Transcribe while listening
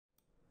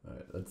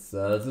let's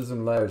do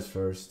some layers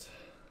first.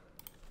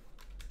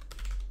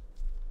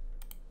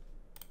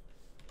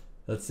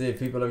 Let's see if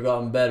people have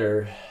gotten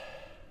better.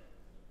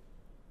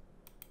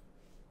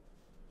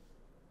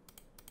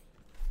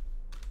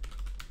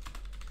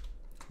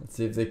 Let's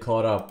see if they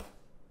caught up,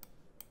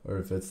 or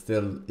if it's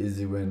still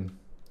easy win.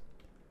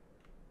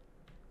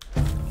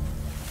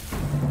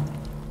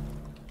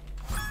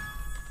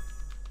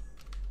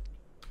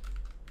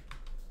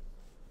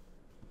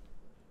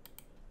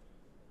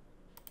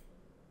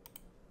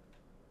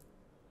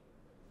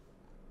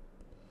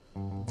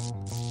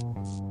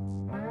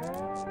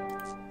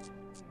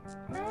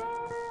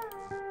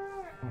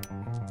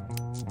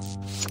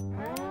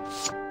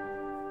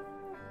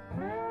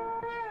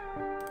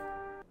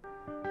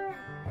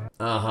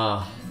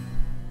 Uh-huh.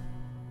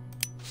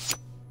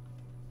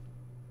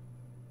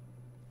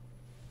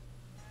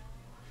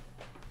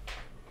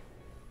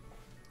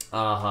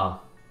 Uh-huh.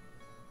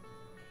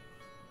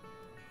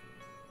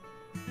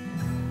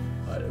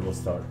 Alright, we'll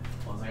start.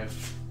 1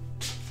 second.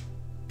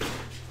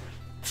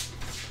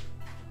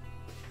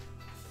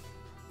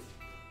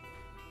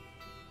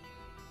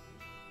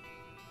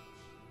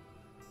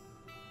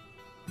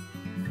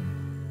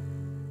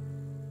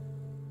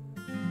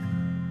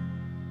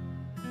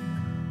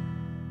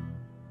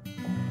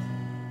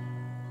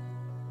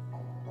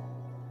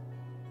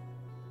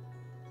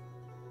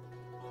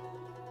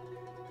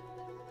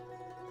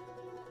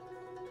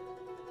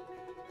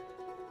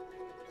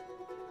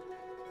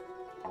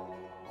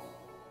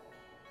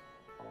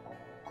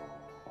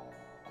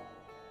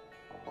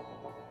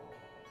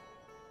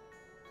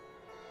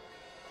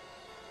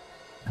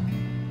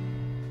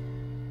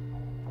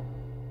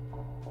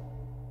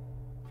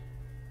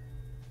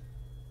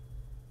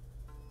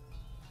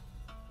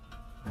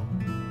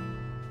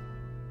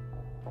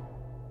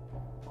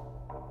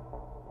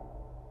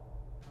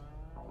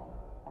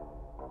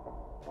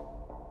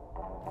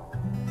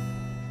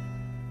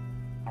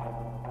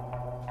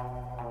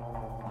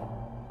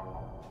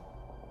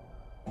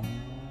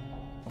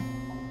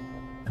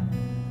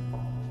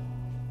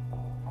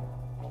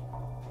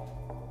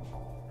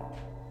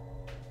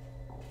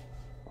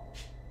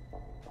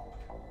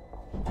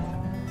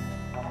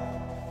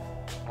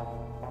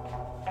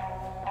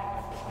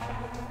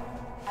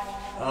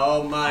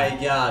 Oh my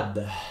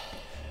god.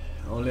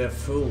 Only a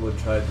fool would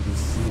try to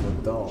deceive a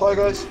dog. Hi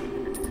guys.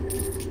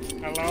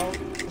 Hello.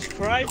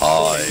 Subscribe.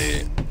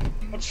 Hi.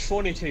 What's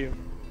funny to you?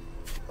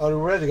 Are you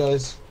ready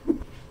guys?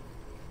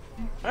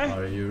 Huh?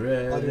 Are you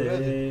ready? Are you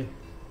ready?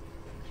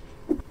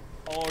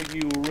 Are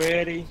you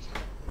ready?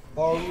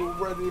 Are you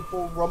ready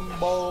for Rumble?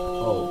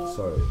 Oh,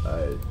 sorry.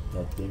 I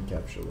thought game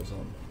capture was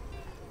on.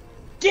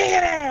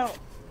 Get out!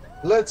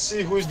 Let's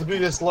see who is the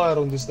biggest liar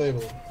on this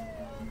table.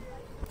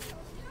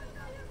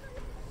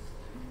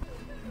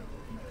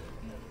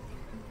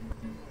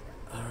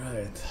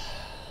 Alright.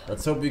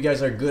 Let's hope you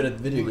guys are good at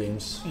video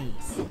games.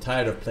 I'm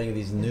tired of playing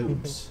these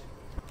noobs.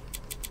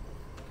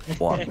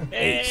 1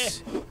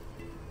 ace.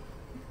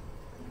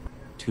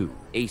 2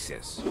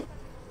 aces.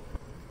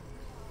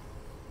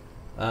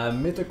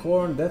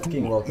 Mythocorn Death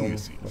King, welcome.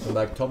 Welcome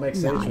back. Tom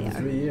XH for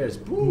 3 years.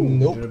 Boom!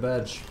 Nope. You're a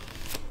badge.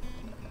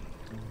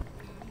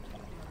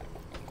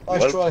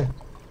 Nice try.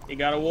 You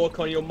gotta work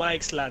on your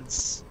mics,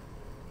 lads.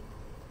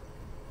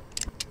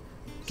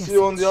 See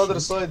you on the other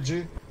side,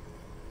 G.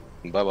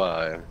 Bye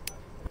bye.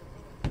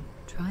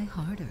 Try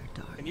harder,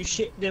 darling. Can you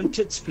shake them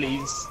tits,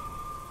 please?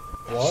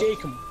 What?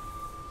 Shake them.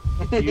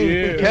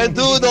 Yeah. Can't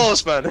do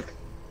those, man.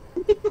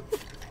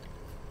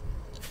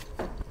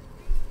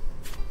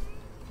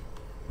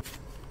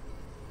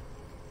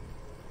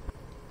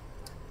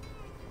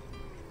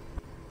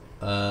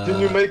 Can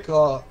you make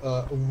a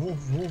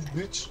woof woof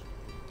bitch?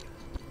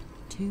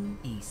 2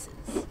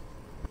 aces.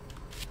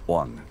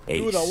 1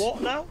 ace. Do the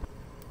what now?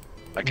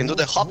 I can do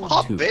the hop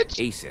hop, 2 bitch.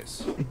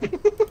 aces.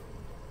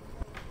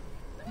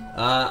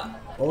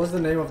 What was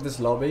the name of this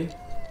lobby?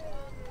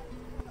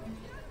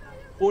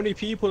 Funny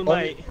people,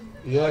 Funny. mate.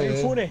 Yeah, Are you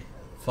yeah. funny?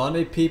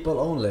 Funny people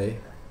only,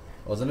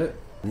 wasn't it?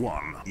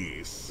 1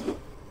 ace.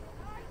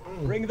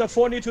 Bring the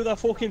funny to the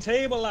fucking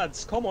table,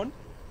 lads. Come on.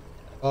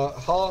 Ha,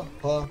 ha,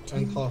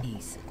 and 2 ha.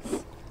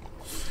 aces.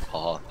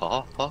 Ha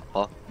ha ha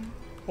ha.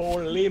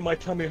 Holy, my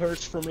tummy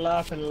hurts from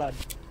laughing, lad.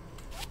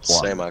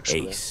 Same 1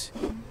 actually. ace.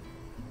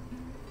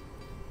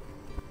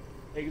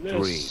 Like 3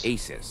 this.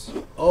 aces.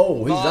 Oh,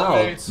 he's No out.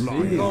 way. He's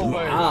No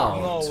way.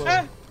 out. No way.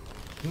 Eh,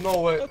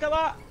 No way. look at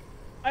that.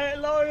 I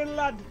ain't lying,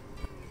 lad.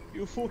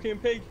 You fucking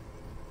pig.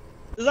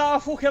 Is that a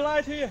fucking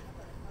lie to you?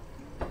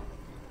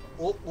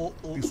 Oh, oh,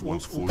 oh, This oh,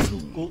 one's oh, for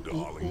you, oh,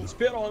 darling.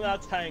 Spit on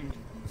that tang.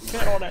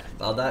 Spit on it.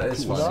 Oh, that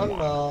is oh. funny.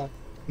 Nana.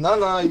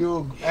 Nana,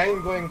 you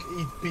ain't going to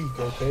eat pig,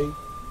 okay?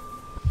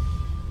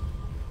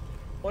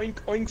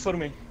 Oink, oink for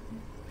me.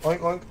 Oink,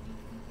 oink.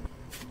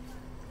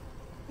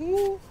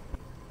 Ooh.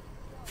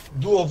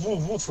 Do a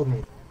woof woof for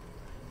me.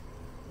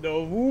 The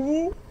woo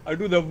woo. I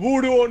do the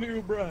voodoo on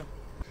you, bruh.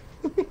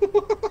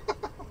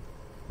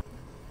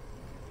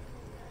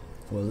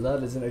 Well,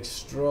 that is an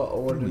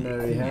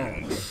extraordinary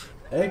hand.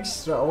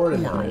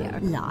 Extraordinary.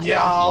 Liar.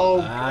 Yeah.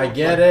 I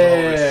get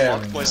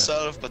it. Fuck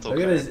myself, but Look at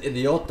okay. this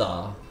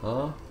idiota,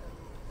 huh?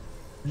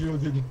 You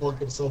didn't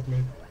fuck yourself,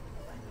 man.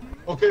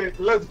 Okay,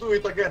 let's do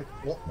it again.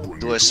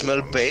 Do I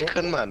smell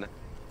bacon, man?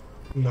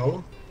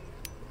 No.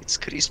 It's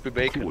crispy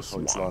bacon. Oh,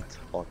 it's not.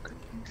 Fuck.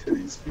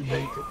 Crispy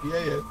bacon.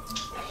 Yeah.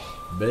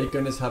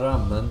 Bacon is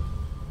haram, man.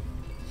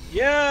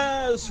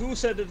 Yes, who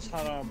said it's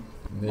haram?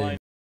 Me. Mine.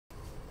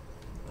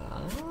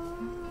 Ah.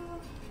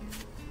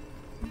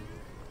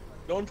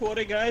 Don't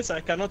worry, guys. I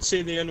cannot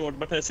say the N-word,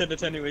 but I said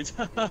it anyways.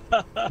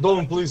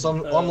 Don't, please.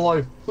 I'm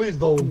live. Please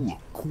don't.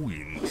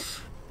 Queens.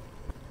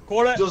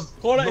 Call it. Just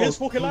Call it. don't, He's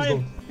fucking please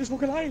lying. don't. He's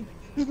fucking lying.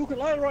 He's fucking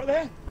lying right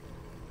there.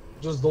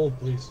 Just don't,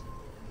 please.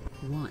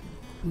 1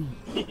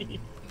 queen.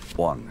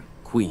 1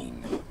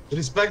 queen.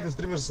 Respect the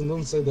streamers and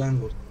don't say the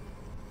N-word.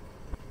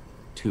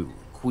 2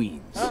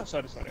 queens. Ah,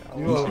 sorry.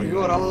 You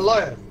are a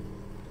liar.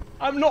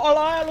 I'm not a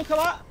liar. Look at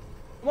that.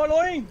 Am I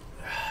lying?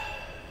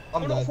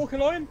 I'm I'm not dead. fucking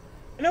lying.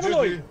 I never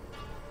Diesli. lie.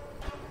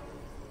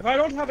 If I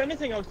don't have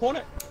anything, I'll call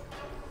it.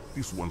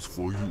 This one's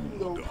for you,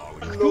 No.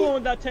 darling. Who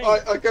owned that tank?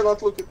 I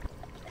cannot look at.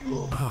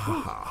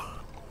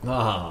 Ah.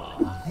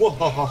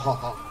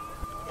 Mwahahaha.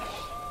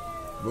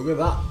 Look at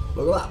that.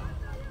 Look at that.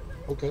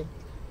 Okay.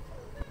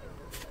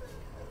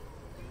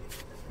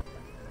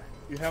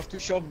 You have to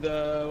shove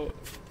the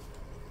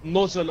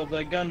nozzle of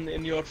the gun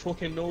in your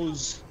fucking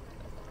nose.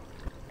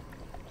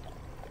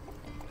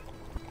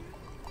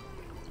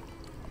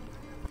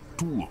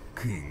 Two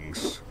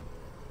kings.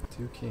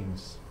 2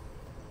 kings.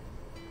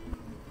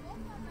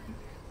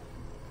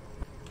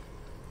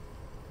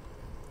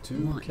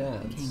 Two 1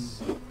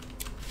 cats. king.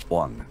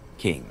 1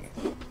 king.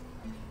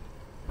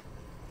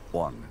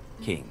 1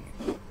 king.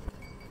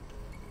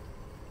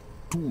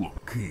 2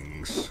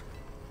 kings.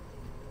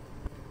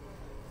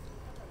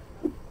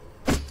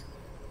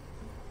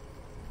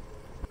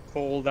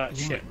 Call that 1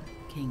 shit.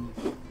 king.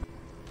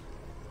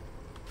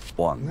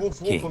 1 Wolf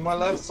king. on my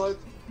left side.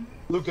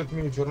 Look at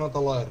me if you're not a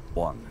liar.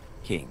 1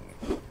 king.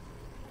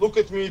 Look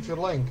at me if you're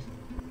lying.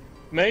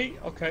 Me?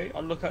 Okay,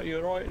 I'll look at you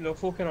right in the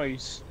fucking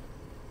eyes.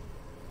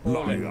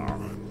 Call it.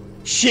 Liar.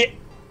 Shit!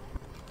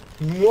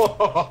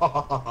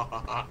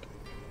 Mwahahaha.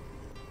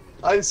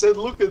 I said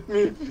look at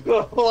me if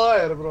you're a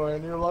liar, bro,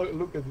 and you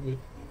look at me.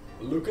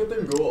 Look at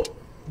them go.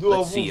 Do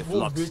Let's a see wolf, if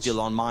wolf, luck's bitch. still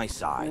on my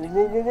side.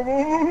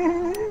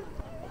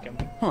 Okay.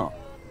 Huh.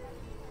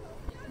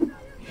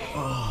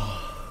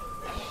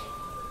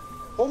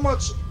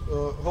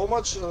 How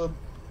much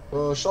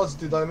shots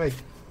did I make?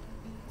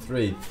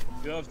 3.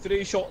 You have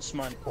 3 shots,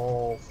 man.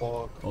 Oh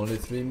fuck. Only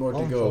 3 more to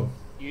I'm go. fine.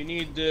 You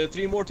need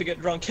 3 more to get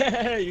drunk.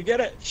 You get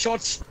it?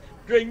 Shots,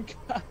 drink.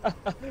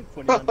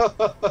 Funny man.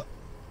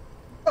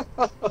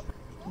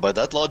 By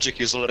that logic,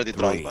 he's already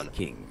drunk, 3 man.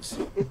 kings.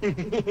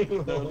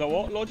 The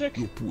what logic?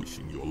 You're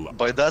pushing your luck.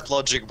 By that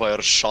logic, by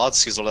our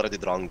shots, he's already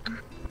drunk.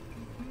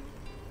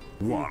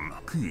 1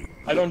 king.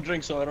 I don't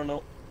drink, so I don't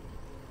know.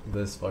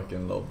 This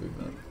fucking lobby,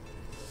 man.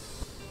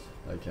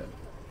 I can't.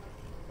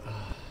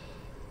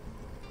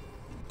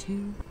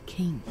 2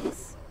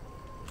 kings.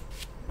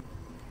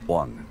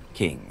 1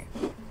 king.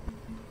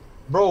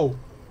 Bro,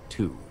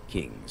 2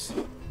 kings.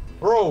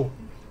 bro.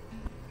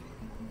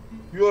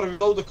 You are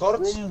without the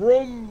cards? Rum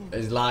rum.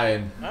 He's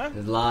lying. Huh?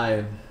 He's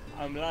lying.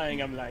 I'm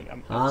lying. I'm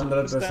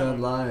 100%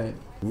 lying.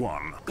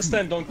 1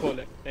 Stand, don't call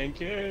it. Thank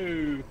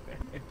you.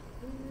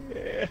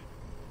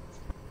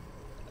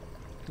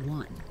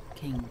 1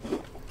 king.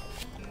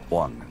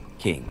 1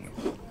 king.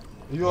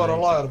 You are a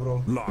liar,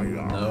 bro.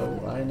 liar.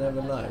 No, I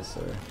never lie,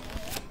 sir.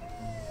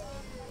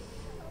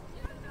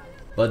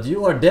 But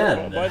you are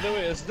dead. By the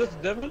way, is this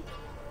devil?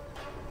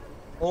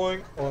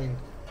 Oink, oink.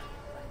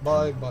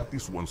 Bye, bye.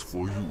 This one's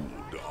for you,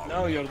 darling.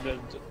 Now you're dead.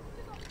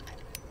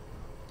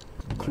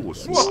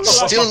 Close.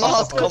 Still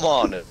not, come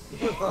on.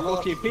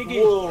 Okay, piggy.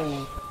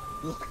 Whoa.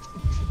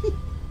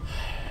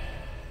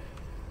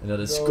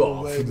 Another No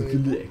scarf way, for the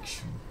baby.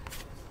 collection.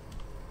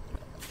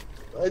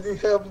 I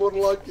didn't have more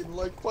luck in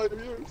like 5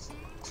 years.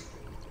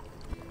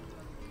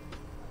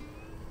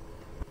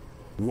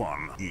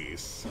 1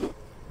 is.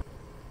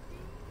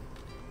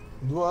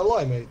 Do I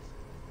lie, mate?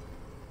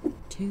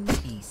 2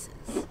 aces.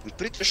 I'm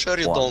pretty sure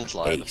you 1 don't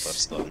lie the ace.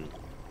 first one.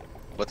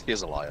 But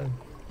he's a liar.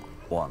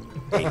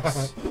 1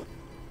 ace.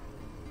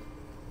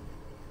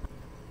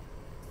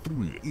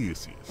 3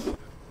 aces.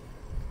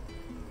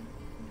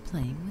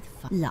 Playing with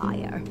fire.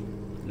 Liar.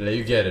 Yeah,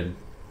 you get it.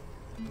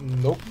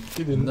 Nope,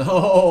 he didn't.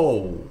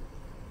 No!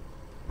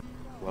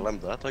 Well, I'm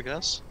dead, I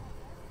guess.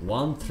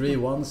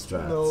 1-3-1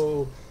 strat.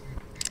 No.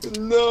 Used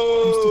to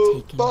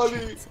No, taking buddy.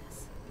 chances.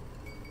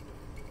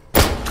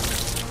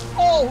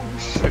 Oh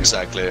shit!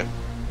 Exactly.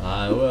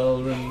 I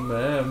will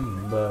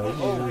remember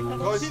Oh, you. I guys,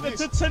 can't see the he's,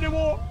 tits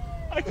anymore.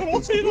 I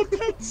cannot see the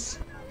tits.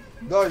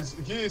 guys,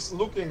 he is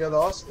looking at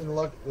us in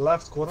like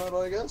left corner,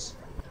 I guess.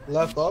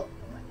 Left up.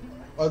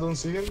 I don't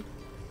see him.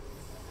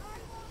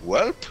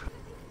 Welp.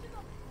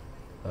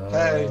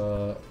 Hey.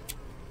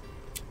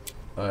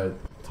 Alright,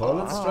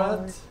 toilet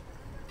strat?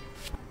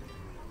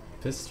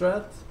 Piss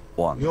strat?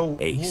 One Yo,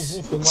 ace.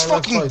 woof, on It's my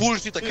left fucking side.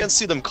 bullshit. I can't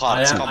see them I,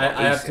 cards. Come I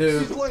on. have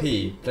to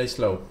pee. Play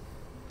slow.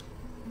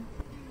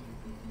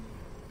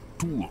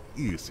 2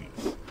 aces.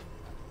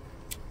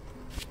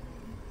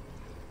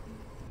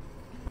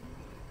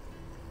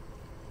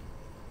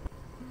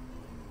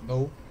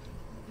 No.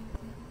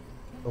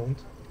 Don't.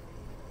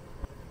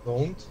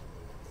 Don't.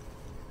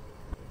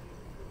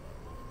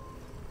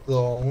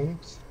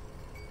 Don't.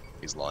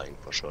 He's lying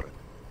for sure.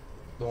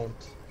 Don't.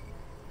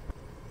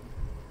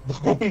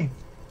 Don't.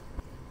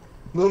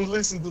 Don't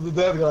listen to the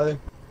dead guy.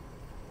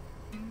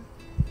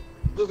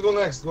 Just go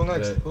next, go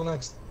next, Okay. go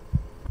next.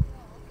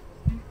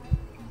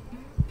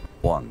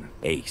 One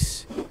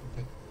ace.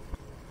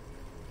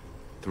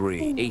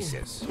 3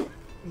 aces.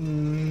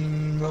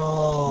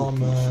 No,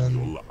 man.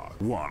 Your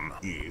last. 1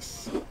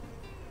 ace.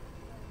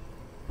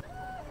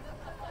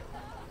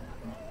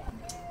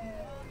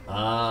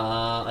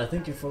 I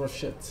think you're full of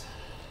shit.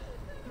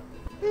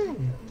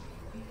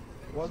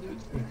 What do you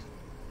think?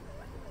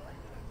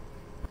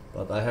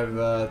 But I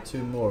have 2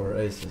 more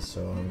aces,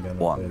 so I'm gonna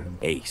play One them.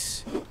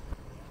 ace.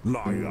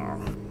 Liar.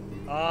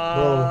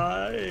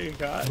 You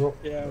got Bro.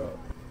 yeah.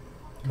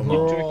 Come He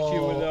on. tricked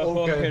you with the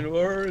okay. fucking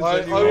words I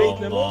and you will, ate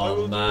them Oh, all. I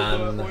will man.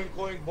 do the oink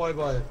oink bye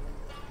bye.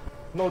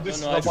 No,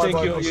 this No, is I the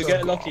bye think bye. you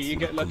get lucky, you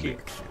get lucky.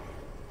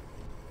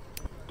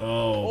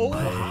 Oh, Oh,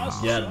 my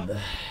that's god.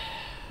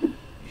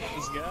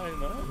 This guy,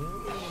 man.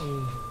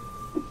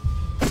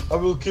 I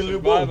will kill you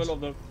both. Survival of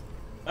the...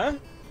 Huh?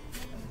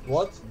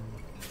 What?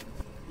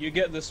 You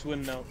get this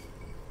win now.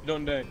 You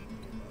don't die.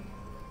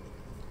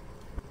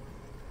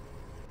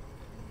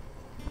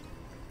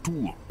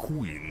 2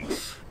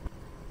 queens.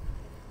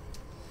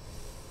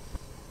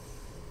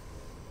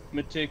 I'm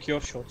gonna take your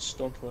shots,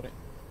 don't worry.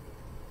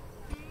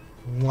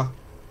 Mwah.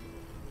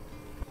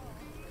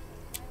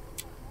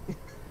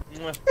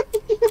 Mwah.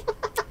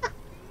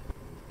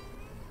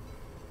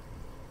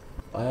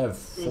 I have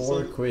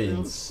 4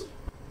 queens.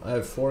 I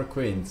have 4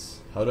 queens.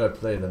 How do I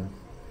play them?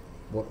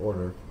 What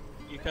order?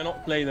 You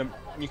cannot play them.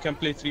 You can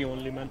play 3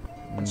 only, man.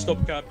 And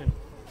stop capping.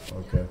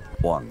 Okay.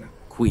 One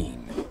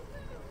queen.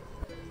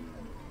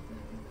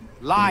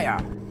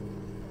 Liar.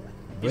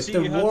 With see,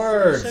 the you had- you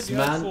words, said you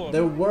had man. 4.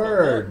 The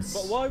words.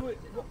 But why would...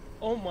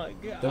 Oh my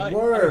god. The I-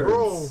 words.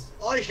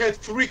 Bro, I had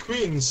 3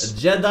 queens.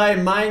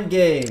 Jedi mind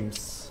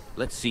games.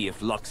 Let's see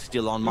if luck's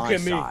still on Look my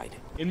at me. side.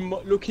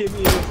 Look at me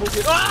in the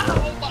fucking...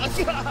 Oh my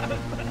god!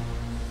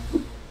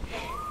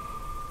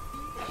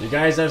 You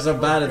guys are so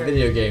bad at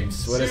video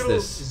games. What is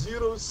this?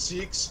 0,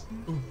 6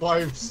 to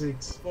 5,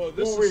 6. Bro,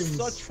 this Who is wins?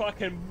 such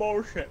fucking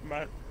bullshit,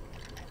 man.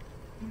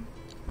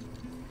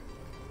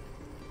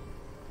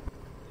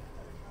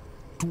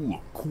 Two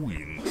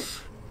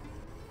queens.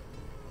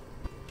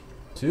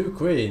 2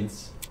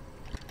 queens.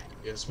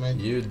 Yes, mate.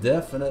 You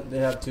definitely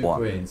have 2 One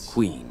queens.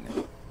 queen.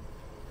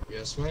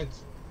 Yes, mate.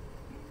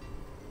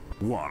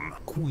 1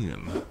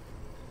 queen.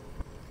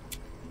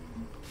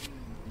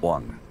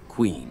 One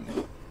queen.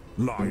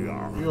 Liar.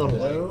 You're lying.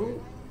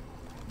 Hello?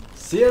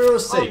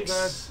 06. I'm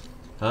dead.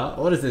 Huh?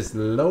 What is this?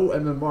 Low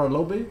MMR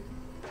lobby?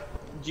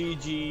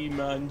 GG,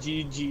 man,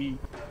 GG.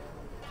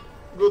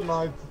 Good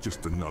night.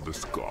 Just another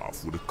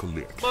scarf with a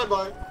collection. Bye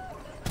bye.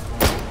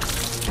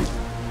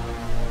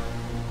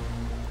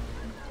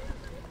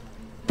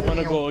 I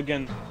wanna go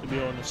again, to be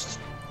honest.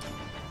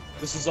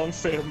 This is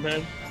unfair,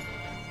 man.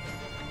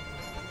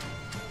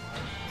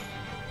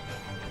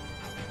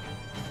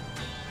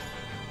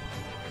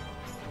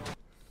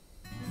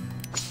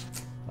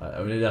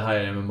 I need a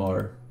higher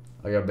MMR.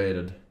 I got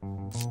baited.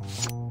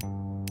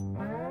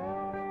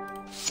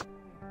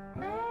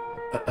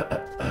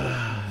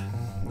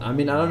 I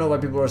mean, I don't know why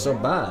people are so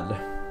bad.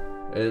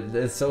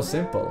 It's so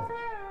simple.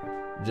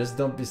 Just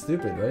don't be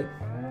stupid, right?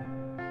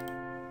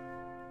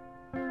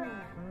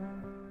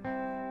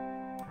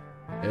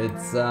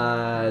 It's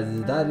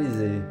that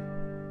easy.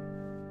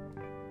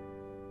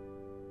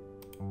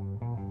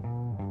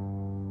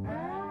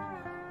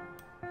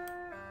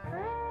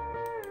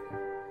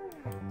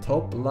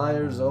 Top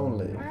liars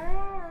only.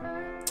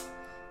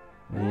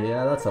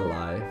 Yeah, that's a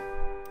lie.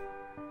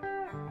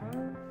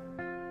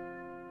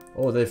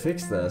 Oh, they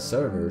fixed the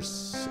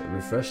server's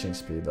refreshing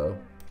speed though.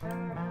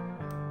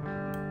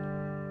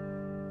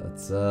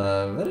 That's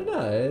very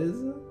nice.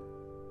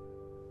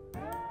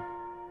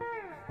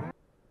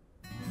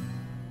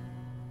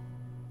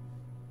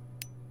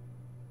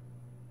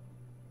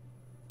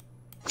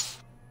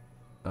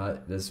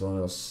 This one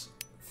was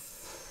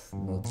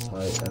not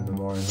high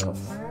MMR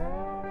enough.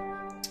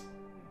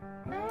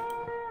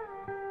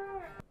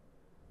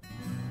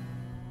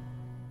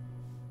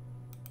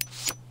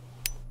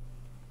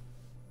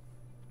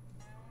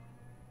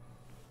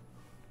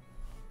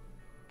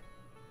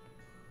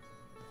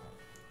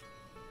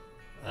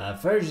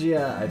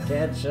 Fergia,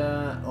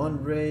 Akacha,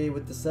 Andre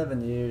with the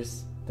 7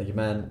 years. Thank you,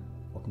 man.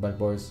 Welcome back,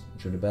 boys.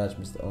 Enjoy the badge,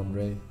 Mr.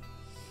 Andre.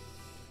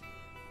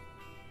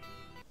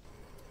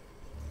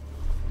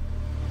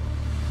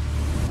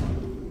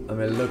 I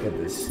mean, look at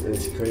this.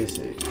 It's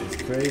crazy.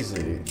 It's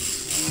crazy.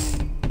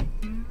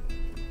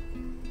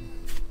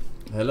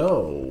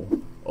 Hello.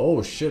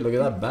 Oh shit, look at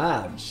that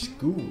badge.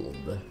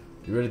 Schooled.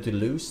 You ready to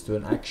lose to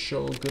an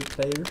actual good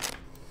player?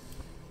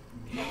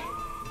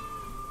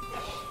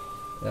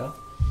 Yeah?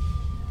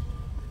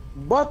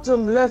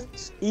 Bottom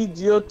left,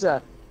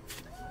 idiota.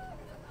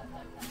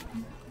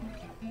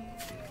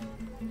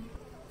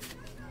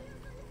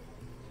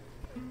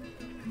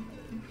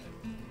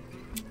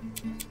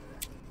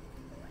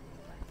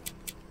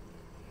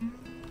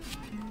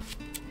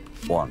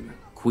 One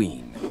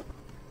queen.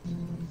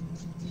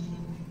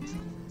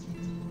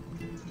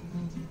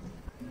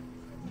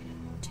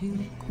 Two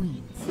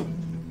queens.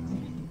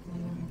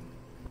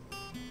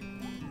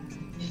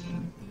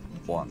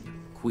 One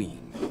queen.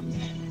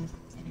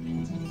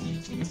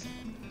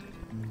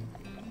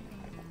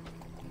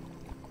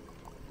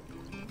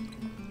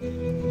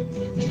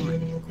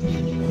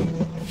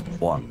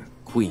 One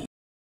queen.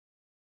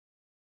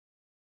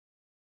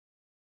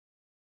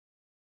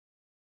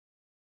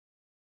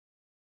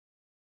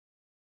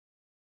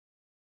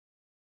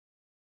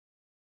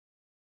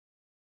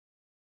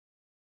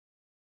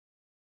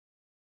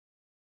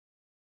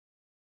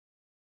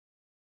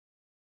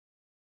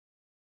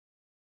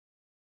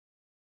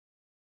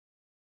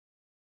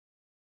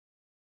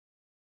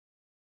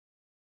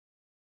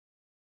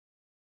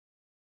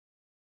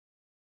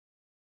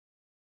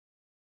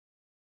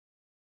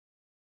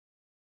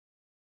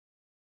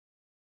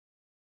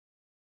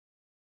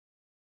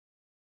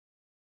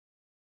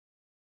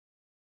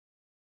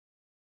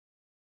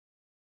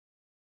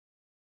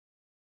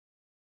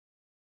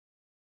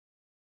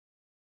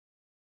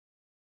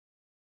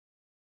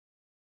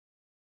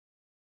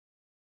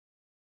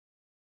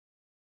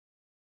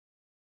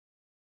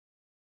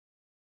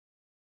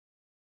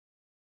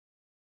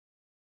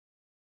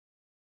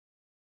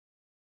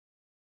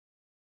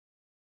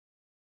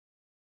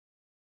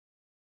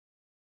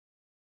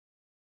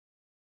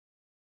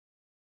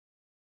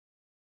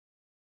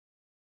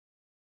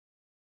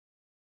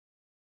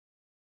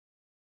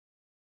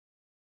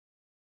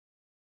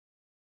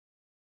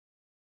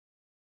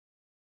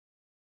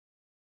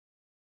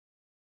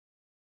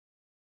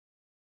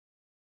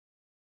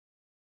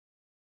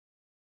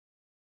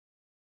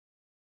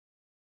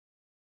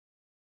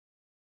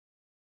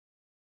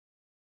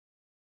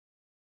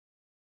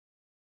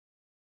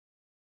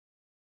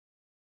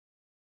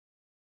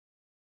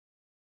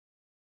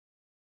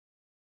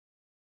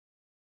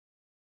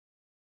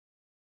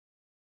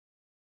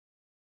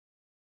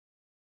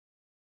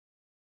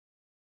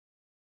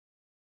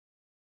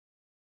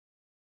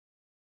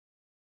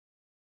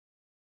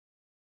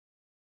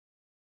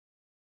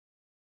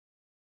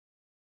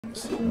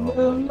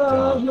 Oh my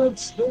god.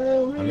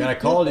 I'm gonna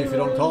call you if you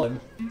don't call him.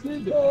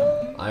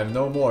 I have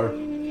no more.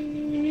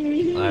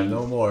 I have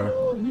no more.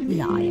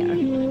 Liar.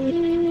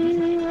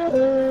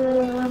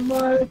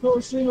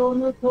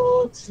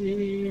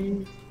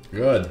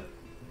 Good.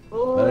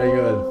 Very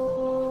good.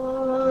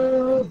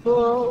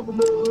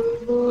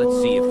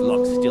 Let's see if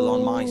luck's still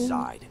on my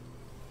side.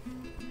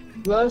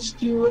 Last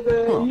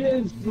QA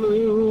is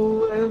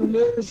blue, and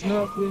there's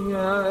nothing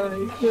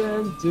I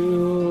can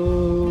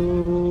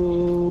do.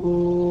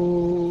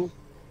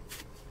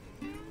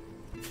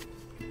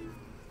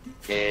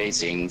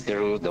 Gazing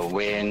through the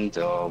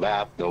window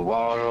at the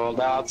world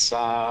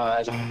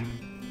outside.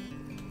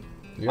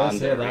 You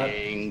guys hear that?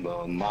 Wondering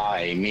will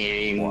my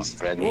memes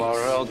spread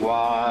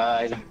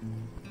worldwide.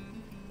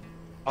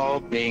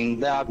 Hoping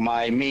that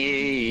my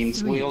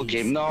memes will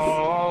keep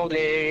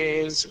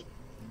notice.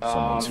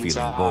 Someone's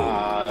feeling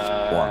bold.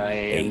 One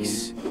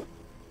ace.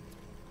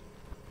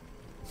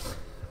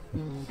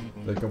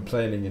 They're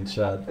complaining in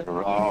chat.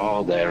 After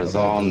all, there's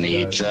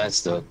only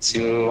just the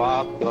two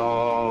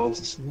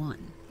uploads. One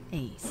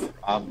ace.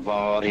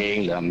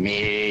 Uploading the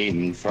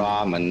meme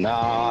from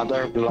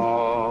another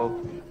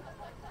globe.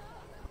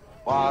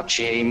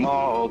 Watching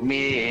old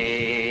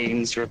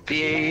memes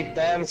repeat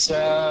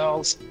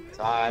themselves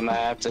time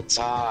after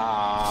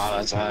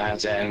time.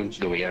 And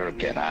do we ever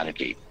get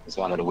anarchy? It's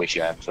one of the wish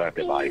you have for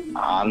everybody.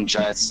 I'm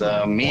just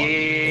a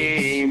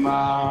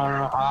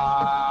memer.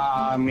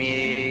 I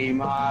meme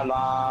my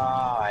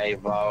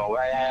life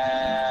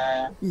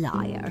away.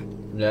 Liar.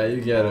 Yeah,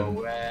 you get him.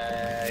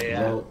 Away.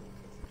 No.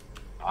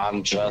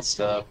 I'm just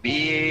a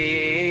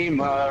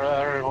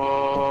beamer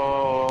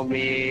who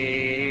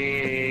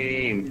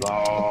beams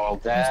all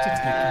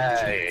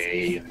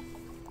day,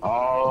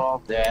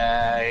 all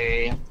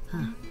day.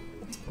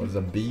 What is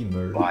a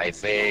beamer? My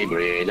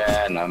favorite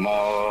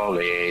animal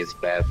is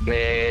pet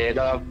plate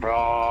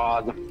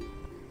abroad.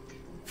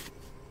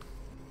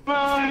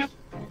 Oh,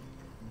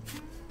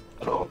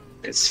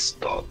 it's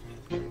dog.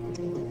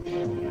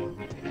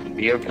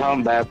 Here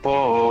come that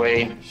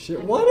boy.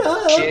 Shit, what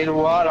up? Shit,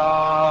 what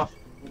up?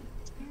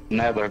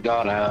 Never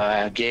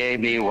gonna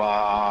give me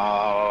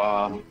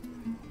one.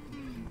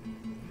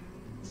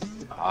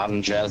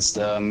 I'm just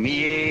a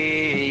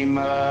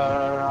memer.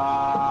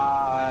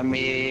 I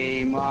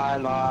meme my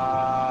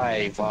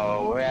life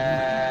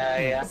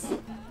away.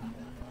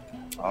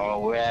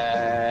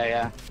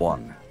 Away.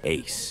 One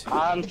ace.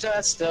 I'm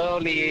just a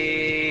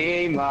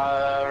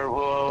lemur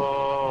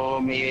who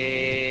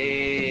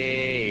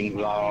means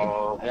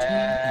love.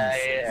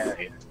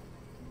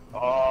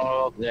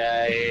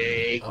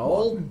 day.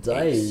 All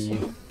day.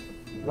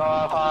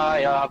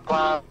 Fire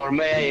power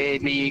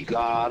made me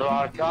God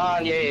or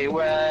Kanye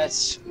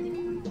West.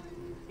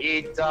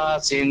 It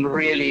doesn't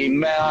really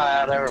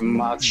matter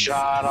much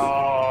at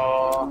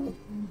all.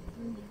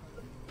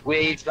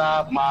 We've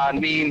got my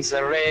memes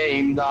are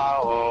aimed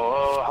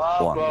out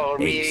for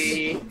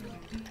me.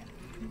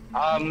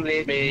 I'm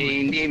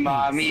living in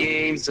my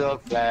memes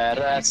of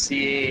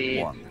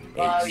fantasy.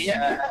 Oh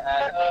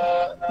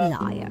yeah.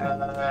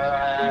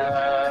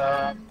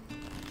 Liar.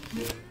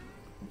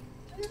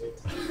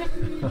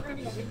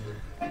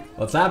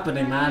 What's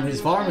happening, man?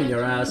 He's farming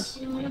your ass.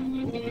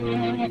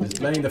 He's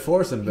playing the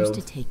Forsen Used to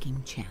build.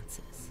 taking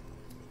chances.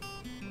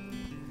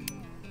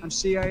 I'm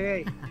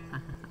CIA.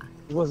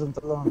 He wasn't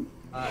alone.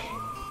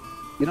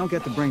 You don't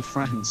get to bring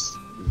friends.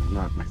 You're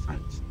not my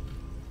friends.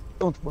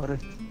 Don't worry.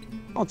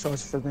 No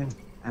choice for them.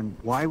 And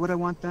why would I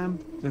want them?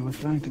 They were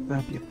trying to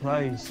grab your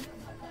prize.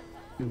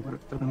 You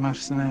worked for the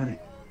mercenary.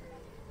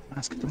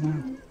 Ask them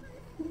now.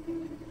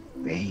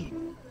 Babe.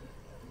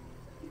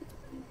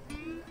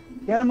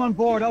 Get him on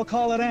board. I'll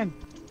call it in.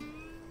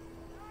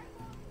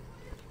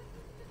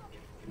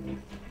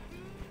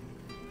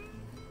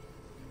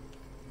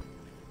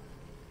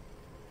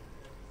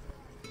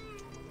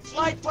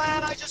 Flight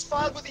plan I just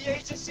filed with the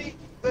agency.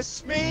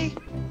 This me,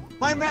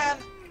 my man,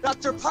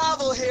 Dr.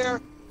 Pavel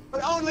here,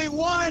 but only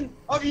one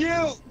of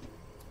you.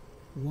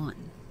 One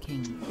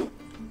king.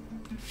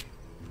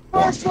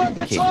 First one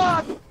to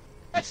talk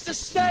gets to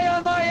stay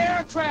on my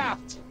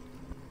aircraft.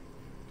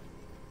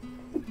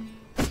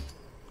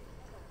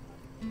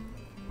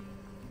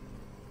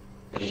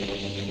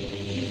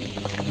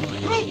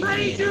 Who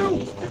paid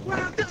you to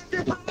grab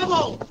Dr.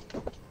 Pavel?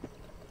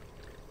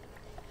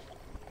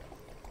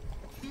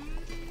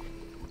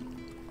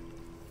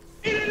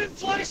 He didn't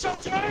fly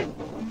something!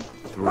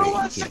 Who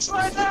wants to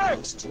try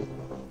next?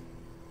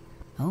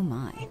 Oh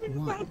my.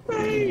 One.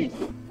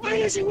 Why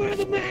does he wear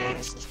the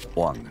mask?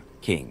 One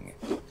king.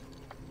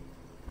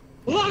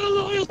 A lot of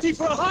loyalty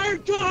for a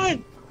hired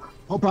gun!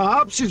 Or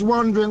perhaps he's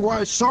wondering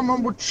why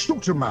someone would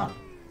shoot a man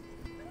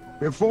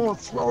before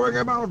throwing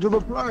him out of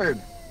a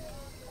plane.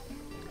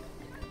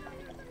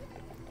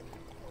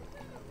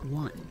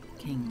 One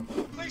king.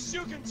 At least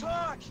you can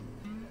talk!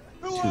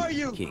 Who Two are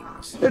you?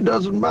 kings. It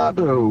doesn't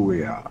matter who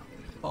we are.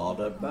 All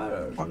that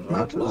matters. What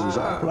matters is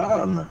our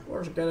plan.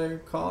 Where's getting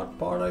caught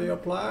part of your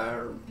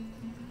plan?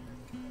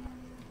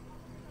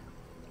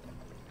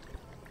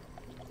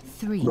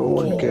 Three. No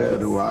one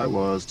cared who I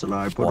was till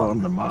I put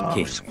on the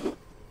mask. King.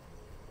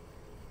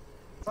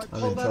 If I I'm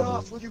pull in that trouble.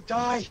 off, will you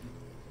die?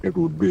 It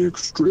would be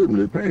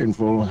extremely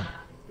painful.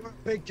 You're a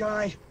big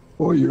guy.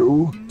 For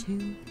you.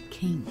 Two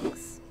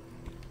kings.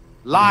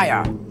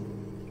 Liar!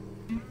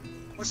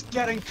 Was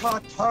getting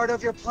caught part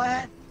of your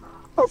plan?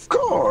 Of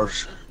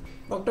course.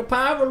 Dr.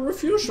 Pavel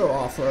refused your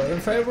offer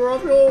in favor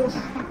of yours.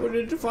 We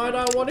need to find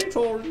out what he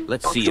told you.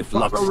 Let's see if Dr.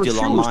 luck's Pavel still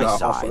on refused my our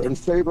side. offer in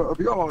favor of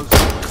yours.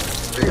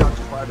 We have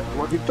to find out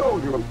what he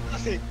told you.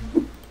 Nothing.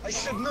 I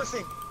said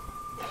nothing.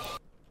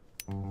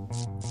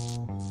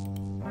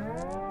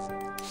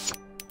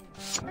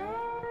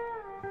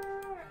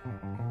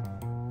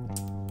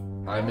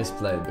 I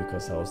misplayed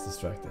because I was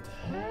distracted.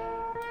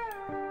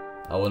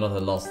 I would not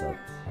have lost that.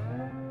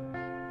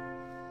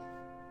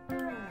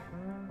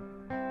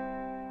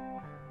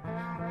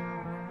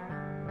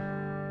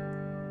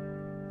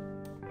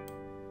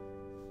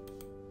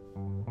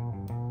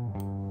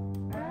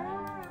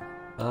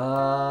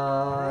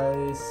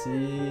 I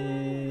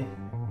see.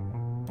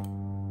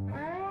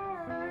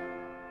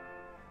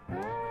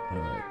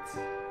 Alright.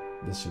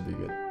 This should be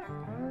good.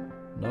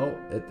 No,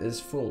 it is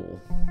full.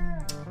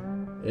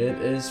 It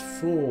is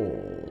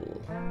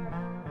full.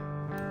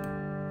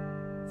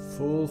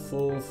 Full,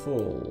 full,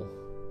 full.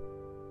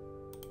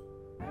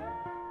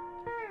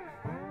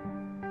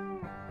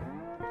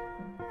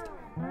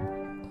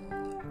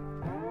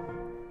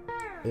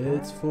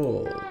 It's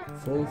full.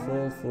 Full,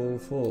 full, full,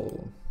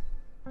 full.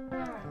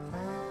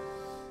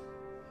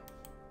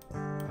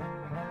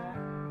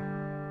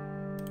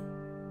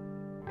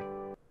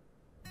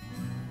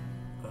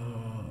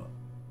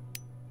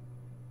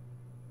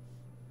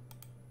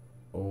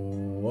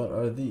 What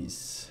are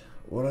these?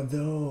 What are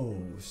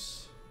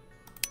those?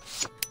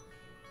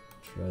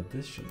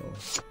 Traditional.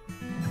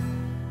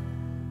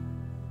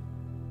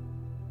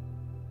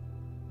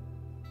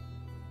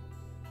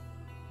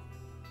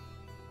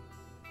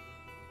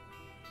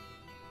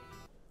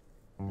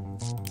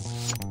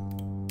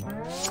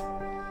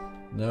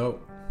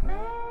 Nope.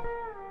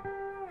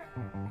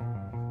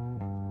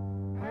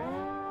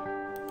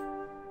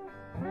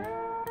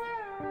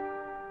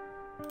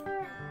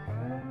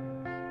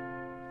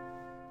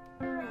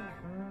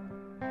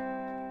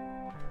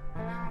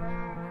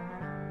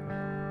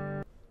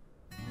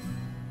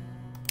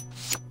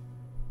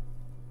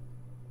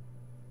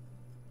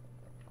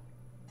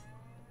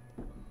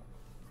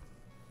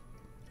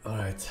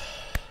 Alright.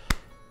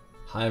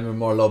 Hi, I'm in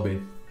more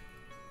lobby.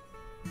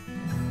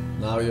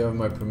 Now you have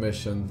my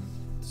permission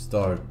to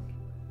start.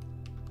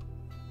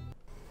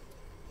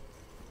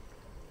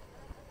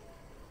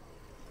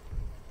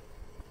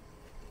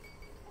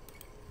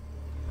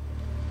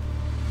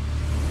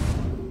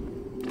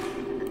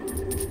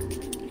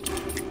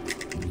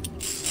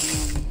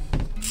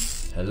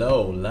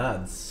 Hello,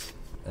 lads.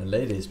 And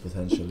ladies,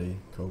 potentially.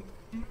 Cope.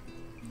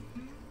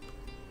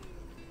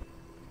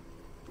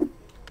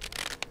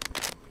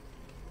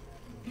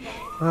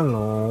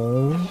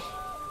 Hello.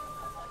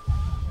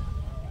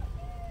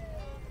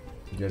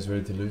 You guys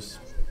ready to lose?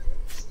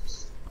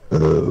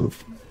 Oh.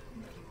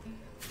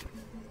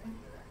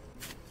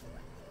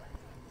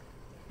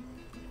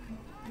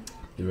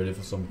 You ready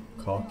for some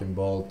cock and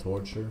ball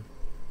torture?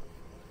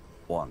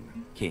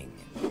 1 king.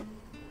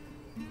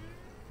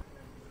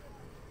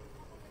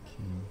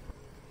 King.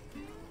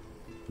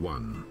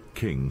 1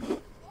 king.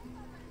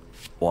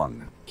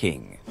 1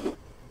 king.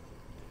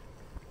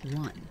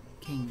 1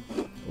 king.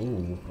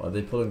 Ooh, are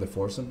they pulling the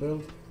Forsen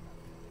build?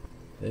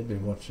 They've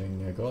been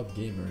watching God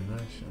Gamer in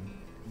action.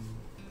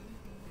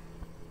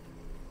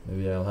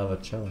 Maybe I'll have a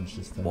challenge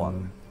this time.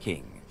 1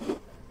 king.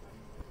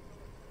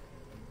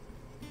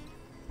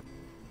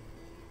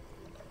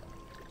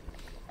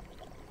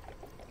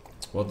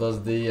 What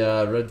does the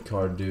red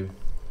card do?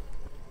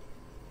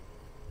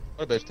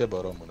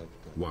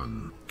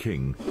 1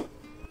 king.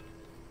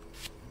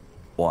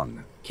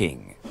 1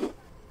 king.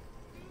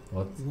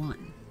 What?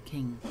 1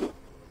 king.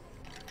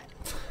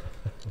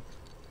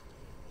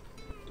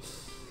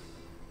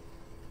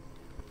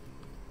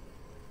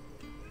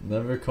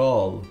 Never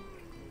call.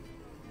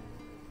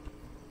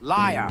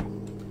 Liar!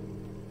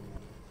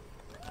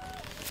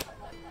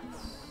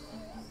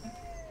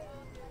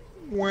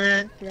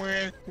 Quack,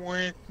 quack,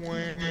 quack,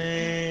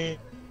 quack.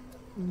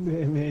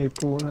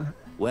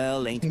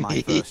 Well, ain't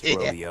my first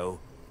rodeo.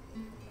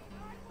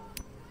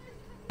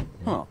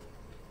 Huh.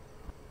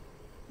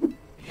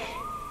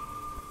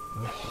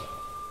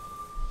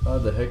 Oh,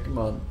 the heck,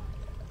 man.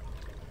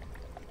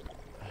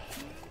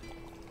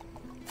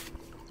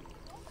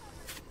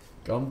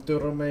 Come to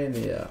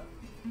Romania.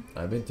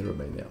 I've been to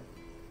Romania.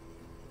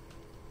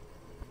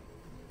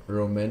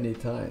 Many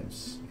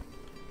times.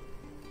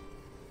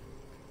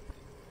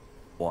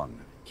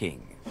 1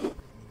 king.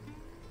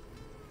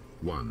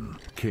 1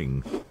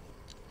 king.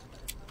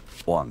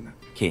 1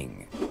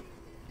 king.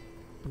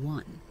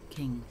 1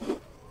 king.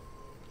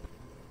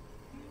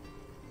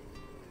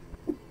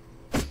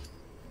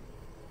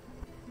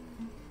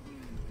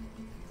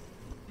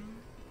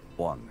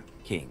 1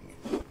 king.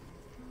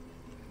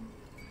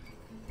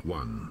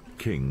 1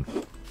 king.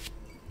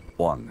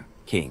 1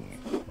 king.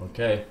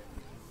 Okay.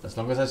 As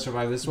long as I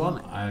survive this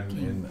one, I'm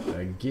in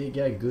a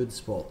giga good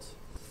spot.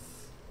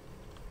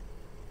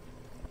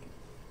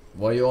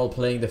 Why are you all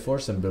playing the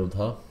Forsen build,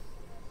 huh?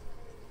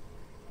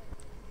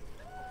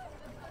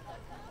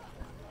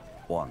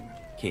 1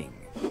 king.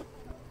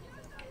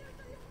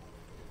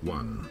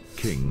 1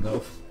 king.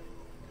 No.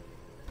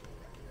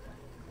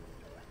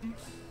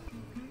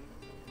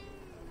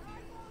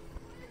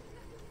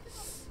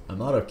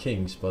 I'm out of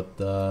kings, but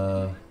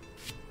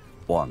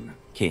 1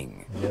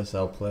 king. I guess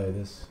I'll play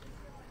this.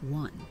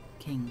 1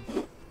 king.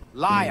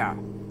 Liar!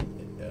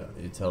 Yeah,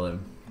 you tell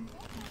him.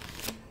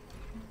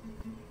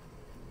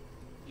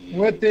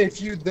 What have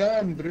you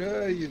done,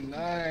 bro? You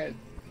lied.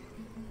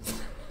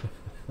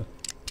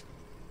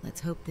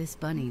 Let's hope this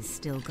bunny's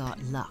still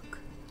got luck.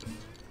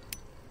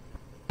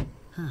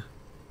 Huh.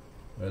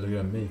 Hey, look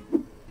at me.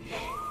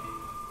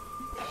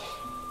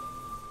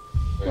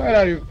 Where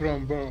are you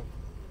from, bro?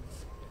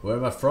 Where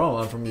am I from?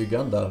 I'm from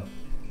Uganda.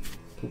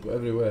 Poop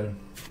everywhere.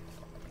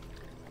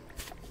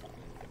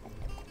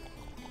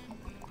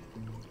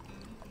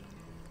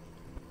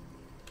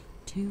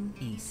 Two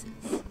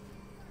aces.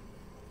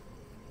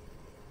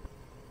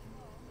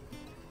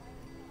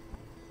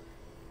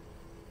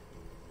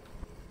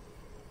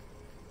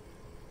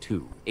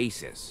 Two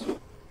aces.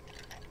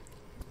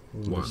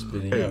 Ooh, 1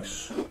 spinning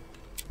ace.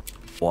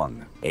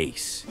 1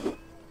 ace.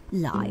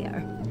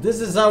 Liar.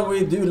 This is how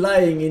we do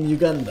lying in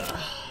Uganda.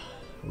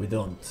 We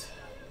don't.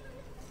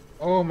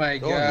 Oh my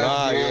Don't god.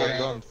 lie, bro. you're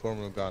not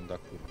from Uganda.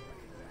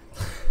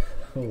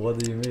 What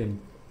do you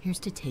mean? Here's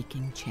to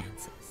taking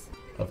chances.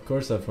 Of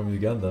course I'm from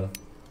Uganda.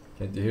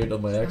 Can't you hear it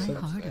on my Try accent?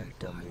 harder,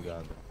 darling.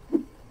 Uganda.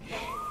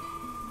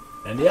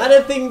 And the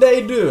other thing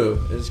they do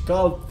is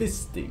called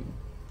fisting.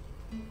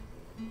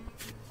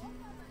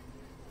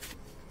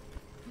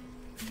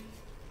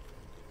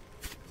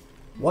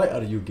 Why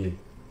are you gay?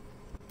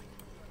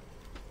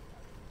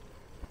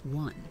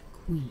 1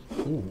 queen.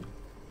 Ooh.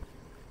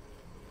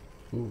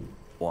 Ooh.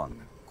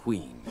 1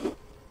 queen.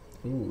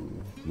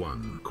 Ooh.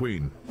 1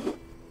 queen.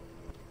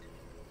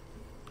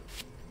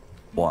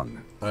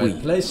 1 Alright,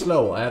 queen. play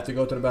slow. I have to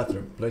go to the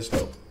bathroom. Play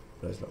slow.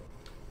 Play slow.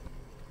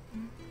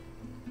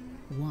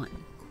 1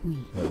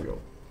 queen. There we go.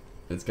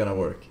 It's gonna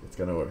work. It's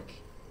gonna work.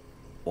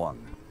 1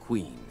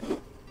 queen.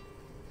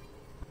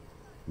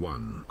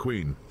 1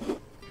 queen.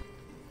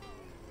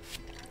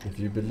 If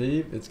you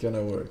believe, it's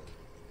gonna work.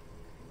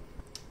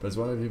 Press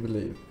 1 if you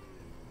believe.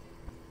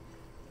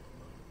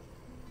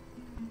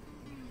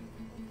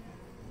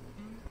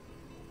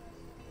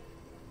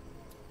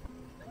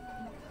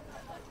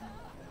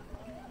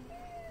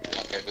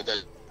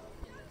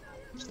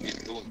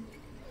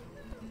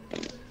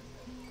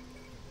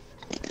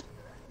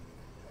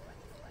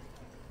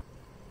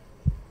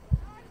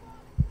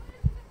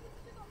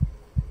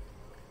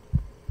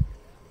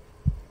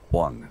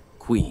 1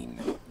 queen.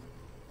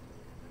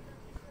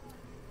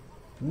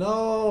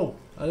 No!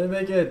 I didn't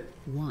make it!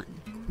 1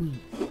 queen.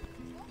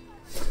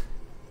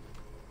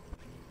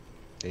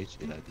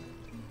 H11.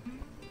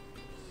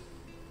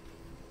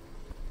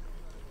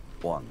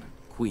 1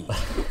 queen.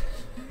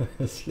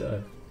 This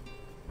guy.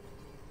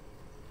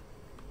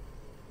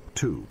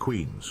 2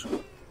 queens.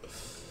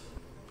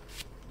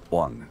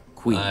 1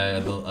 queen.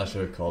 I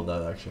should have called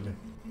that actually.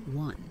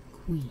 1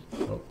 queen.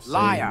 Oh,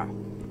 Liar!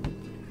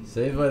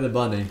 Saved by the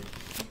bunny.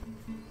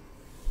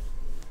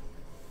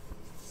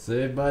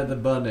 Saved by the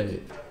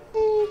bunny.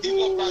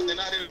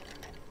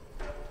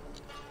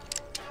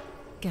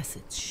 Guess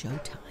it's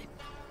showtime.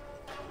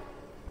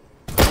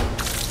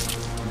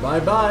 Bye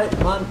bye,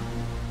 man.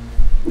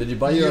 Did you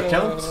buy your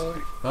account?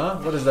 Huh?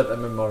 What is that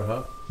MMR,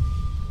 huh?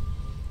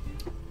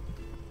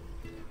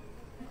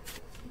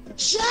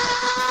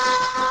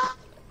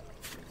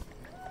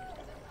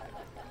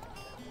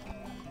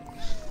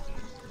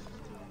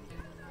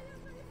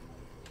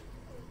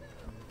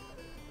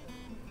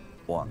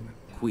 One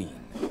queen.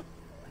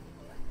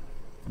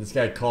 This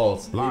guy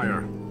calls.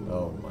 Liar.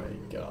 Oh my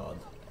god.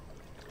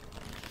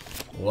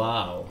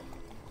 Wow.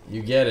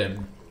 You get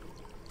him.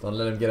 Don't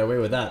let him get away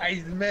with that.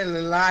 I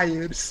smell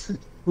liars.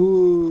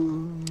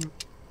 Ooh.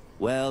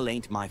 Well,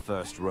 ain't my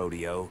first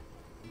rodeo.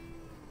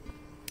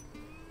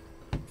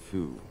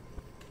 Foo.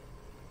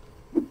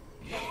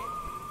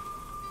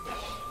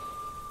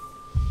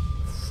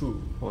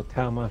 Foo. 我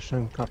他妈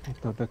升高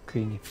到的可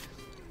以。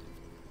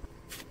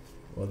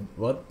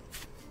 What?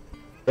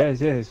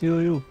 Yes,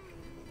 you.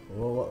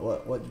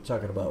 What you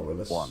talking about,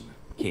 Willis? 1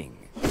 king.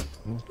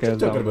 What you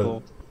talking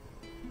about?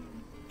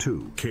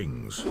 2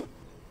 kings.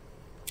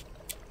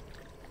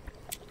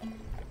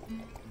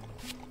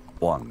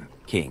 1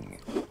 king.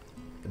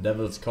 The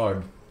devil's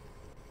card.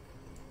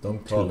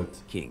 Don't call 2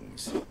 it.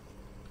 kings.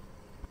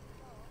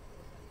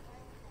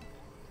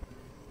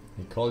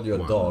 He called you a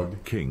 1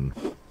 dog. king.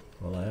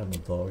 Well, I am a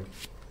dog.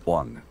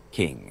 1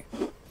 king.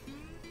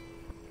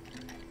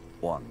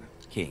 1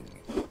 king.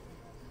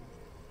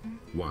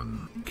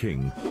 1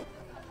 king.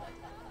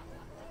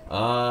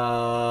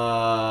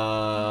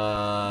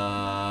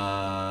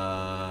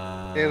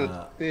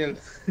 Still.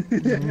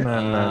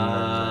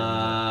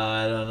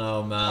 I don't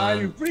know, man.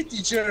 I'm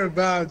pretty sure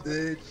about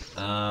it.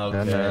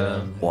 Okay,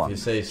 then. If you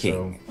say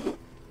so.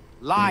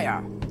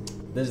 Liar!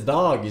 This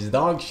dog is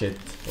dog shit.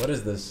 What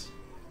is this?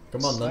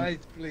 Come on, then.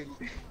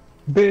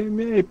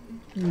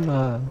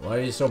 Why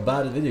are you so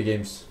bad at video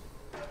games?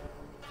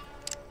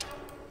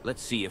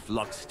 Let's see if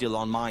luck's still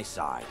on my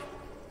side.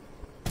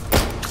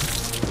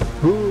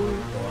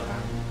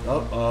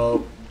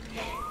 Uh-oh.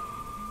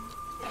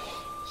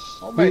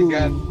 Oh my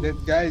god,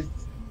 that guy's...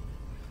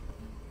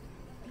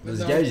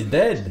 This guy is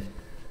dead.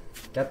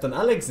 Captain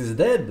Alex is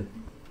dead.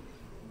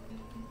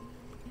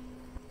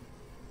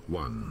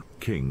 1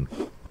 king.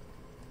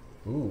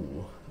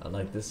 Ooh, I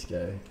like this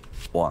guy.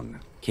 1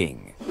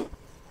 king.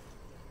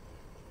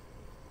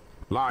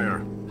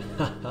 Liar.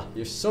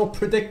 You're so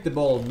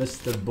predictable,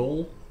 Mr.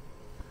 Bull.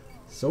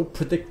 So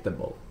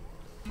predictable.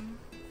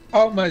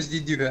 How much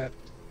did you have?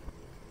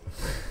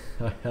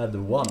 I had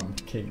 1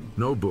 king.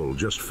 No bull,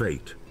 just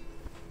fate.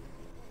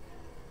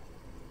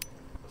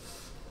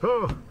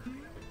 Oh.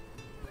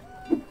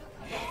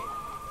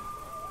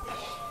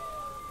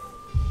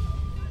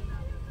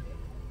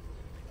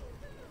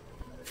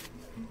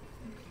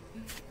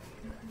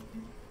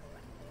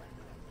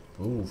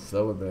 Oof,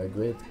 that would be a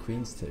great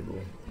queen's table.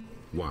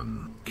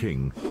 1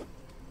 king.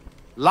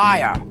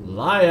 Liar!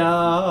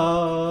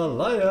 Liar!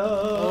 Liar!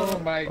 Oh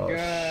my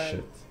god.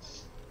 Shit.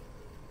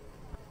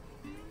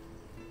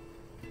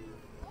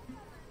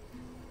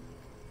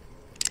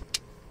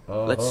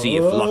 Let's see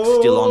if luck's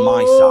still on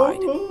my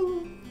side.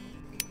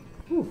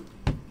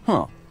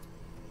 Huh.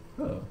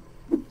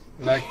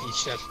 Lucky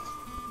shot.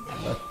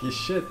 Lucky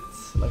shit.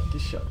 Lucky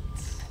shot.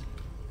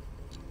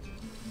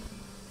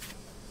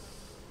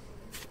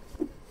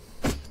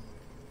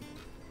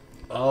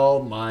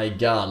 Oh my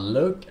god,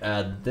 look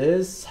at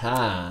this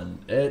hand.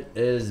 It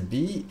is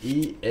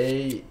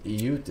BEA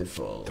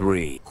beautiful.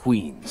 3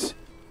 queens.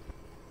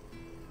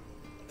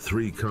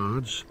 3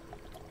 cards.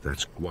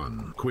 That's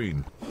 1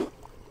 queen.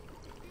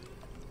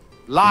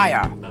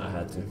 Liar! I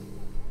had to.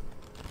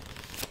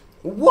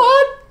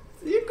 What?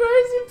 You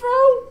crazy,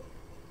 bro?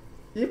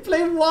 You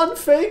played 1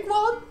 fake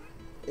one?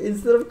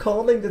 Instead of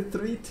calling the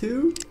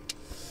 3-2?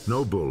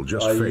 No bull,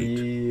 just fate.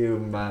 You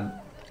man.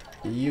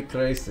 You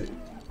crazy.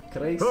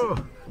 Crazy. Oh.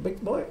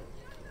 Big boy.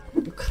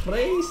 You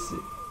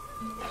crazy.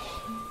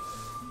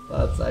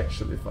 That's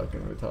actually fucking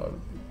retarded.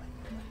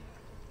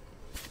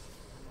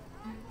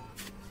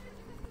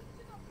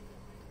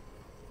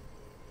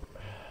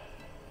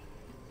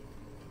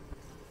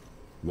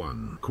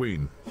 One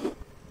queen.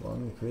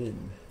 1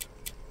 queen.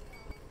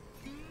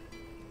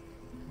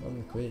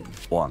 1 queen.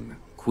 1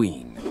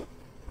 queen.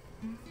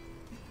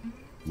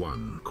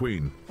 1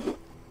 queen.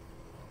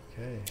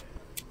 Okay.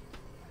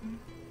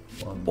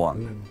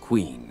 1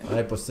 queen. I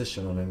have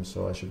position on him,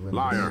 so I should win.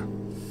 Liar.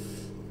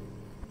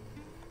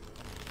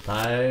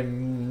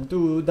 Time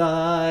to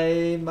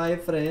die, my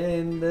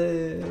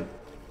friend.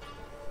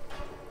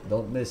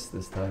 Don't miss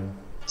this time.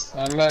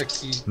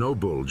 Unlucky. No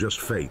bull, just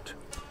fate.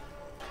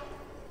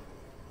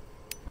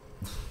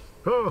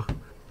 Oh!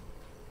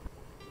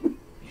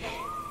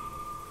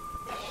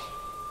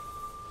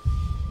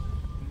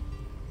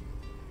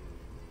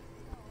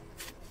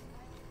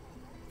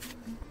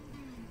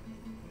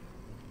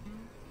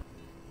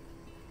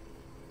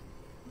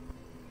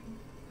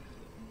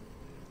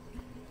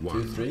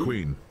 Two, three?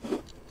 Queen.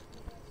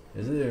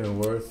 Is it even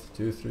worth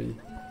 2-3?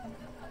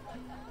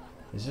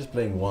 He's just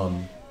playing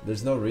 1.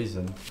 There's no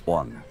reason.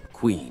 1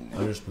 queen.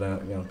 I'm just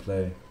gonna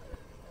play.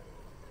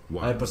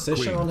 One I have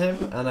position queen. on him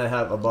and I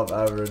have above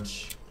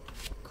average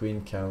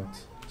queen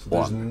count. So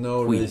there's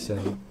no queen.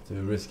 reason to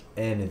risk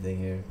anything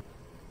here.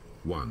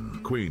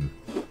 1 queen.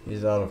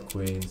 He's out of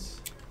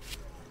queens.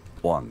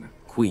 1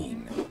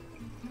 queen.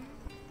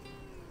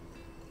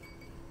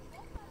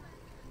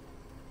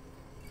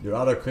 You're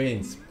out of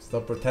queens.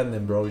 Stop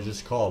pretending, bro. You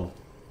just call.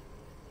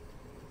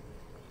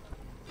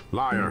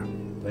 Liar.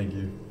 Thank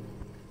you.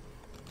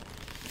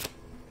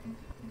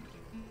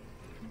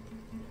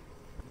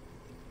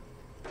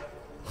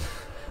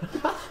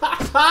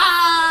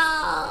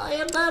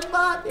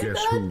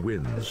 Guess who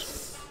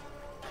wins?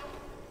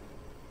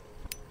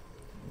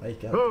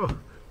 Wake up. Oh!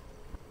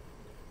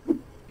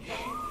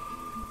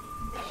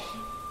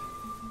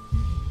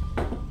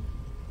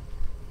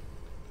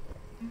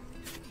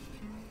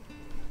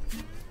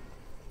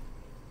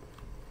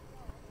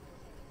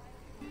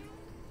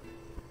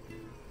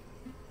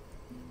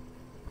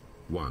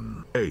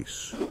 One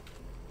ace.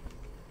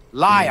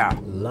 Liar.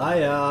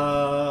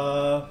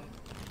 Liar.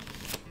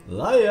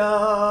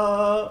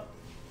 Liar.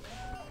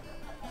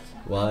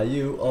 Why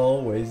you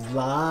always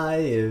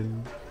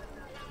lying?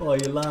 Why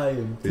you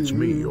lying to It's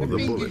me or the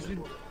bullet.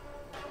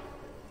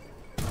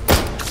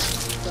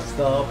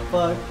 Stop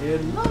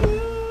fucking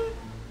lying.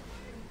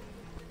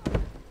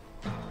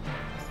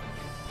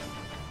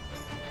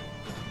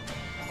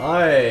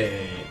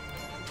 Aye.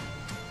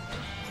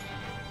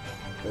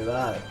 Look at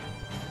that.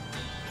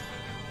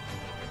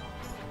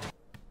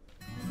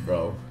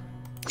 Bro.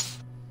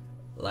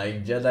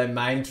 Like Jedi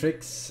mind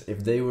tricks,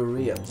 if they were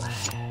real.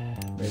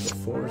 May the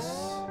Force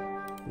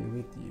be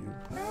with you.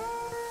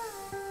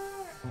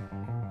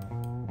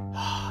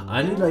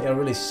 I need like a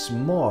really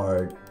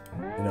smart,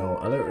 you know,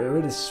 a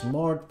really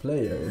smart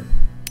player.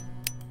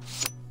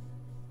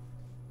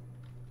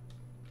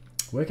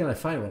 Where can I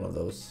find one of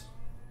those?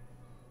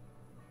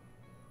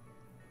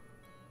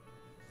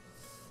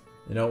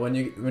 You know, when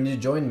you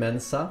join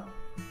Mensa,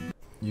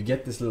 you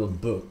get this little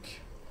book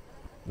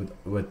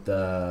with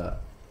a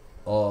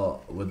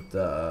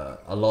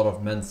lot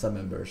of Mensa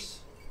members,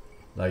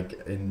 like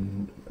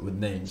with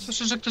names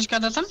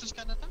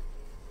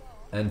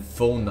and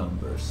phone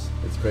numbers.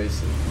 It's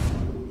crazy.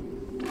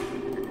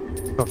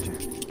 Okay.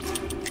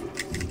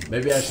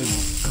 Maybe I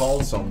should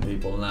call some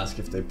people and ask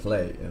if they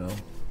play. You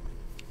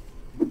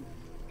know,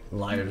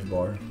 Liar's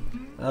Bar.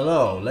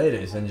 Hello,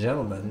 ladies and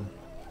gentlemen.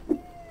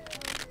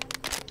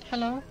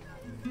 Hello.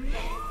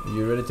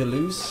 You ready to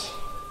lose?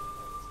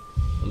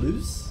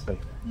 Lose?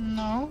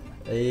 No.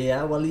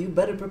 Yeah, well you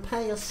better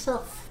prepare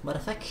yourself,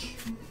 motherfucker.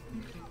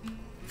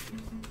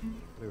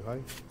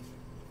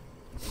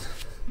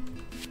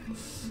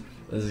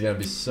 This is gonna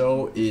be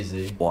so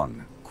easy.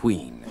 1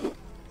 queen.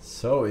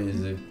 So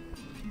easy.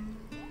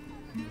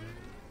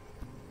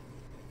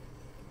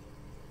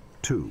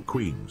 2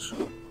 queens.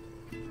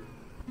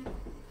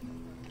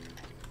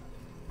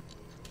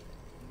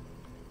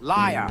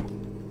 Liar.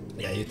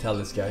 Yeah, you tell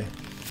this guy.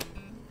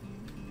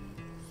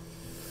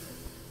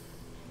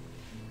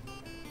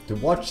 To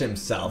watch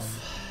himself.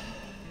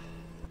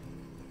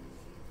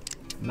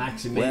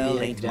 Maximilian, Well,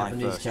 ain't my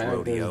Japanese first characters,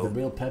 rodeo. the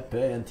real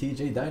Pepe, and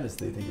TJ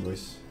Dynasty. Thank you,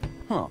 boys.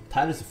 Huh.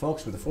 Titus the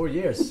Fox with the 4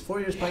 years. 4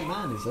 years back,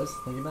 man, he says.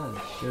 Thank you, man.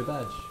 Your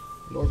badge.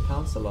 Lord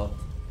Pounce a lot.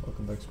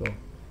 Welcome back, Skull.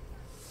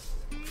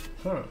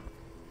 Huh.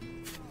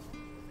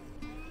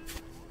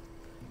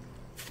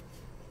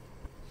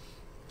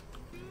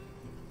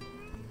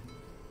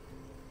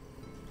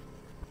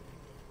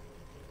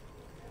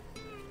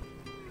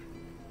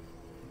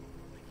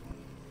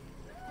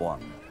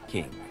 One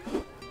king.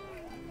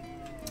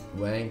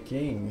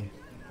 Wanking.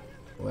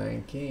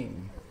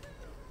 Wanking.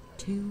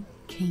 2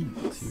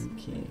 kings. 2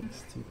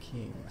 kings. 2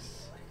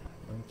 kings.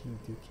 1 king,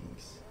 2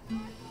 kings.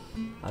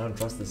 I don't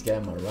trust this guy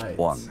on my right.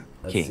 1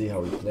 Let's king. see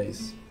how he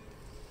plays.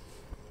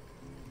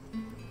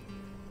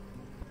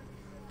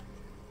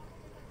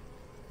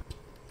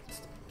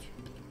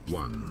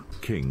 One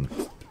king.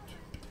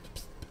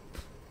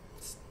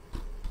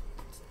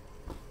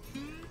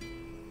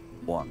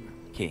 1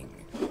 king.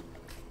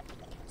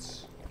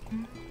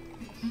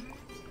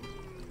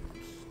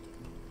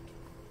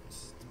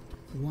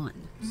 One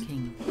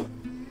king.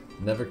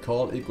 Never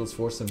call equals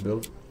Forsen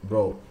build.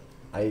 Bro,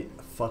 I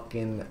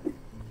fucking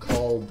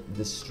called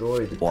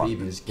destroy the One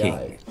previous king.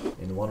 guy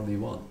in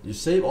 1v1. You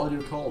save all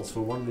your calls for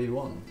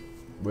 1v1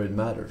 where it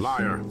matters.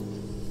 Liar.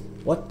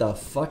 What the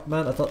fuck,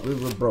 man? I thought we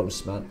were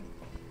bros, man.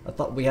 I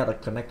thought we had a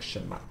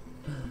connection, man.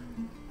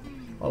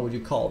 Why would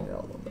you call me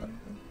out on that?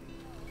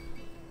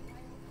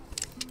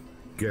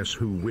 Guess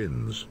who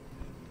wins?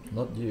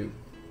 Not you.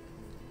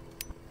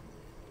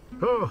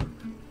 Oh!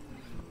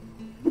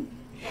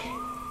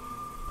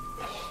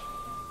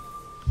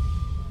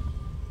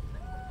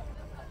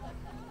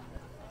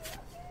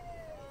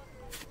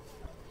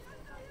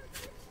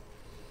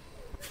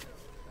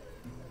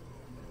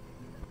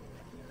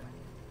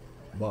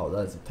 Wow,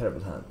 that's a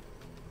terrible hand.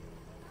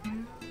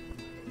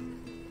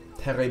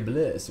 Terrible,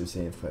 as we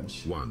say in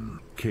French. 1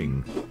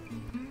 king.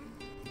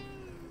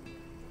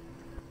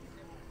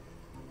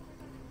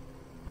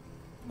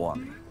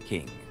 One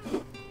king.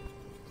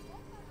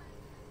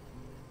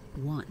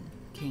 1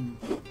 king.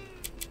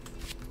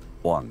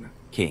 One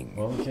king.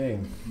 1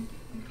 king.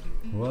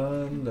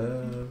 1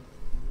 love.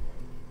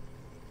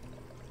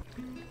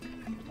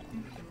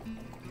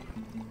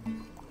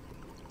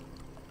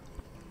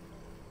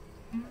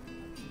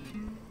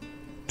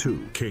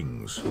 Two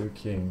kings. 2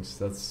 kings.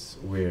 That's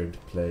weird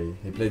play.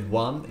 He played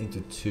 1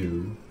 into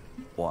 2.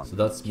 One So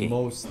that's king.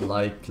 most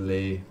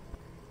likely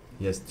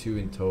he has 2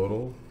 in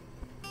total.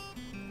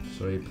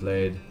 So he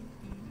played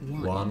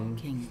 1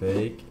 king.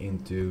 fake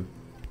into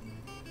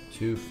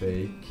 2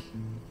 fake.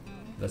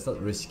 Let's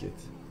not risk it.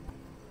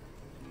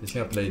 He's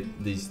gonna play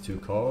these 2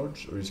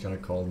 cards, or he's gonna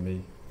call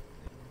me.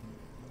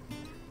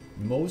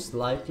 Most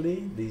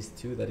likely these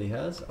 2 that he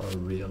has are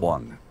real.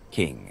 One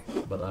king.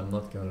 But I'm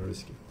not gonna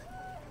risk it.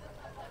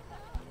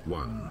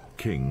 1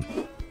 king.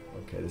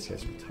 Okay, this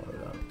guy's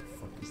retarded. What the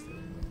fuck is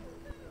doing?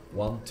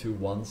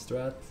 1-2-1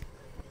 strat.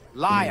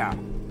 Liar!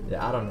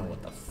 Yeah, I don't know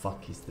what the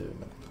fuck he's doing.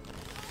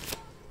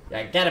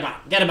 Yeah, get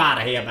him out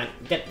of here, man.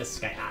 Get this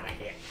guy out of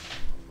here.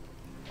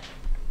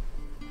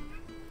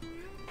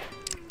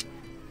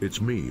 It's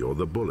me or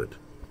the bullet.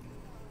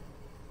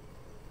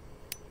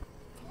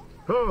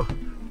 Oh!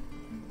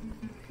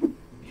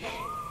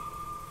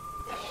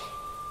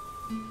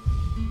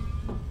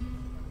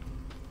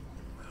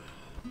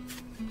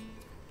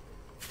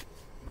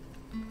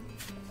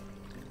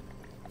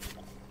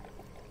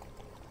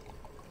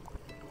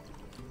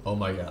 Oh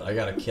my god, I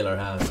got a killer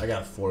hand. I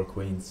got 4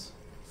 queens.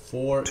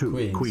 4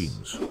 2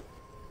 queens.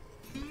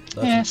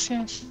 Yes,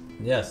 yes.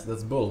 Yes,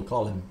 that's bull.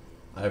 Call him.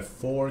 I have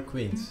 4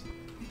 queens.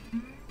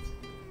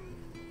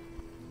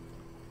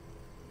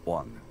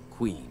 One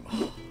queen.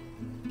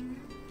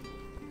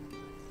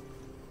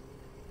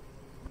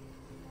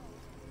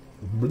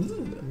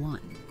 1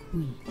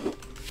 queen.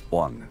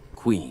 One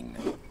queen.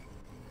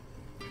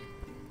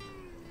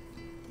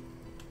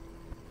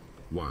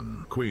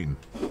 1 queen.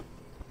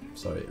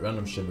 Sorry,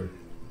 random shiver.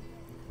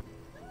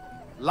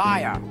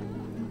 Liar!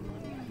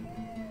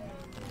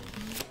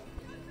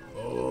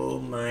 Oh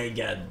my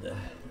god.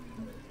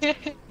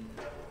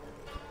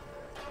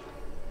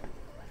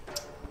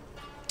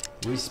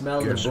 We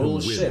smell Guess the who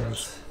bullshit.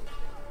 wins?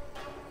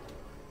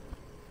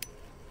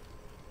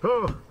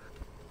 Oh!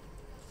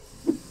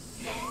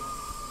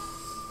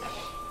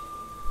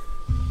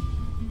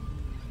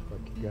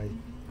 Lucky guy.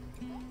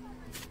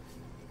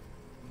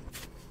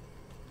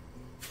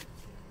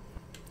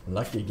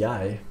 Lucky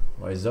guy.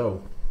 Why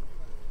so?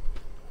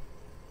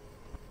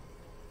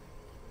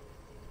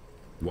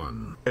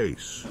 1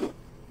 ace.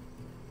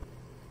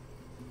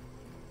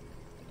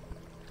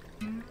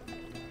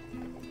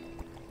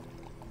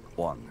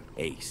 One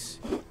ace.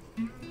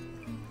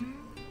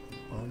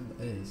 1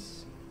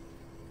 ace.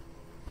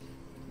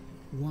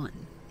 1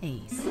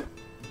 ace.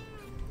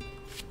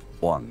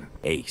 One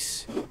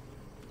ace.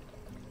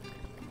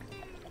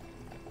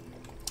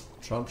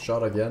 Trump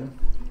shot again.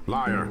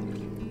 Liar.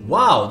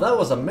 Wow, that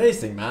was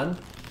amazing, man.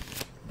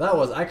 That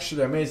was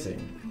actually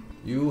amazing.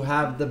 You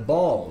have the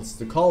balls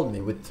to call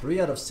me with 3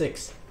 out of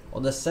 6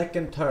 on the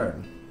second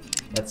turn.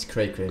 That's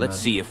cray-cray, man. Let's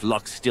see if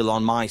luck's still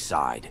on my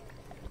side.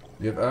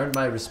 You have earned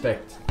my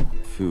respect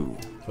Foo.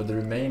 for the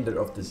remainder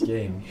of this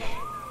game.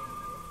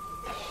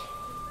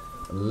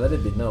 Let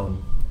it be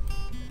known.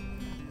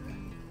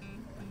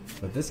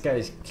 But this guy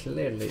is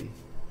clearly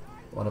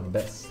one of the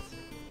best.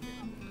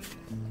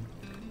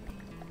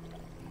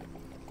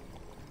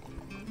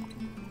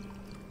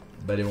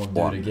 Bet he won't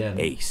do it again.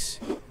 Ace.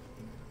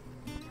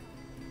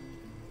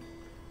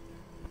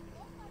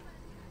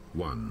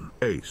 1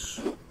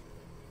 ace.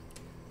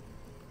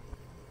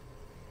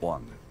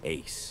 One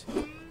ace.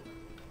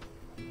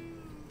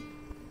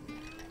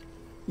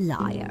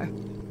 Liar.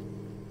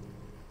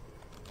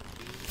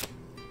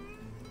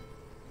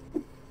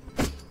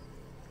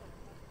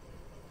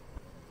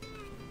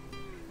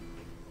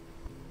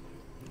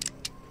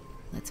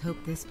 Let's hope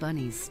this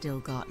bunny's still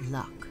got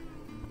luck.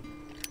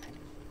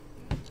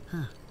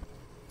 Huh.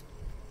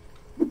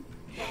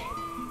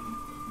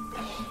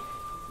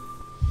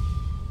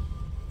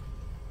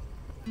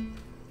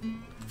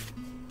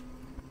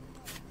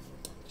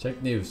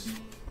 Check news.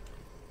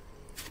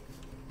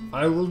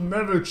 I will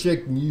never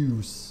check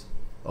news.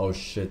 Oh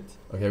shit.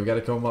 Okay, we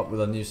gotta come up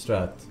with a new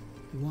strat.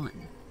 1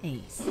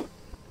 ace.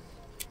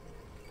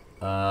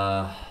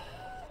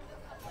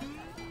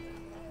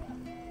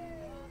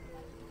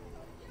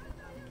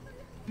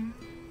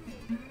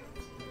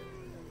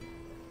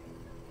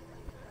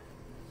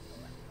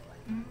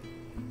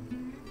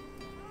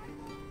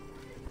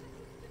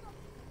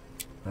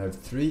 I have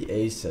 3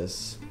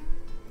 aces.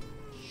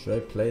 Should I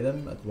play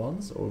them at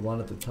once or one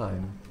at a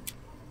time?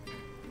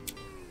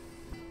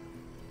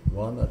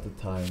 One at a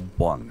time.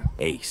 1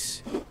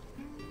 ace.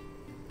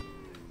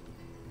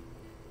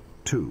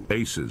 2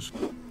 aces.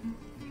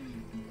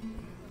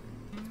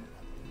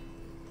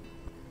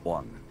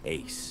 1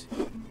 ace.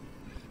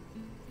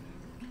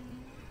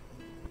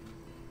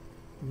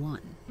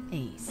 1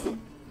 ace.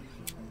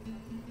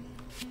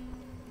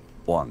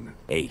 1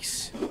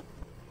 ace.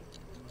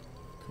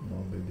 Come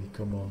on, baby,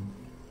 come on.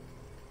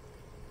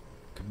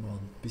 Come on,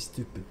 be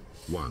stupid.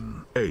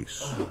 1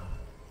 ace.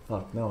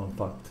 Fuck, now I'm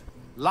fucked.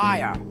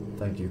 Liar!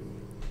 Thank you.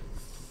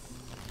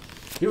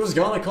 He was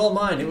gonna call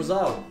mine, he was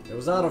out. It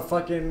was out of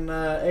fucking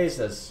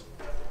aces.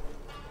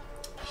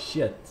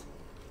 Shit.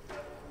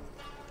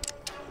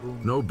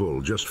 No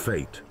bull, just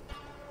fate.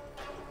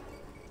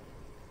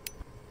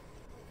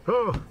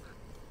 Oh!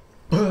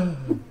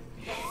 Ty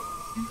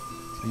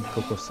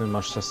kokosy,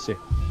 masz szczęście.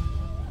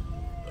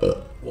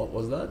 What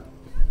was that?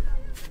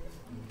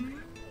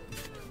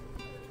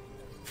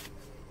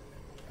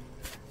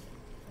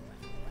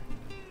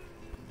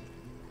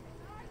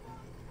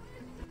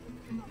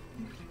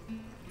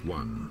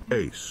 One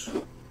ace.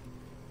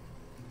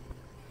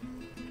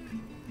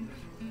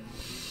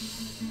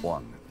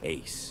 1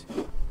 ace.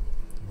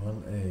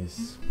 1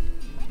 ace.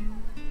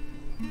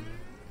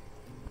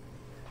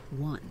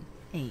 1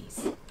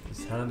 ace.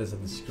 His hand is a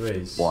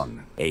disgrace.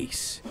 1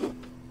 ace.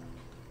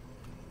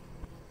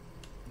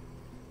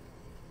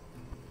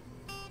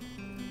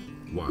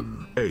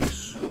 1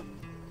 ace.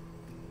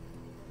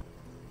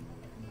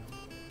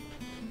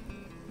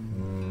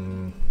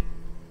 Hmm.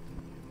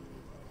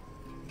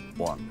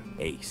 1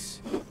 ace.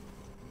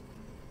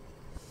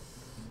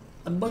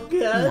 A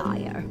bucket.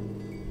 Liar.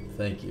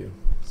 Thank you.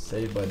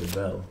 Saved by the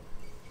bell.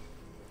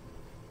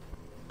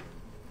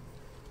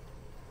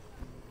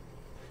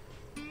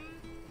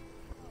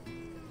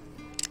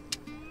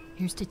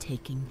 Here's to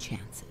taking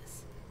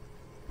chances.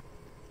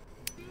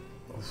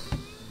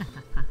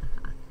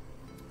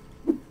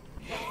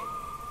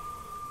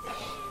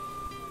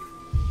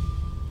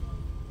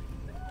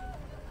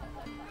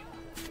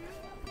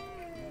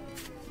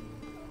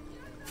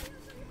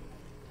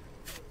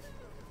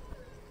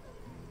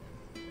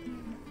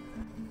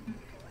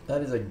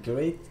 That is a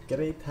great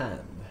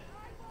hand.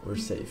 We're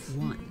safe.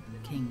 1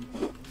 king.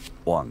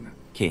 1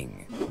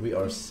 king. We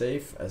are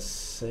safe as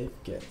safe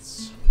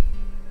gets.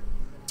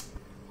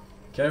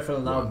 Careful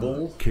now, One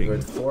bull. king. We're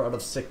at 4 out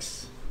of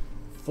 6.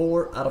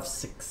 4 out of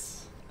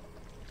 6.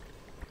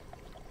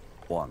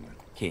 1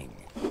 king.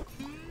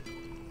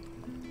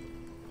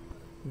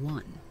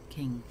 1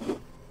 king.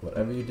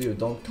 Whatever you do,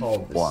 don't call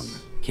this. 1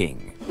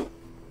 king.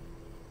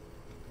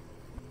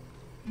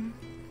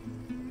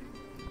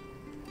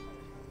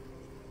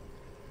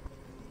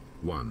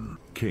 1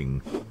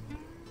 king.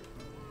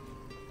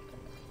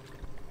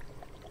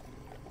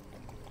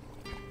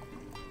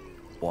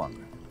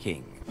 1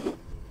 king.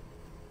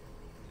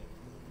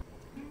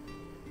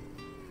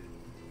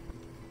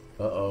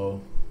 Uh-oh.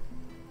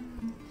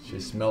 She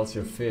smells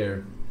your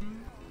fear.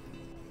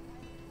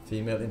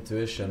 Female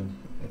intuition.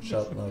 Watch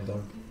out now,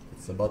 dog.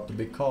 It's about to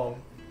be calm.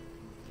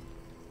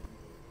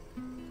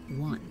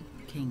 1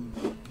 king.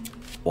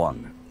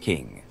 1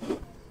 king.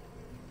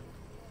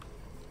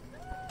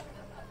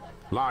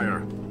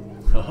 Liar.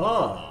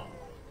 Haha!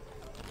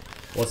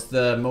 What's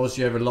the most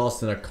you ever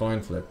lost in a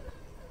coin flip?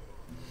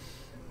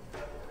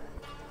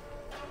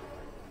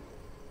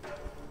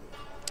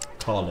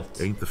 Call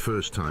it. Ain't the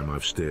first time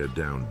I've stared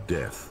down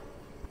death.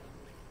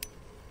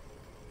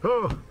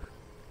 Oh!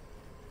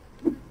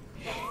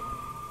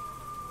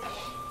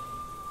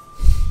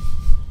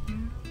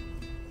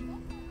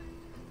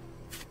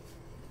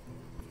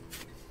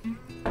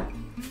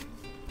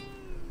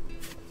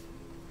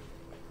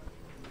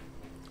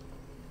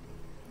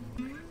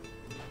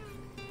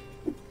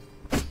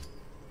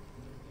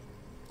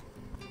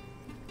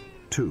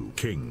 Two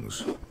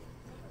kings.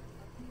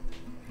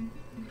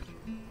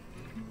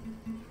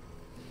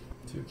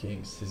 2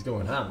 kings. He's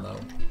going ham now.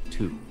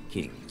 2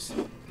 kings.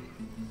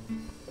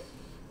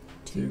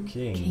 2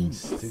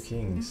 kings. 2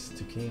 kings.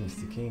 2 kings.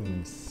 2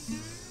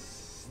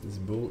 kings. This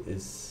bull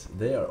is...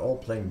 They are all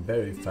playing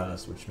very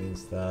fast, which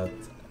means that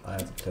I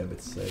have to play a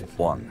bit safe.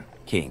 1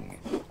 king.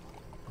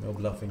 No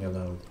bluffing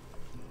allowed.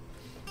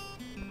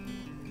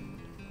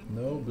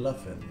 No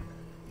bluffing.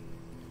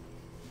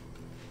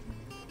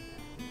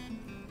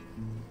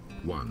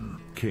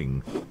 1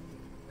 king.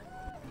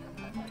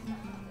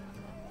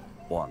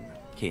 1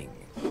 king.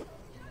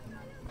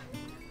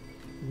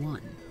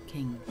 1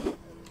 king.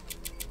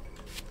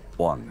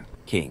 1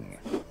 king.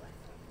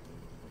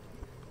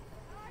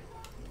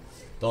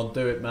 Don't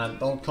do it, man.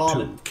 Don't call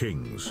 2 it.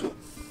 kings.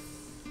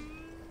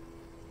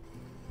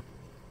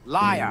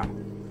 Liar!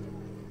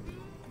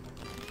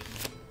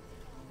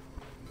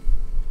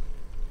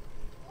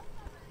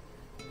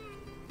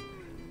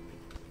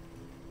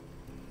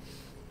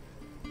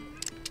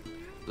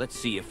 Let's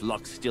see if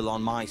luck's still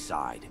on my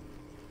side.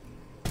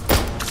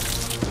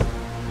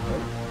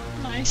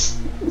 Nice.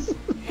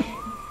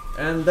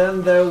 And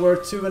then there were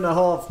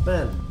 2.5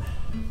 men.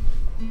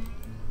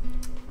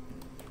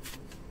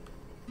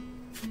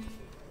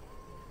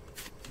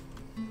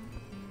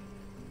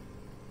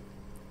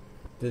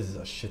 This is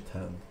a shit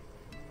hand.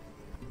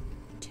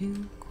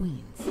 2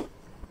 queens.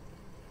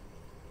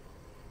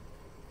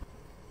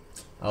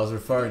 I was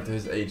referring to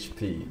his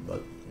HP,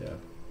 but yeah.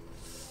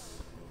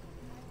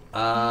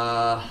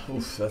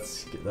 Oof,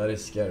 that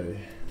is scary.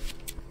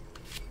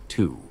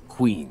 2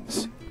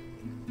 queens.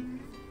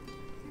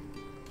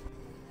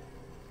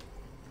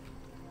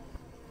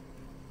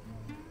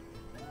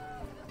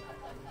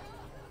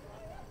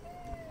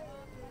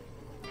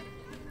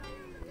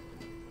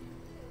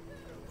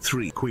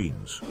 Three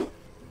queens.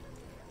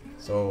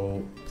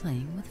 So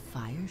Playing with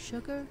fire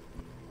sugar?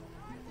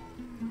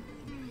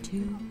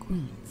 2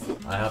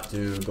 queens. I have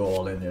to go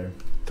all in here.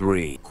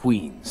 3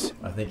 queens.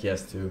 I think he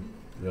has 2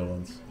 real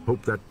ones.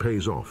 Hope that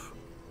pays off.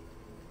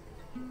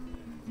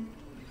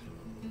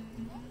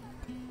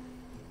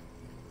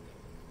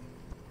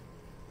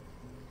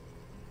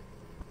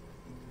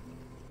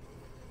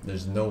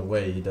 There's no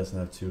way he doesn't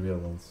have 2 real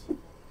ones.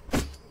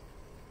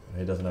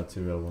 He doesn't have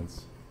 2 real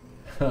ones.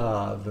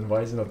 Then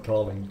why is he not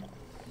calling?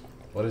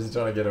 What is he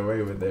trying to get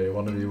away with there?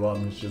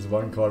 1v1, it's just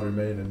 1 card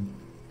remaining.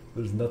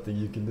 There's nothing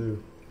you can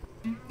do.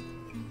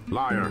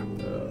 Liar.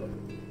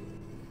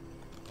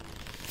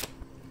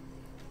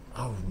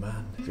 Oh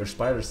man, your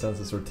spider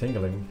senses were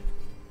tingling.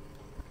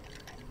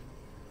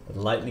 At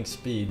lightning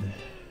speed.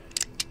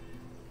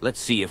 Let's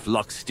see if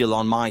luck's still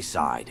on my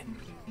side.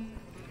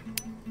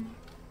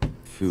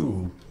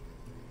 Foo.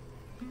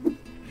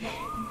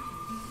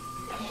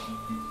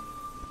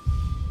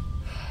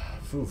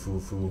 Foo foo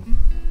foo.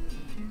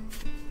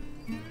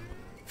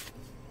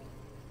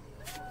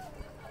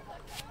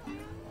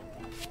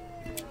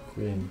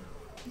 Queen.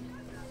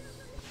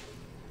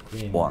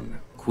 Queen. 1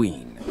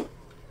 queen.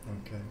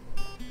 Okay.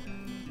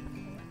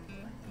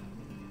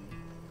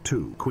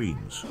 2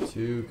 queens.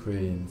 2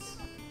 queens.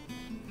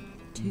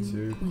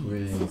 2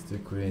 queens. 2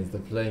 queens.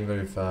 They're playing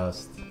very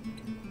fast. 2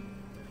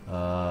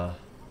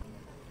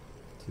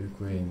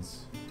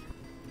 queens.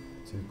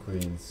 2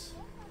 queens.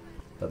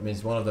 That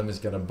means one of them is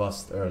gonna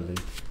bust early.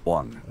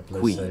 1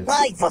 queen.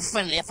 Right for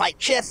fun if I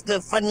chest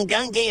the fun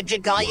gun gauge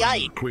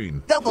guy.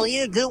 Queen.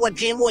 W do a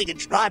Jim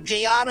Wiggins, Bob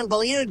JR and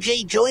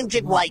WG join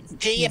Jig White,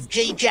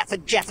 GFG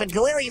Jefford Jefford,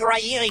 Larry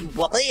Ray,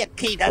 what they a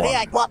kid,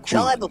 I got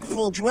child of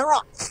fools, we're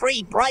up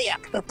 3 break.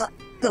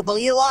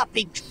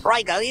 WRP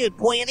Draco, you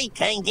pointy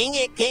king,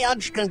 it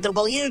cage, can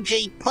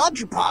WG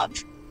Podge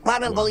Podge,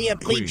 bottom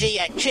WPG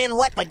at chin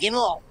weapon, you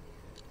know.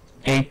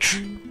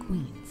 H.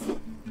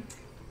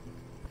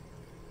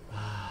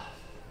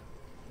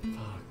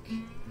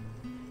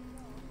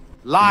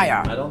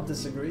 Liar! I don't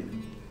disagree,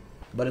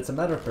 but it's a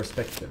matter of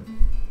perspective.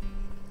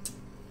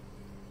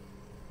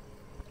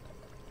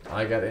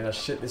 I got in a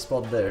shitty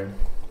spot there.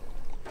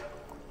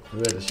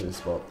 Really shitty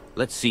spot.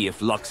 Let's see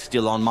if luck's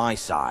still on my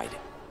side.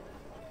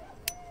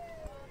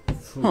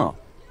 Huh.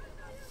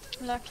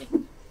 Lucky.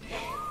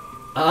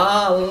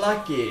 Ah,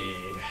 lucky.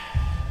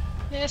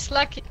 Yes,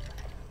 lucky.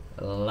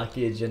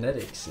 Lucky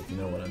genetics, if you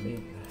know what I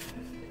mean.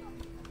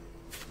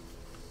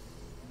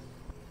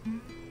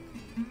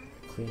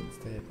 Queen's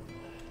table.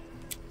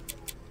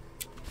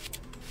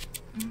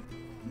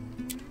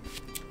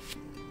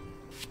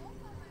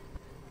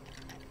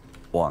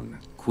 One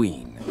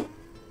queen.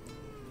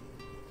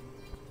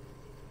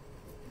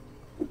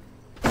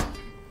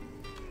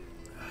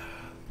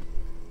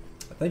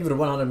 Thank you for the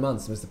 100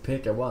 months, Mr.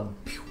 Pika 1.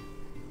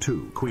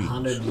 2 queens.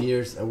 100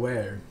 years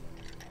aware.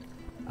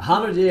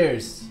 100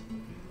 years!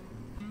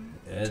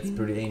 Yeah, it's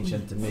pretty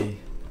ancient to me.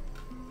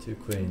 2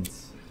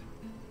 queens.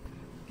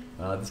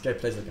 This guy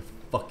plays like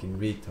a fucking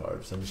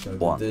retard, so I'm just gonna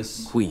do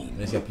this. Queen.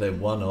 And he's gonna play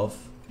 1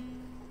 off.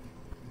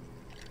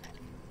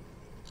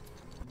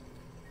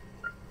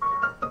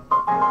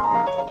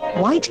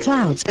 White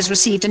Clouds has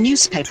received a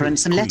newspaper and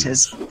some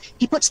letters.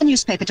 He puts the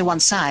newspaper to one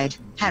side.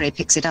 Harry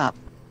picks it up.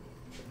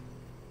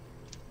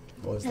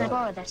 What was Can I that?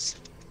 borrow this?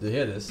 Do you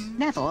hear this?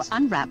 Neville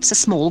unwraps a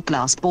small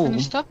glass ball. Can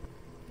you stop?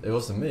 It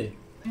wasn't me.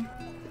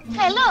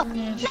 Hey, look!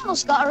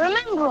 Neville's got a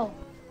rememberall.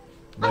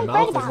 My I've mouth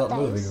read is not about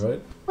moving, those.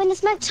 right? When the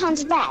smoke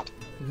turns red,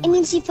 it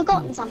means you've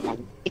forgotten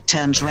something. It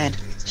turns red.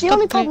 The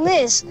only problem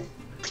is,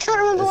 I can't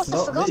remember It's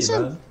what I've not me,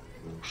 forgotten. man.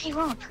 Hey,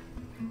 Rob.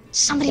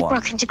 Somebody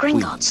broke into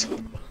Gringotts.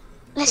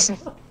 Listen.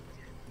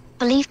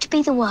 Believed to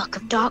be the work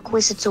of dark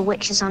wizards or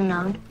witches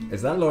unknown,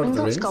 Is that Lord of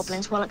the Gringotts Rings?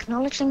 goblins, while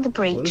acknowledging the What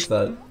breach, is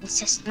that?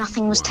 insist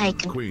nothing was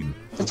taken. Queen.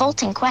 The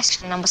vault in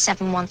question, number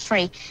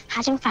 713,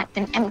 had in fact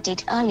been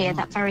emptied earlier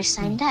that very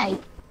same day.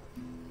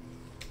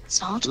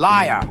 It's odd.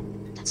 Liar!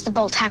 That's the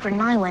vault Hagrid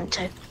and I went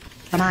to.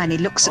 Hermione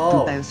looks at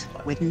them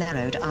both with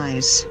narrowed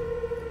eyes.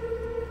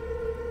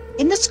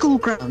 In the school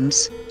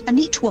grounds, a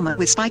neat woman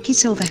with spiky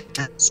silver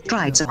hair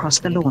strides across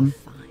the lawn.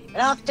 Good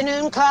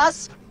afternoon,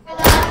 class.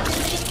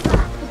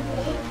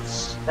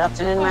 Good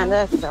afternoon,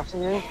 Amanda. Good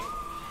afternoon.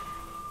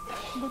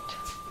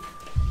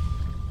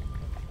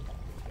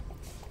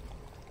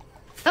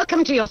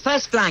 Welcome to your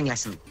first flying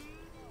lesson.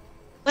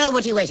 Well,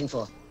 what are you waiting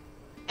for?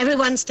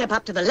 Everyone step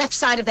up to the left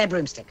side of their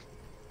broomstick.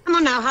 Come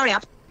on now, hurry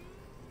up.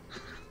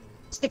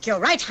 Stick your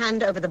right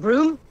hand over the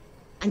broom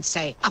and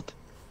say up.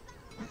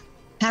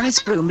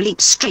 Harry's broom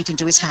leaps straight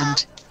into his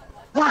hand.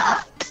 1,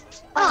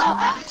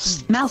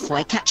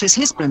 Malfoy catches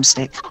his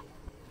broomstick.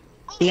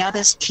 The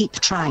others keep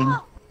trying.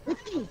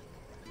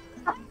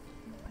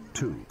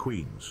 2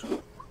 queens.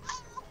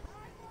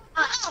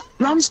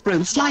 Ron's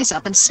broom flies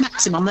up and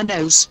smacks him on the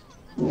nose.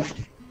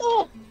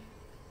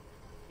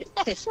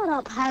 Shut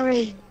up,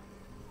 Harry.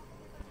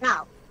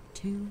 Now,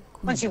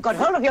 once you've got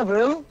hold of your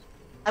broom,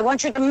 I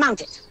want you to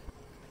mount it.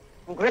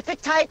 And grip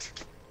it tight.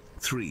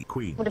 3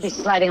 queens. Want to be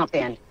sliding off the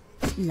end.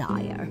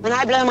 Liar. When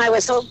I blow my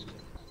whistle,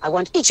 I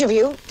want each of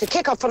you to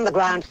kick off from the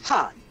ground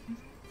hard.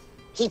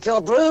 Keep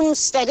your broom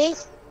steady.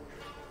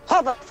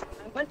 Hover for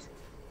a moment.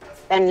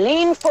 Then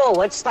lean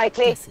forward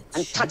slightly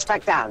and touch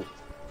back down.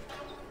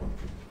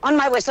 On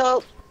my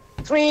whistle,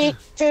 3,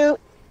 2...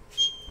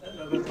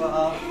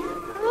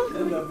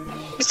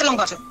 Mr.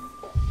 Longbottom.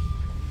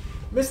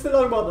 Mr.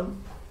 Longbottom.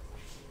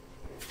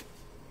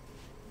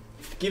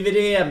 Give it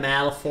here,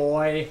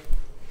 Malfoy.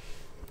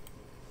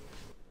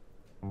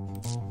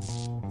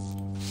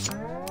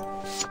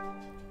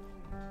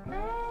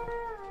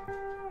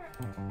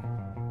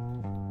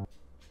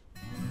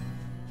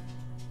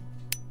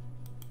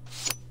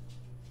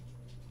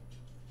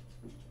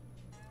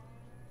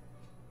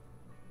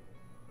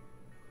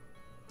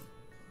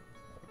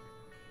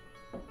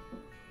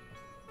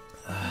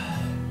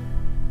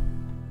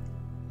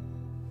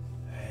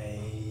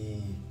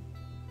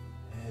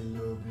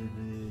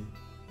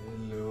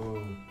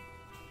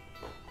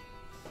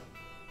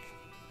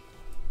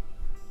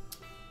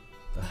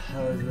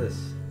 How is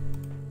this?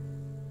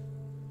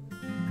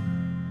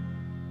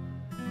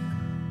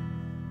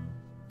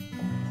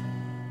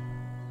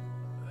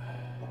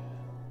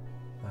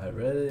 Alright,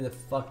 ready to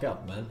fuck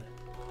up, man.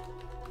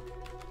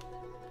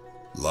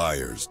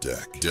 Liar's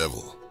deck.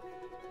 Devil.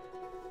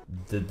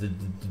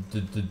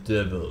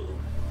 Devil.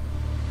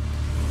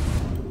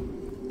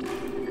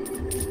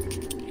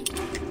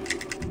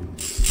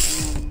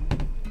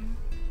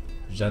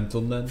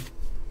 Gentlemen.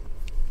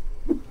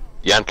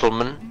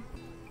 Gentlemen.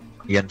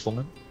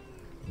 Gentlemen.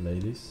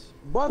 Ladies.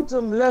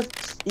 Bottom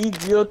left,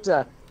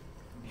 idiota.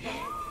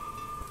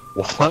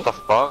 What the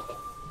fuck?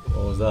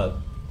 What was that?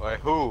 Wait,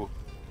 who?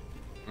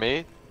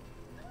 Me?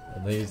 I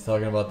think he's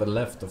talking about the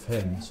left of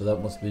him, so that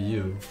must be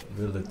you.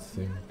 Really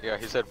thing. Yeah,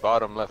 he said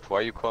bottom left.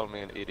 Why you call me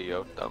an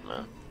idiot, dumb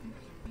man?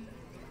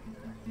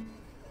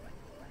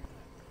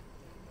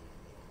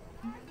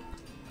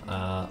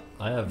 I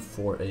have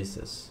 4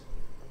 aces.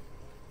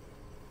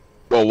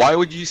 Well, why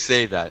would you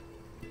say that?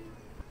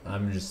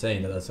 I'm just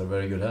saying that that's a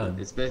very good hand.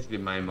 It's basically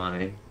my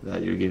money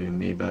that you're giving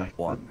me back.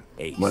 1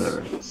 ace.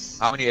 Whatever.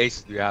 How many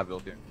aces do you have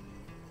built here?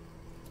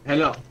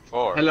 Hello.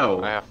 4.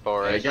 Hello. I have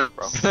 4 aces,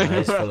 bro.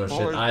 Nice full of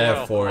shit. I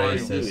have 4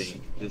 aces.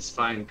 It's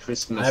fine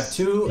Christmas. I have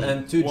 2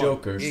 and 2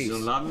 jokers. You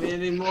don't love me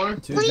anymore?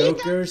 2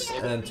 jokers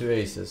and 2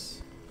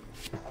 aces.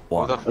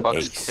 Who the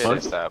fuck's kid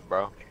is that,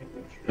 bro?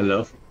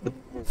 Hello.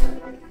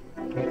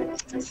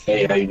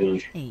 Hey, how you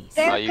doing?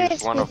 I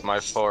used one of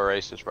my 4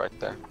 aces right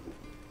there.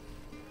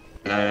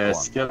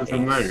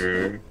 Skeleton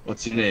murderer.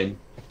 What's your name?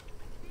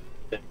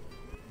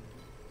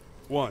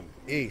 1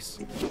 ace.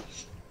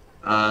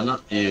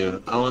 Not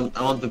you. I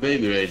want the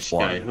baby rage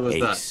guy. Who was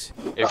that?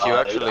 If you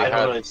actually I had...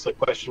 don't know, it's a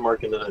question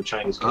mark in the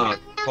Chinese code.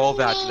 Call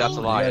that. That's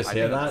a lie. You guys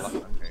hear that?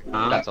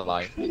 That's a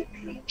lie.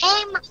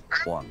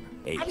 1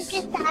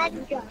 ace.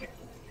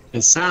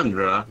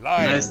 Cassandra.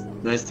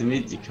 Nice to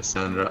meet you,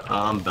 Cassandra.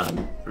 I'm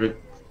banned.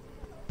 Rip.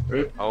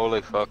 Rip.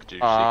 Holy fuck, did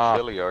you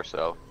kill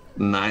yourself?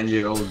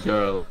 9-year-old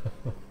girl.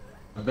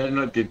 I better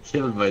not get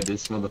killed by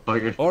this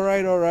motherfucker.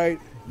 Alright.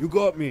 You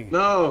got me.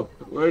 No!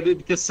 Where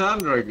did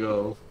Cassandra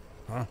go?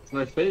 Huh? It's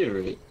my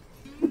favorite.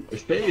 My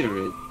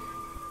favorite.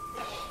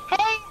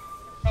 Hey,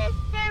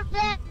 Mr.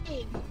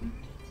 Benny.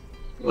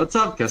 What's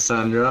up,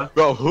 Cassandra?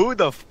 Bro, who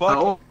the fuck?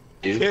 How old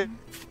are you?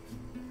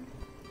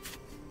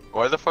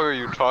 Why the fuck are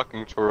you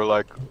talking to her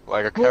like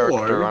a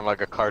character on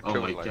like a cartoon?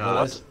 Oh my like,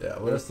 god.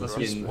 What is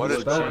this? What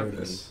is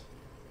this?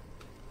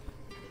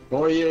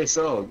 4 years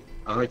old.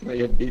 How can I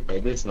get beat by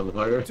this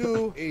motherfucker?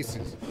 2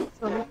 aces.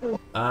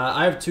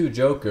 I have 2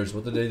 jokers.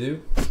 What do they do?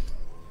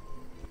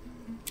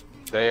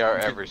 They are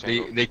every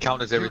single. They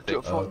count as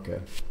everything. Oh,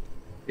 okay.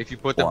 If you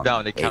put them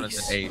down, they count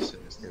as an ace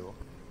in this table.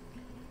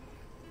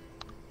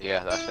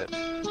 Yeah, that's it.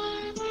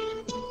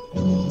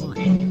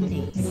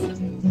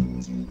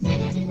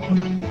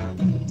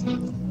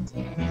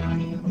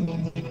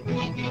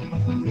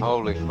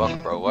 Holy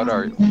fuck, bro! What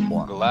are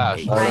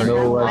glass? I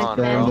know I on,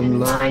 stand bro? in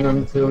line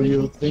until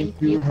you think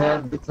you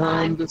have the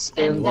time to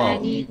spend Wow.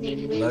 that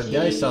evening with That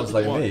guy sounds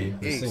like me.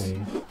 Ace. He's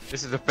singing.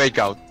 This is a fake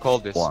out. Call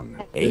this.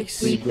 1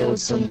 ace. We go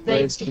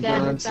someplace to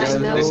dance. I This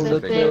know is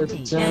that the there's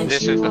a chance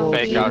This you is the won't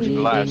fake out be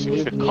glass. You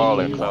leaving should me. call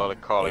it.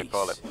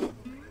 Call it.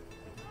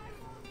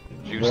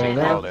 Juicy, Well,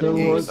 call it.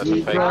 afterwards That's a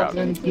we fake drop out.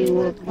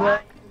 into a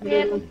quiet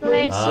little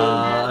place.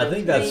 I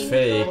think that's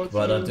fake,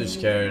 but I'm too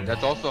scared.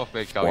 That's also a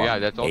fake out. Yeah,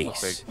 that's also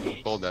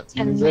fake. Call that.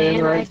 And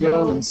then I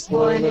go and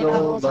spoil it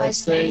all by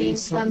saying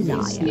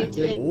something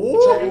stupid.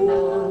 Which I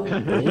know.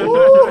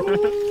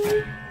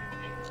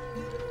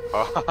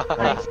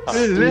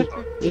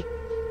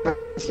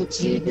 But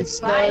you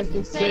despise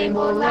the same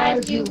old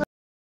lies you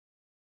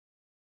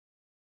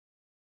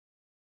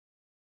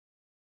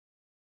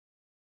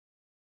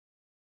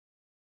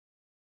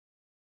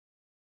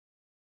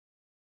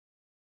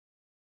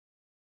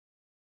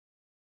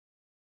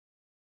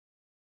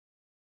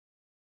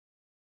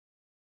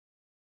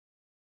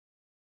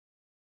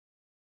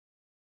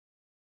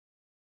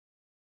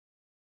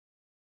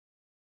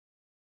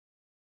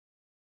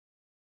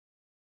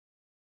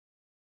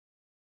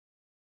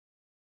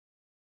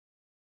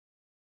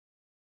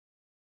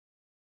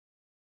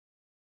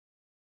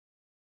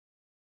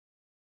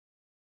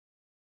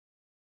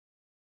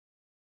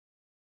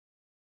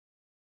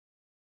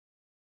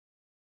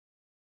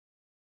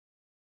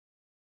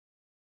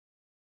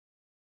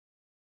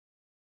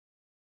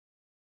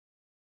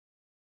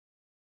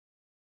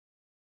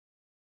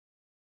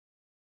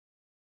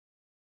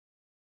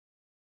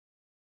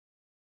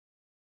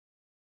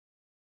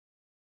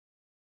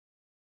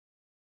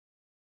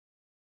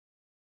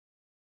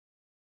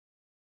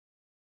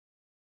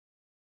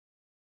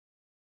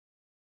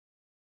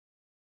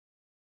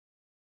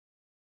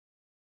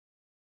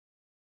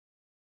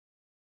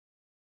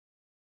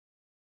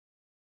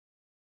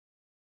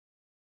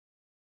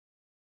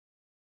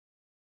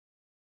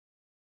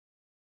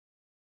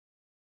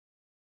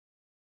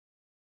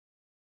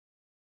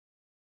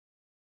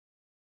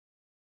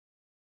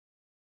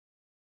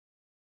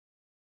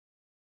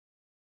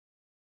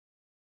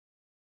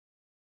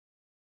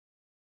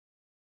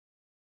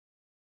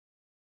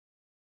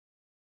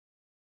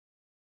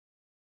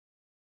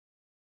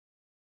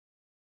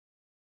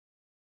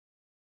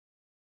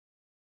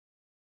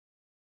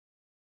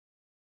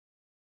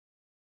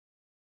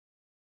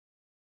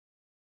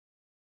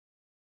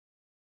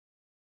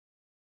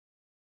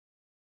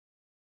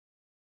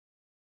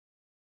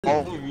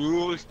Oh,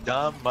 you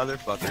dumb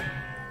motherfucker.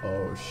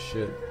 Oh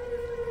shit.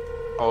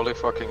 Holy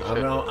fucking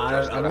shit.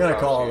 I'm gonna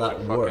call that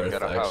worth,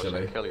 get a house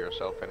actually. and kill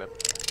yourself in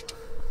it.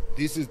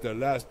 This is the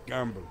last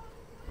gamble.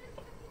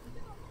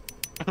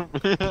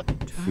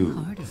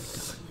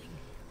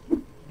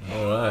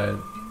 Alright.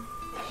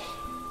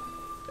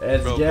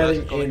 It's Bro,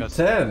 getting calling us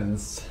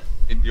intense.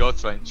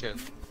 Idiots and shit.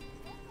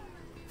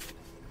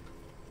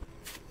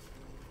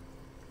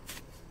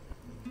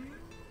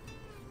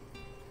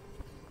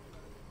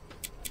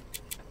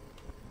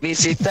 Vi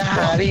sitter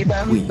här i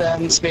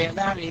väntan,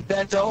 spelar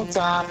lite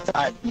Dota,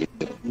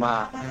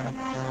 BIGMA.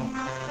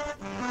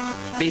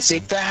 Vi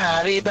sitter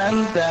här i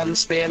väntan,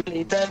 spelar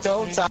lite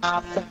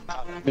Dota,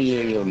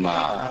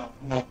 BIGMA.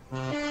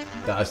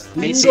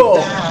 Vi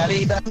sitter här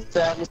i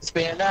väntan,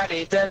 spelar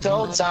lite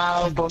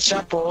Dota och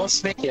pushar på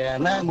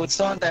smycken när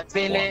motståndet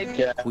vill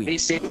ligga. Vi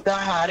sitter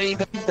här i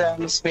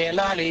väntan,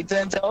 spelar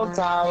lite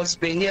Dota och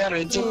springer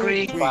runt och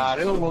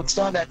krigar och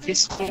motståndet vill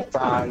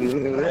skriva.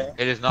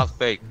 It is not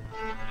fake.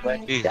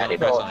 Please don't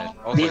press on it.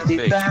 Also Vi it's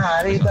sitter fake.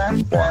 här i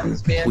väntan,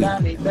 spelar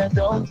lite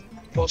Dota.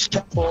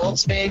 Forskar på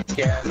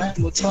smycken när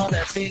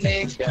motståndet vill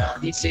ligga.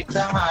 Vi sitter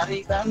här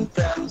i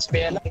väntan,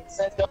 spelar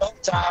lite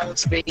Dota och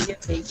springer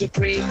runt och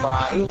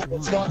krigar och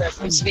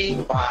motståndet vill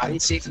skriva. Vi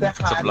sitter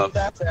här i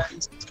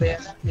väntan,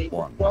 spelar lite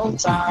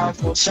Dota och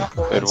forskar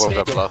på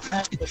smycken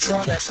när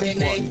motståndet vill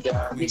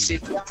ligga. Vi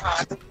sitter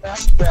här i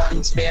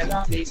väntan,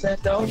 spelar lite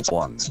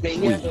Dota,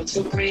 springer runt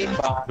och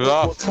krigar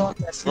och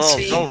motståndet vill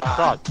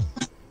skriva.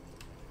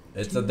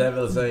 It's a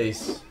devil's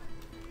ace.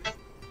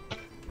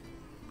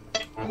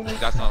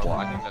 That's not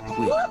one. I think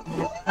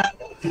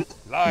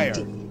that's Liar.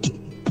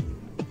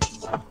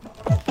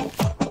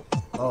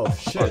 Oh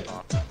shit.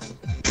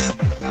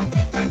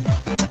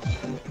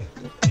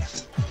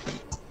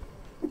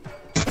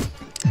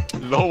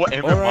 Low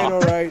MMR.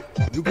 Alright.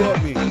 You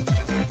got me.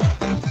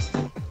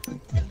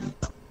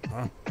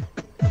 Huh?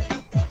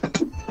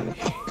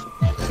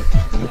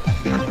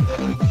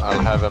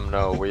 I'll have him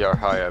know we are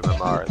high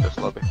MMR in this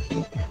lobby.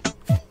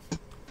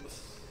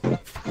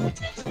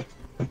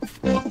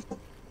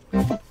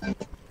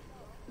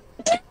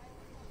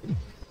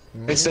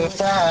 Vi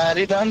surfar här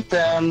i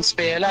väntan,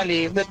 spelar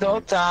livet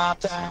Dota,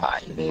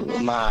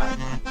 BIGMA.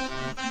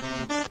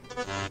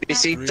 Vi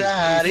sitter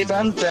här i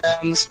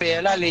väntan,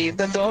 spelar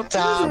livet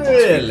Dota,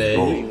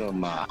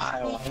 BIGMA.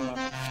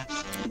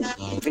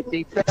 Vi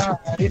sitter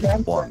här i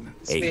väntan,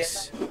 spelar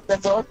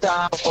livet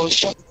Dota och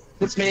kör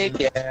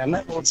smycken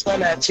med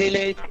motståndet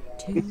chili.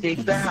 Vi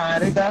sitter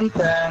här i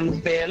väntan,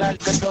 spelar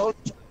livet Dota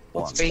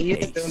och springer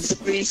runt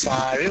och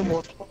krigar och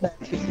motståndet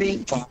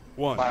vill skriva.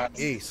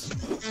 Ace.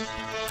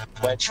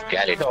 What you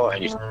got it on?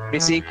 Vi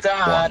sitter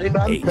här i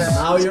väntan.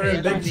 Now you're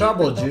in big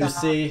trouble,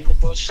 Juicy.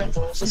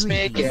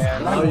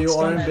 Now you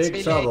are in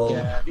big trouble.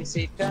 It's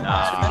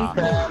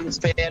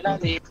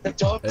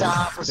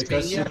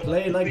because you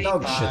play like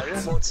dog shit.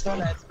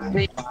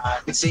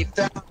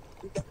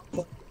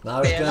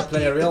 Now he's gonna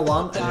play a real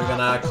one, and you're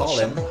gonna call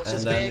him,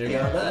 and then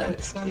you're gonna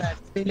die.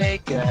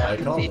 I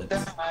called it.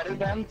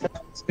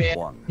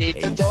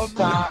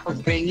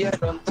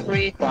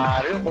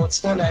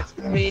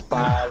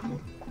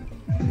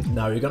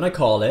 Now you're gonna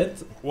call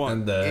it,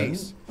 and then...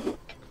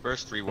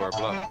 First three were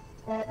bluff.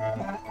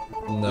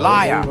 No,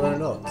 Liar. they were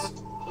not.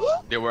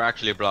 They were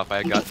actually bluff.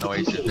 I got no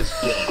aces.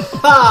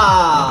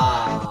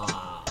 Ha!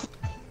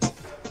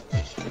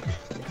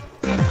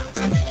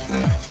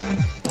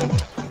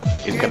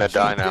 He's gonna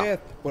die now.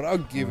 Death, but I'll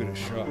give it a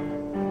shot.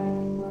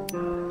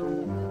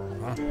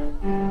 Huh?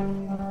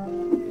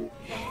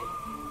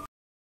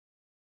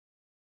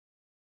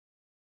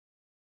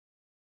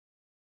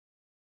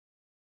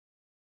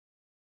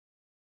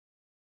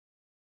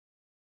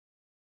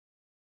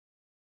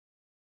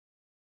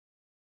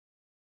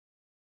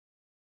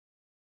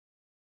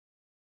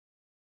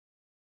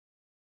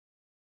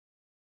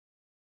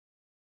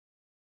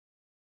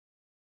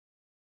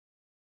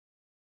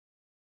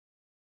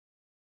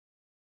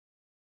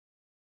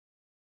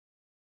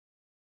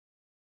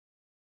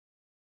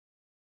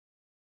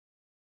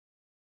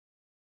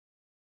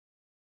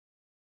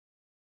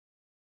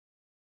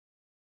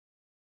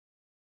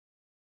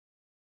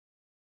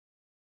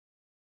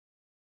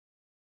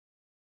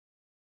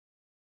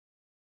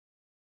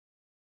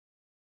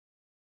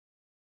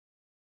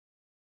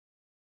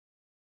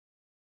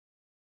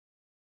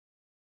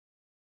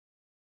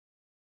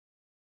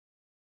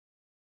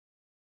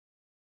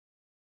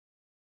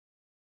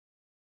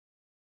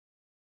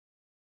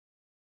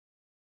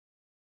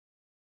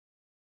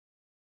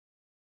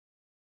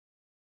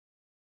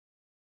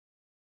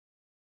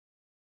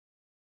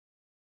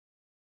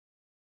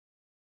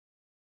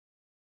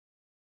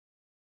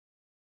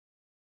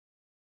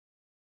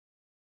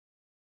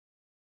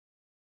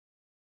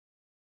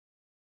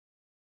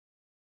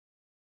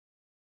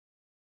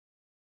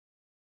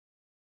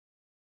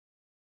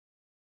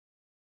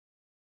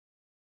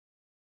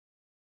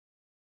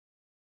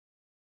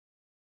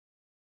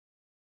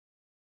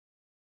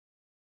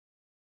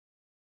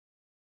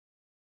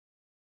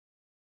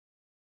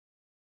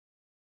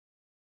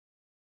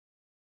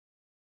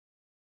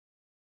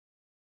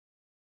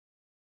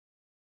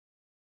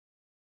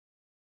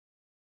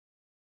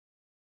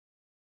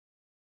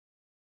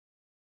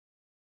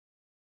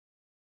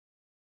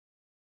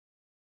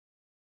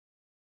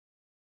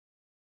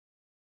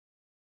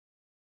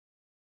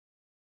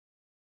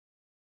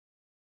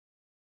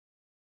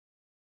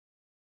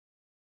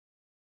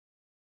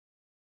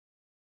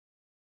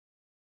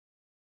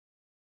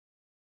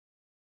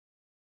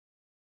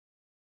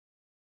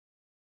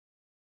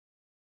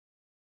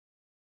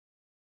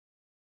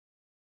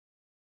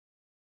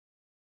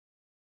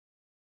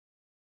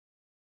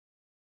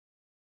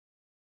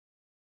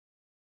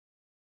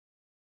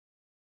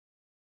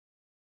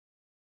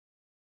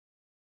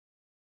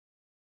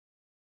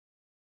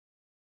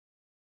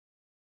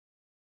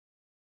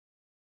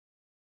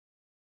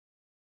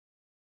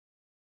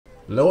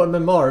 Low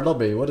MMR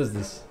lobby, what is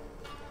this?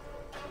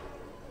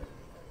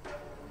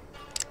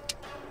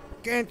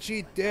 Can't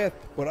cheat death,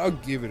 but I'll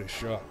give it a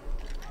shot.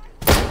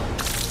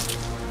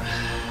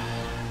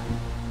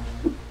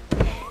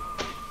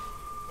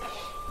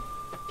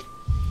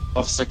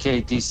 Officer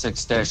K,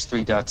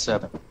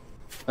 D6-3.7.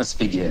 Let's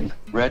begin.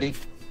 Ready?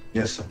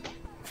 Yes, sir.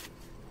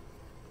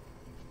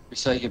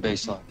 Recite your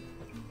baseline.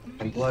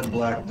 In blood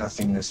black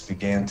nothingness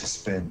began to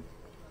spin.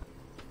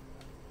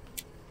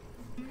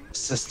 A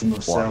system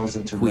of cells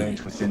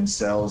interlinked within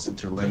cells,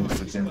 interlinked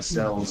within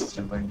cells,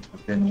 interlinked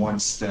within one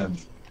stem.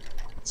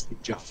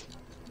 Good job.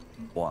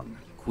 1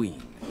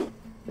 queen.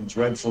 And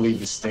dreadfully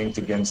distinct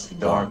against the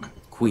dark,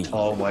 queen.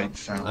 Tall white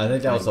fountain. I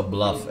think that was a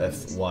bluff,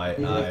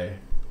 FYI.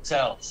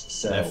 Cells.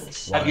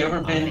 Cells. Have you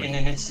ever been in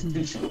an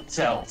institution?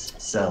 Cells.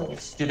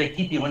 Cells. Do they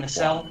keep you in a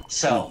cell?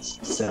 Cells.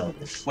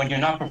 Cells. When you're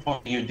not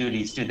performing your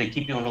duties, do they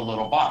keep you in a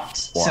little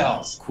box? One.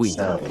 Cells. Queen.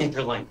 Cells.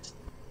 Interlinked.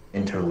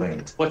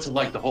 Interlinked. What's it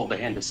like to hold the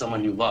hand of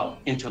someone you love?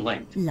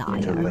 Interlinked.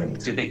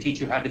 Interlinked. Do they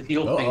teach you how to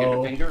feel finger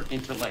to finger?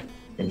 Interlinked.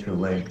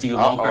 Interlinked. Do you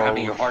long for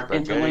having your heart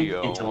interlinked?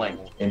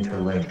 Interlinked.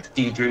 Interlinked.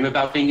 Do you dream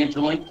about being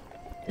interlinked?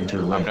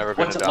 Interlinked. I'm never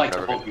gonna What's it die. like I'm to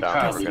never hold gonna your die.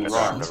 I'm child never in gonna your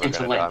die. I'm arms? never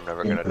gonna die. I'm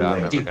never gonna Interlinked. die.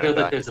 I'm Do you never feel gonna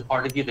that die. there's a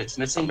part of you that's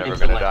missing? I'm never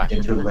gonna die.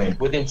 Interlinked.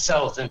 Within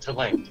cells,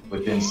 interlinked.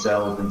 Within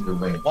cells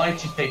interlinked. Why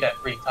don't you say that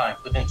 3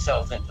 times? Within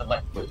cells,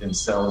 interlinked. Within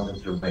cells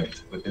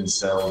interlinked. Within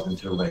cells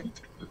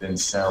interlinked. Within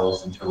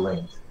cells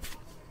interlinked.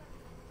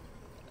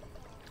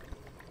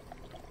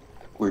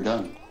 We're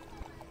done.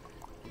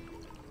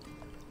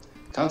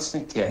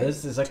 Constant K.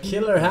 This is a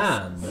killer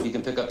hand. You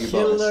can pick up your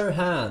bonus. Killer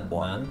hand, man.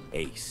 1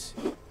 ace.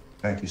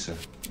 Thank you, sir.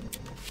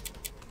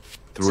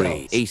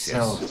 3 aces.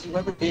 Have you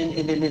ever been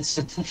in an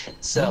institution?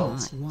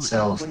 Cells.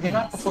 Cells. When you're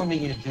not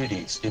performing your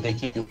duties, do they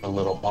keep you in a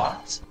little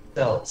box?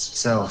 Cells.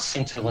 Cells.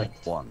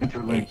 Interlinked. 1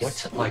 Interlinked. ace.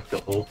 What's it like to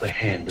hold the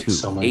hand of 2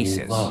 someone you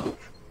aces. love?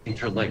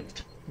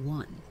 Interlinked.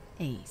 1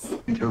 ace.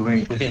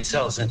 Interlinked. Within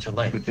cells,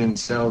 interlinked. Within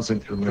cells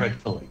interlinked.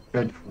 Dreadfully.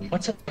 Dreadfully.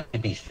 What's it like to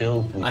be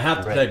filled with I have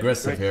to play dread?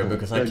 aggressive here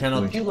because I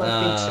cannot Do you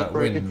like being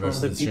separated win from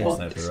versus the people?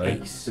 Streamsniper, right?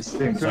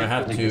 Distinct. So I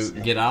have to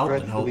get out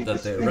and hope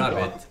that the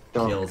rabbit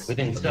kills the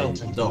Within cells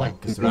dog,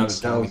 because the Within rabbit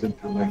cells can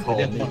interlinked. call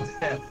Within me. one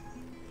step.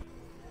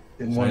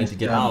 In So I need to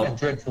get stem. out And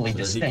dreadfully so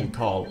that he can distinct.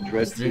 call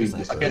Dreadfully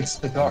Streamsniper.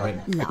 Against the dark.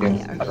 Win.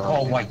 Against the A dark.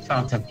 tall white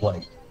fountain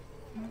plate.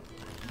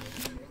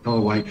 Tall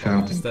white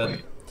fountain. Instead,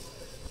 plate.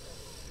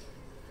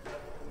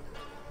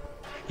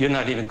 You're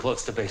not even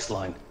close to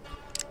baseline.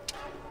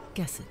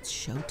 Guess it's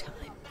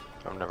showtime.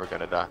 I'm never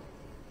gonna die.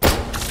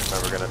 I'm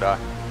never gonna die.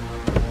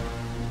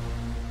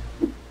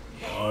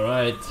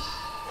 alright.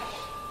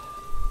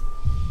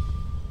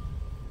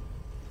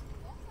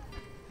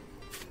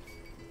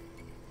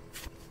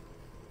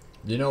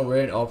 Do you know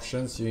where in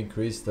options you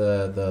increase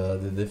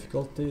the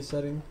difficulty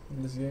setting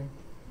in this game?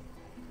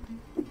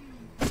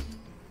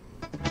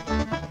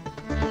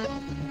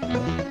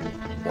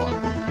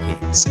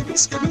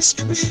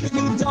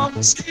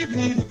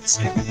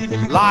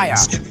 Liar.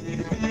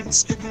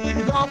 Let's see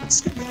if Luck's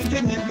still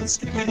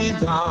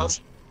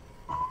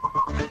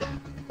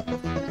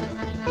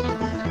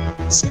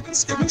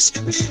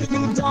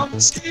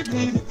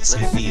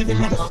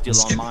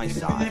on my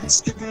side.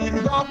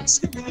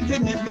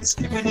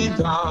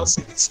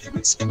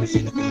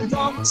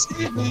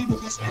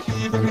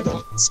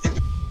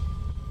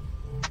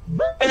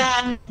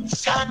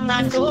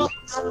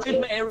 I've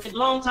been married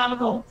long time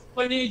ago.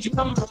 Where did you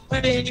come from?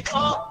 Where did you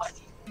go?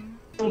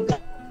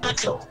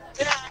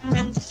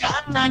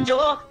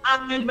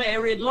 I've been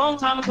married long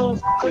time ago.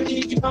 Where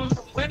did you come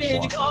from? Where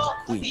did you go?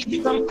 Where did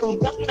you come from?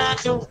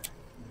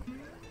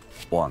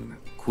 1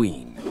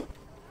 queen.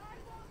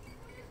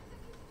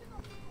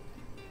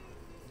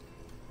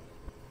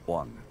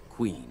 1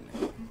 queen.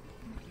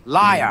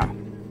 Liar.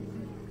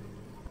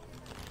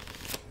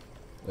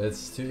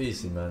 It's too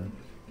easy, man.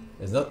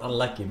 It's not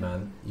unlucky,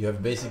 man. You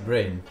have basic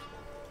brain.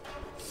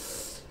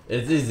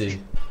 It's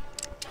easy.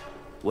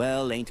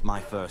 Well, ain't my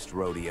first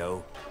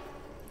rodeo.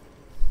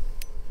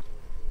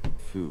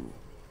 Phew.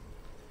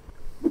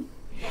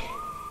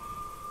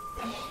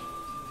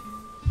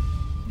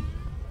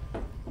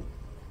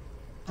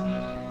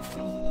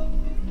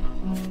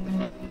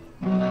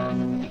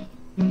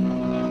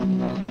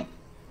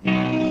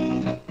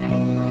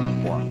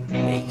 One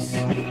ace.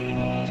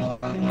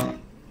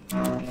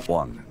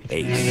 1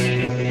 ace.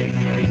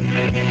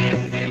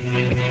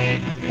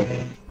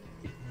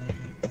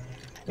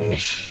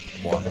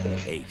 1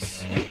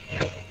 ace.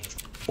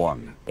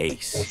 1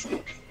 ace.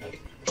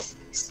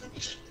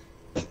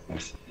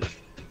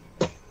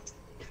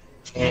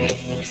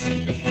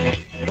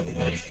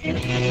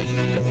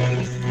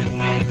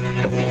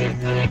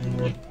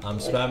 I'm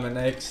spamming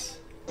X.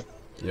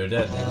 You're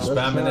dead. I'm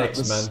spamming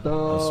X, man. I'm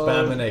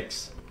spamming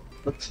X.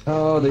 That's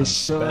how they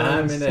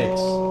spamming X.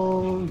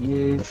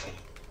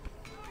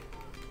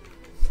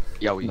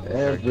 Yowie.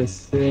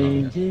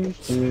 Everything you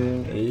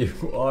do.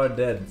 You are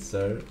dead,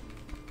 sir.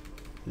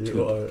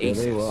 You are.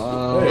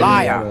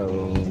 Liar.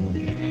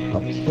 I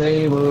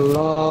came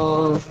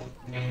along.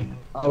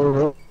 I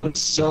wrote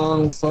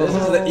Song for This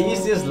is the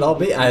easiest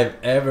lobby I've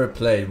ever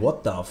played.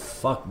 What the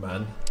fuck,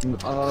 man?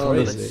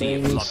 Let's see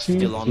if luck's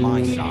still on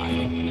my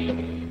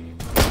side.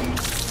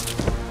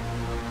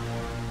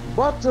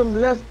 Bottom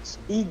left,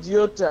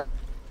 idiot.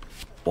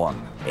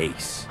 1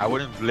 ace. I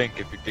wouldn't blink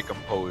if you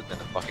decomposed in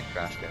a fucking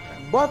trash can,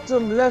 man.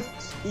 Bottom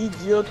left,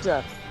 idiot.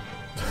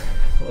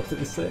 What did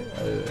he say?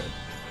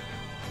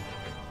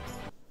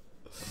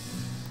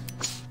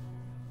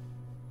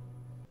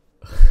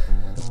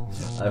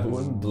 I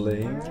wouldn't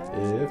blink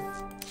if...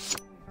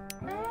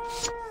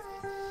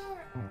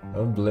 I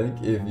wouldn't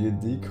blink if you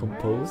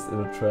decomposed in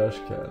a trash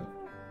can.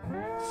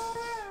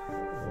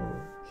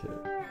 Okay.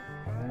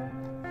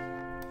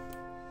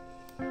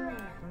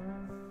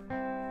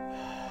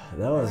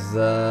 That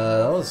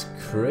was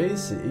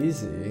crazy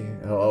easy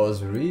how I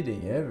was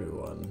reading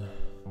everyone.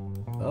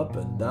 Up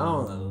and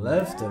down and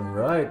left and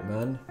right,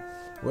 man.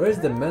 Where's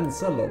the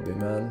Mensa lobby,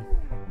 man?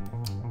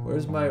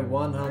 Where's my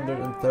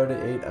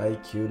 138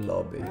 IQ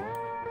lobby?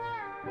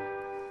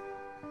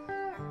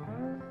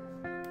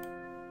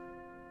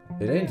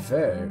 It ain't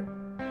fair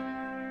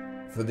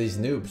for these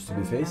noobs to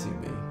be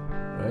facing me,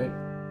 right?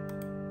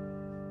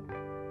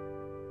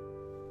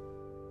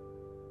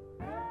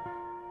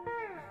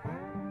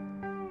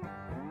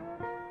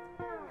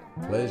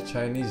 Plays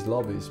Chinese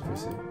lobbies,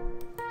 pussy.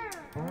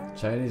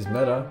 Chinese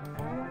meta.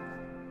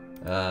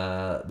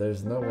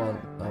 There's no one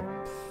up.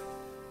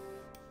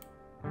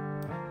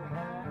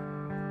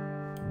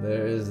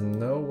 There is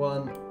no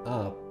one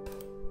up.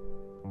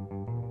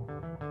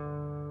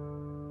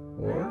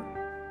 Or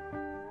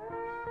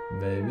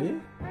maybe?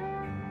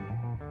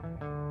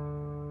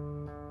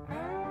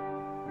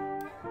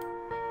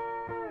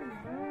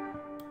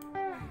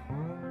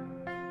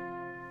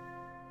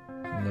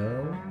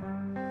 No.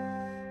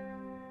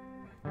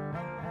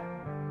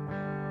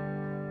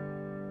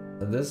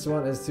 This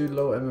one is too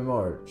low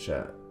MMR,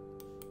 chat.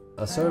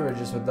 A server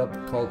just went up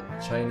called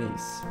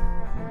Chinese.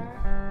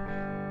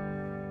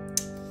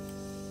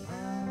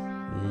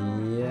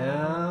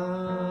 Yeah,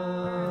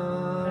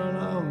 I don't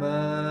know,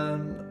 man.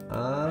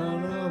 I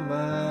don't know,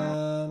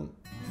 man.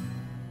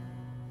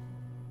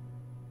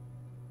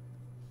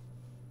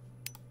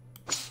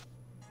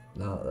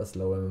 No, that's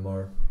low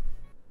MMR.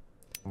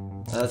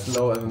 That's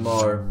low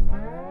MMR.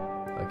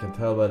 I can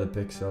tell by the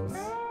pixels.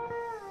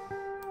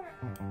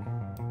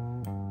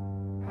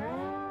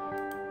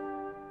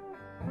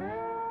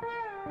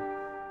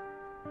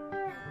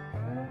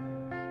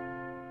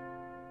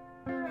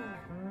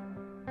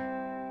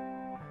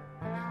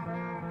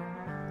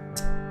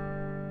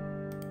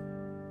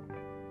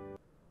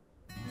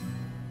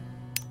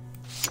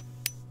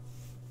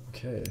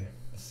 Okay,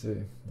 let's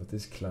see what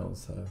these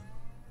clowns have.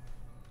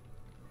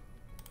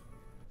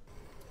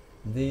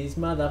 These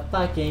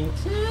motherfucking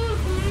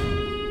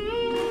clowns!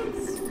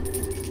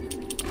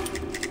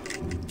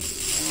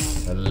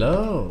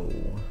 Hello!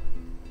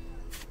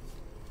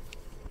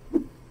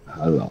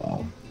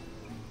 Hello.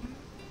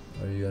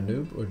 Are you a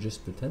noob or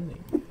just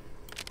pretending?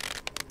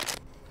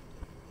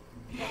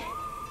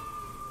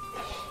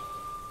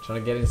 Trying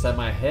to get inside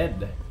my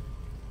head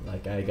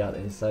like I got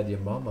inside your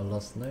mama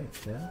last night,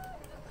 yeah?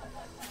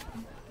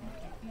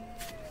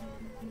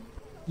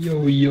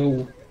 Yo,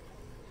 yo.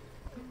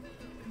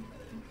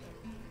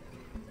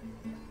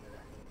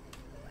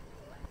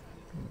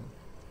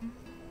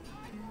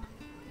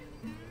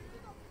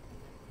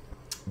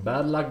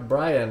 Bad luck,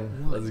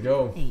 Brian. Let's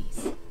go.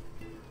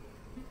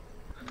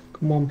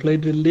 Come on, play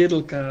the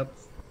little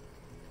cards.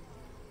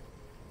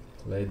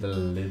 Play the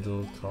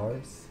little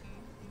cards?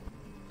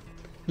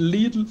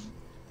 Little.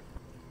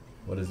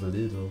 What is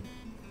little?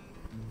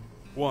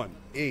 1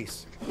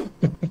 ace.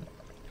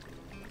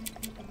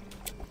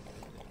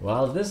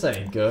 Well, this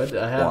ain't good.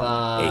 I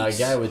have a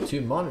guy with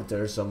 2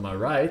 monitors on my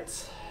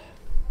right.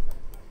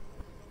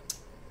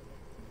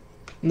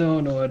 No,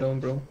 I don't,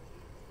 bro.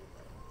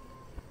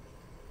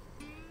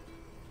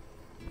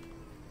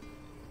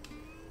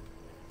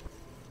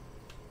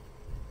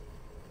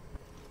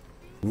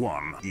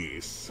 One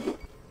is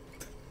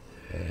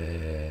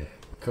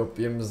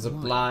copium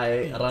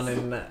supply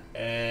running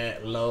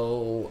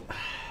low.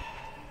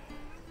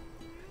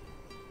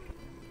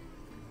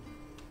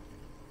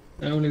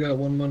 I only got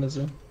 1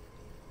 monitor.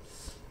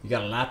 You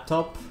got a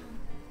laptop?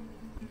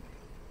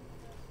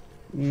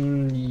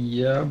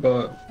 Yeah,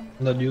 but I'm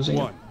not using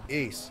it. 1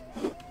 ace.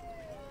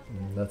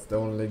 That's the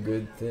only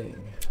good thing.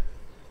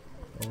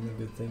 Only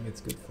good thing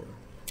it's good for.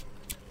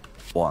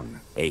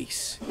 1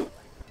 ace.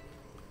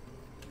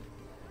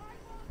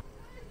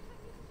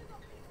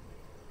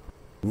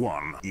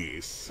 One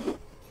is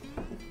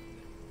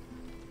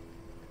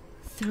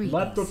 3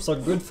 laptops are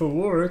good for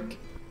work.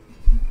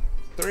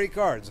 3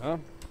 cards, huh?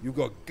 You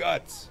got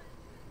guts.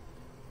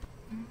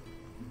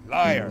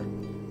 Liar.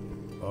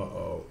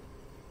 Uh-oh.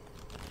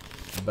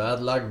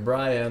 Bad luck,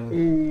 Brian.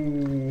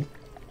 Ooh.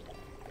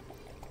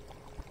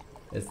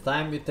 It's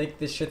time you take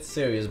this shit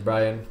serious,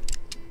 Brian.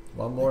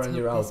 One more and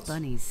you're out. This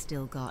bunny's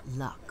still got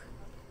luck.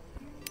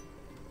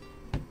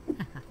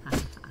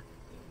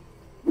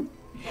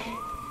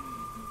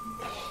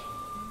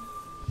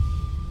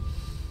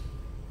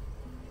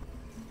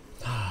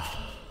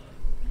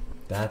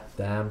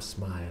 Damn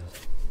smile.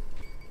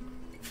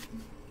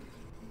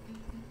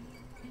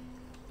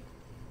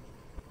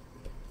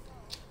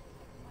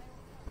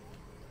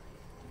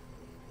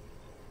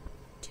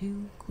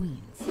 Two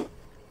queens.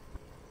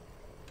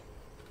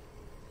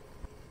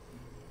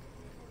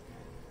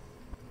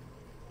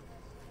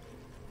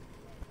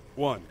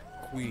 One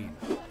queen.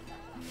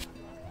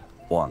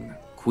 One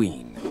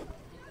queen.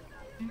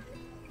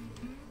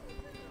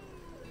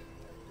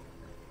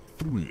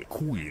 Three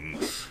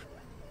queens.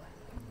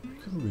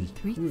 Three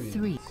queens.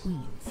 Three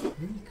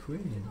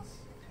queens.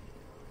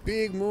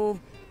 Big move,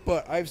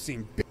 but I've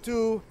seen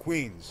two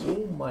queens.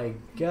 Oh my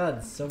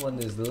god, someone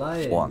is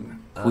lying.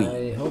 One queen.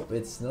 I hope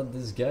it's not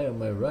this guy on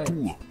my right.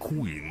 Two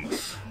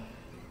queens.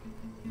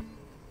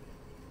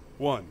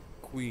 One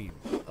queen.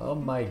 Oh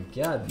my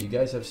god, you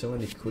guys have so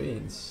many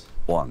queens.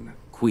 One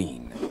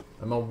queen.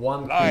 I'm a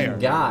one Liar. queen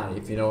guy,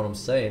 if you know what I'm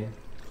saying.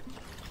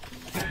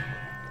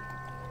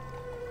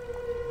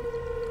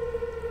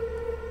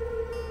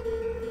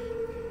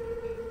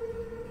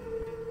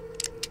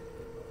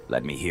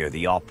 Let me hear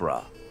the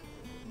opera.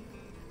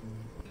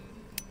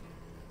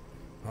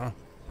 Huh?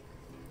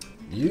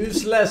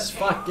 Useless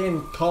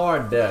fucking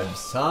card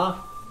devs, huh?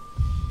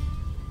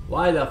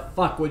 Why the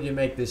fuck would you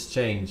make this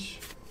change?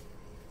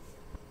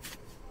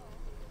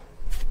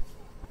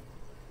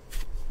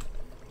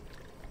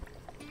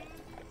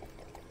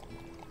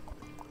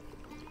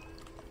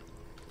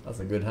 That's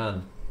a good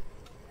hand.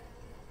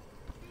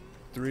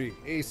 Three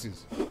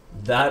aces.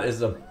 That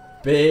is a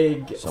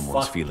big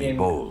Someone's fucking feeling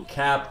bold.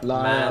 cap,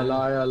 Liar, man.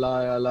 liar,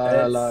 liar,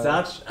 liar, It's liar.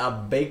 such a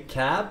big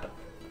cap.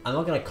 I'm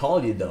not gonna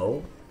call you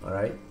though,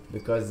 alright?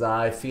 Because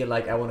I feel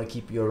like I want to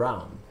keep you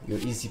around. You're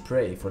easy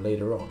prey for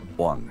later on.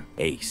 One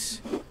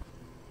ace.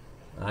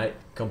 Alright,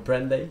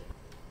 comprende?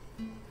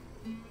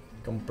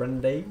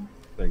 Comprende?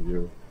 Thank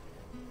you.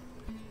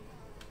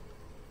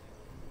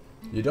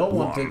 You don't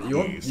want to,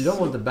 you don't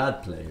want the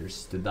bad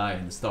players to die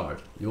in the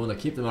start. You want to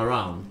keep them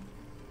around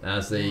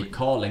as a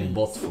calling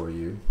bot for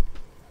you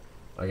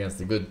against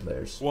the good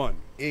players. One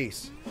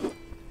ace.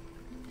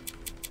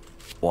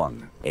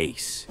 One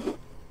ace.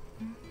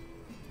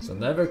 So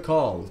never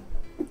call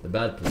the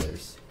bad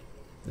players.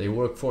 They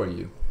work for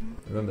you.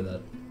 Remember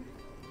that.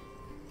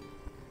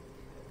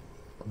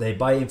 They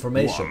buy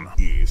information One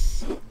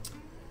ace.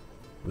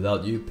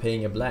 without you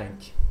paying a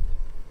blank.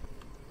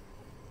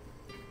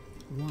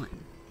 One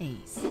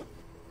ace.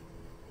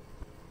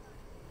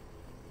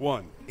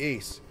 One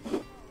ace.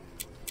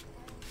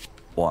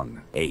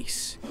 One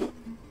ace.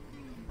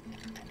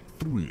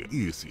 Three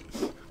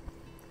aces.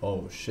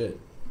 Oh shit.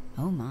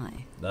 Oh my.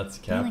 That's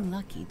cap. Feeling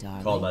lucky,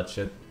 darling. Call that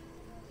shit.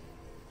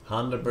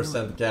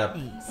 100% cap.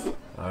 Ace.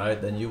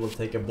 Alright, then you will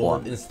take a bullet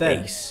One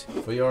instead ace.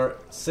 for your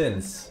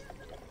sins.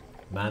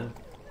 Man.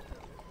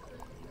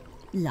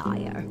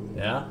 Liar.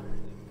 Yeah?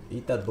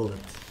 Eat that bullet.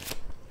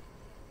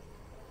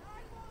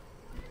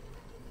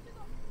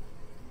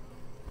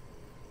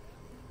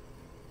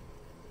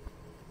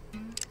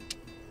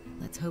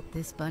 Let's hope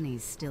this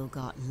bunny's still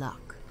got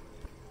luck.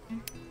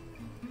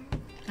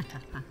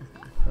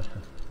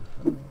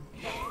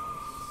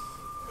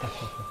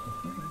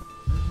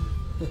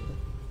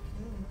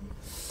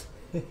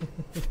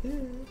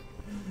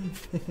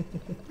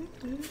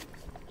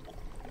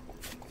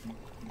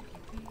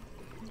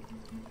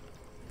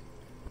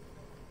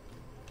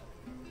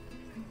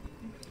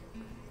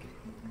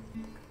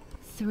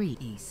 Three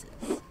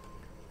aces.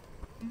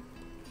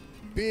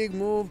 Big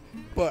move,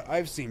 but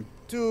I've seen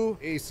two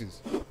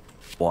aces.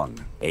 One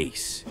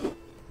ace.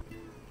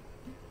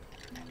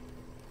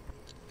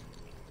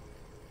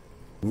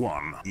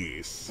 One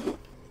ace.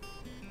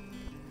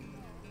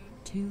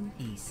 Two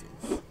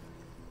aces.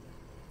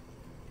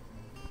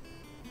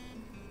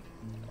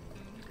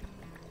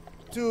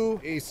 Two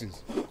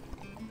aces.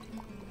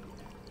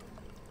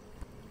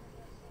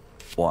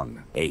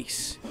 One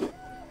ace.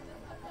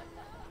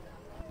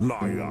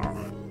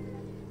 Liar.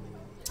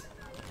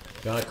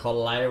 Gonna call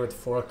liar with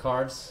 4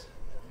 cards?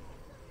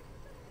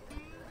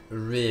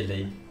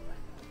 Really?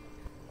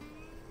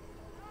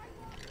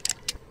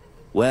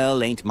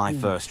 Well, ain't my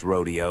first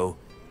rodeo.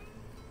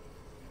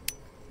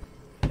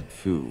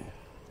 Phew.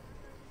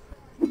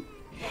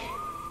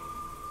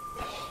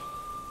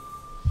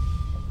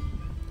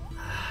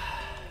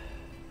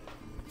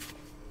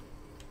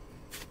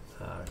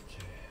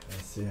 Okay,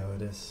 let's see how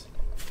it is.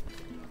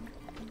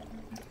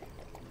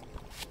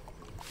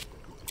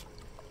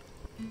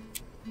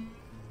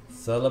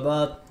 It's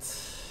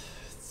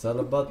all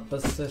about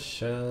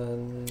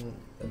position.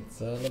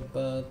 It's all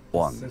about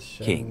One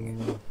position.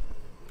 king.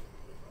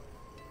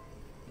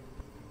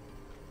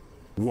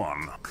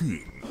 One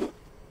king.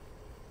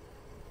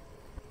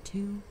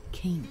 Two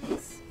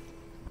kings.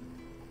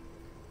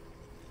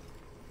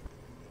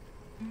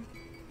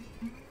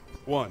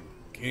 One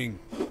king.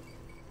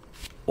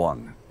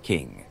 One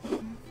king.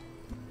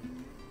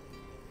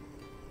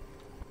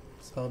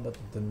 It's all about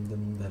dim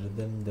dim da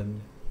dim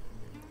dim.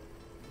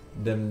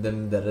 Dim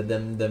dim da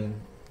dim dim.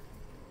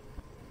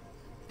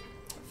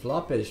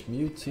 Floppish,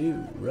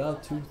 Mewtwo,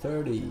 Route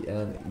 230,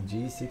 and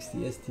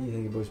G60ST.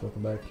 Thank you boys,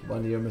 welcome back.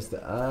 1 year,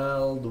 Mr.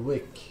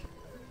 Aldwick.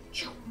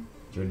 Join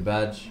the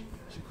badge,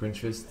 Cringe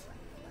Fist.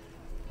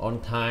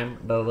 On time,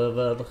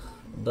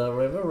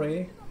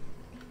 delivery.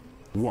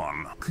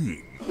 1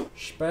 king.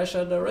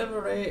 Special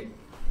delivery.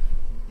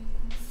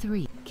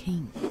 3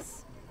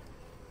 kings.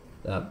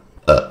 That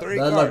Three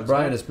like cards,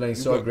 Brian huh? is playing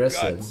You so got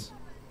aggressive. guts.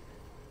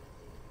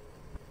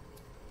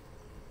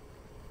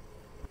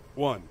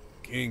 1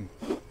 king.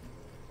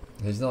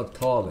 He's not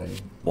calling,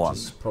 which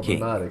is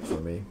problematic for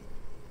me.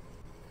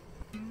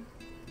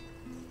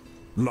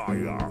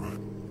 Liar.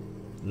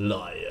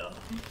 Liar.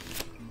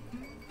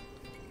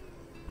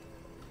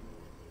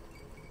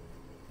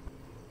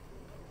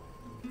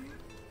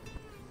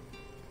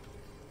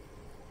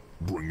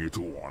 Bring it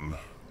on.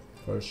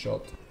 First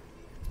shot.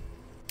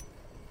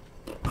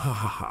 Ha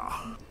ha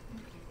ha.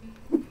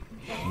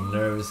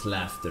 Nervous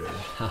laughter.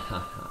 Ha ha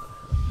ha.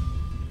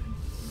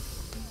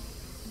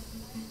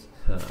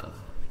 Ha.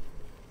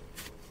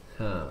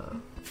 Ha.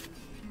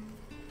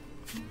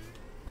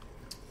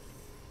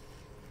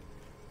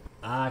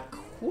 A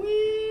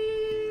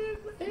queen.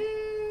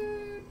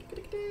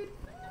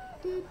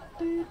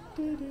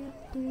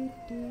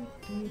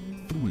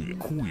 3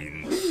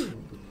 queens.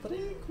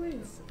 3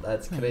 queens.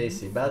 That's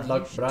crazy. Bad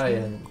luck,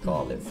 Brian.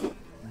 Call him.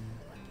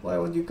 Why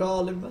would you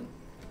call him, man?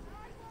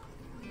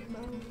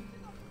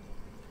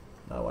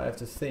 Now I have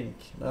to think.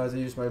 Now I have to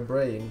use my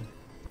brain.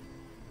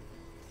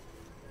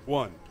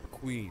 1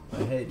 queen.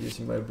 I hate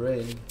using my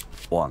brain.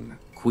 1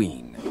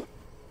 queen.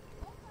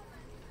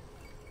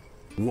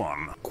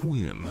 1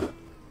 queen.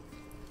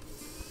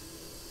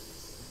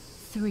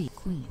 3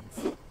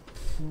 queens.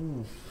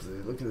 Ooh,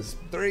 look at this.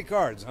 3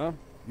 cards, huh?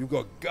 You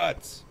got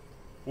guts.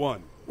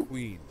 1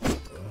 queen.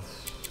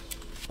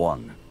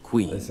 1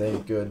 queen. This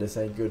ain't good. This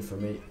ain't good for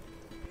me.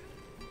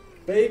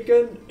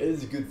 Bacon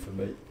is good for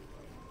me.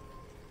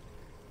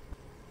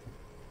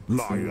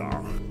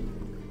 Liar.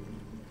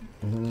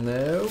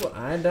 No,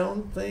 I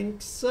don't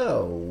think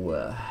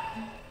so.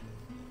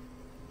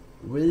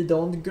 We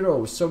don't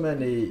grow so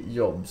many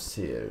jobs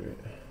here.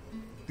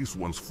 This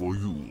one's for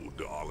you,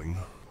 darling.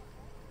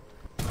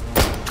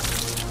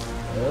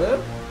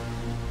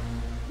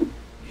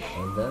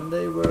 And then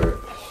they were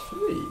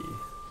 3.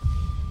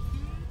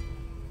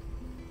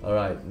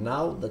 Alright,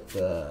 now that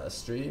the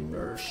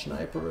streamer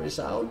sniper is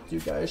out, you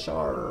guys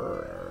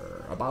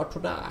are about to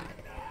die.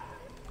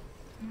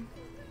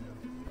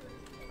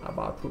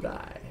 About to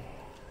die.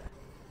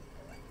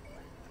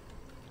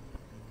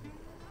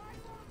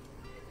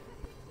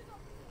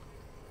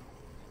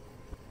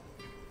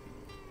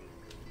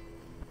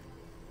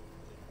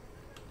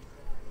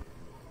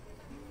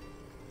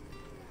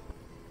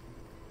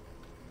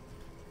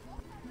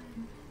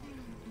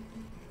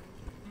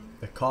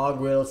 The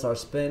cogwheels are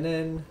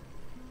spinning.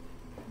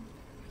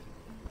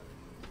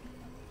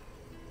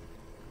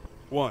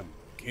 1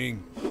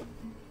 king.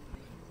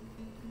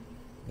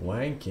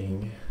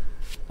 Wanking.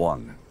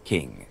 1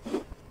 king.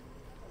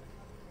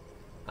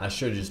 I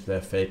should just play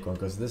a fake one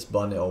because this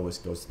bunny always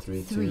goes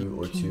 3-2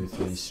 or 2-3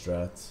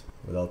 strat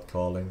without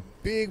calling.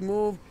 Big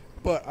move,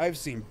 but I've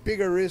seen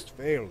bigger wrist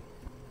fail.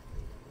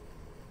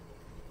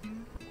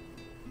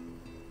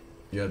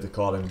 You have to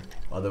call him,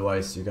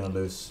 otherwise you're gonna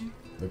lose.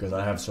 Because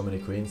I have so many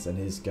queens and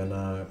he's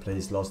gonna play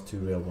his last 2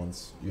 real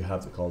ones. You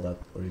have to call that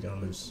or you're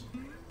gonna lose.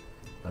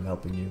 I'm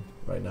helping you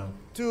right now.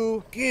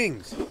 2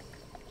 kings.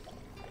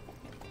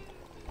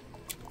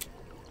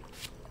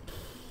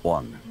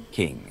 1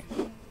 king.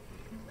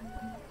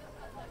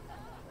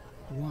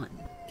 1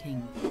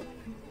 king.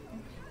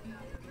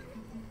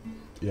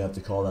 You have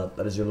to call that.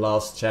 That is your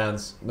last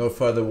chance. No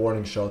further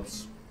warning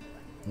shots.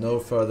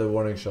 No further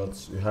warning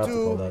shots. You have to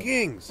call that. 2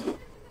 kings.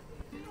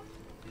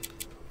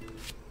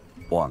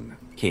 1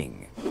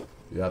 king.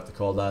 You have to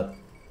call that.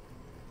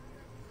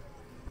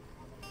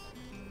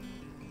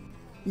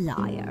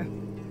 Liar.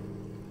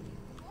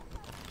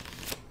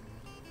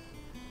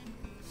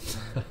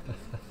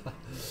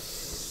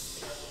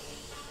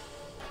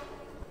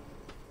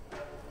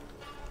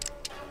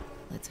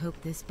 Let's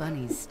hope this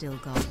bunny's still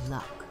got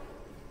luck.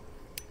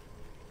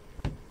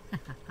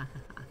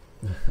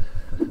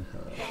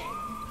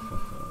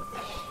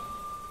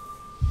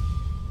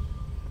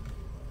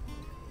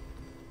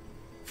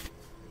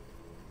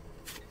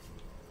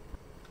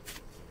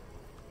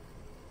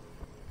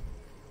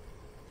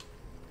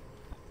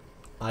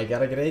 I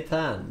got a great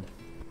hand.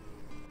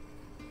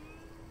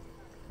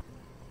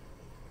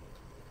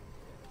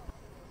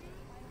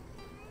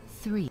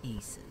 Three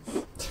aces.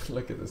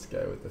 Look at this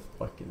guy with the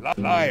fucking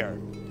liar.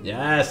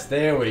 Yes,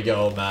 there we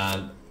go,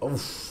 man.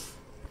 Oof.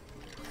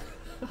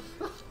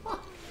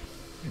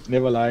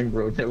 Never lying,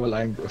 bro. Never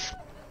lying, bro.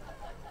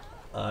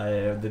 I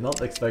did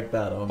not expect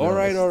that. All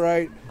right.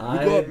 You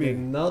I got me. did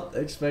not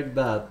expect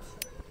that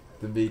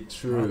to be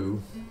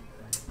true.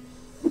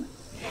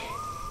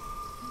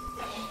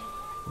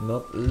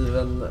 Not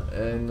even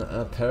in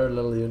a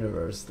parallel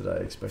universe did I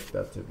expect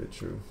that to be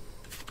true,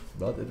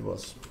 but it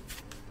was.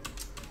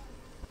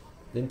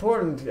 The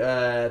important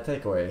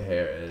takeaway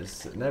here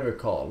is never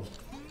call.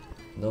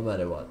 No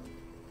matter what.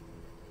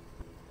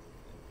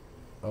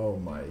 Oh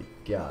my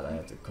god, I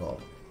have to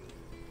call.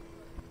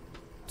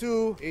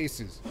 2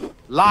 aces.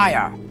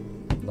 Liar!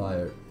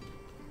 Liar.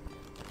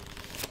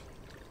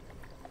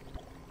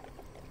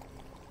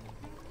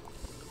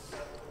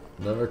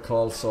 Never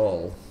call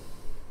Saul.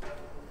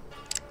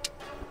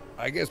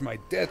 I guess my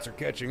debts are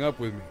catching up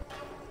with me.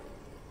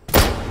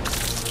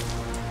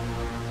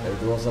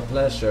 It was a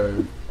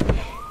pleasure.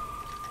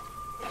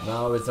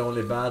 Now it's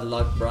only bad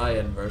luck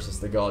Brian versus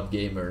the God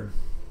Gamer.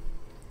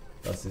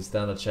 Does he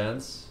stand a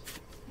chance?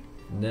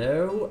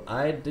 No,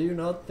 I do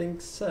not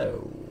think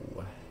so.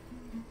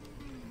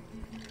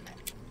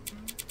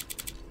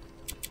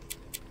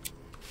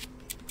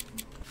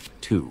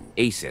 Two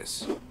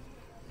aces.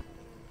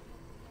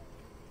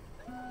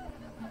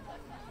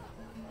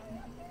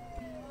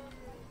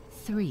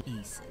 Three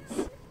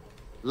aces.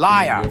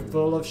 Liar! You're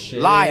full of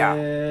shit.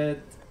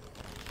 Liar!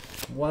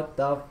 What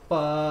the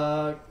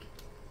fuck?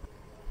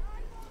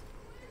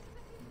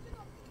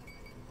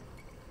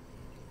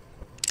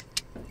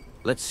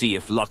 Let's see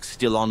if luck's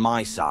still on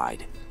my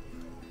side.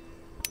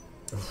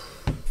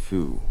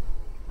 Phew.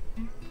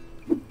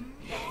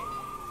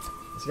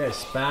 This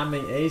guy's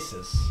spamming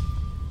aces.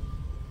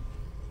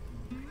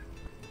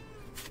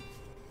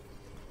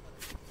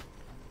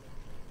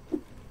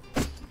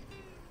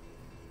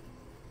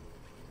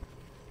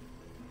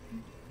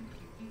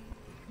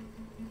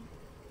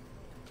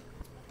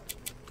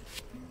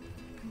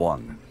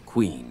 One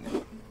queen.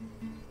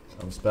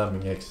 I'm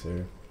spamming X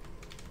here.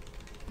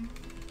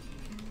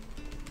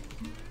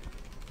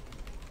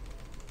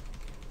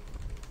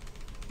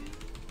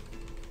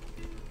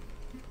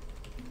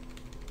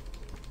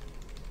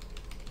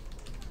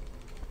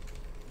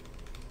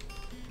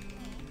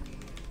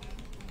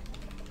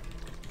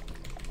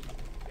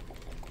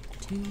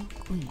 Two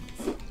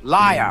queens.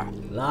 Liar!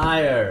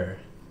 Liar!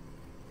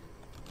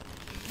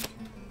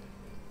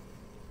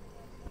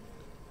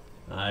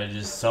 I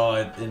just saw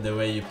it in the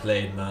way you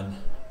played, man.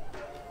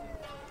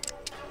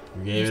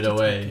 You gave it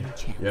away.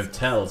 You have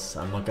tells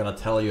I'm not gonna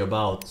tell you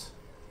about.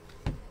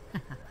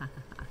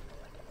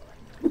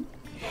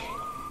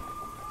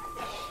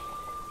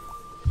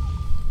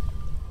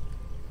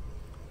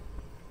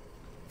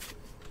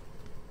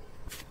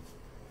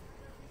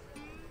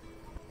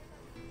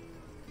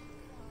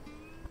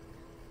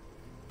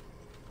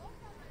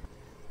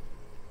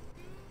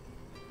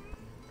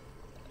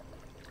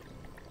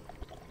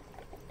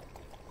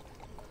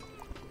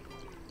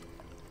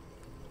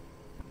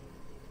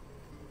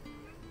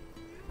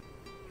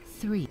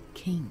 Three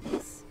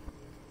kings.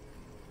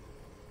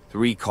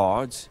 Three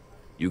cards?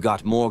 You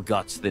got more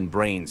guts than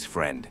brains,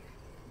 friend.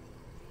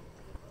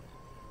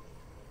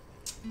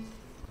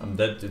 I'm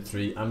dead to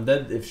three. I'm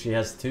dead if she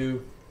has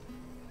two.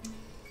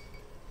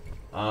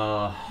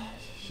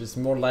 She's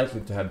more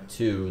likely to have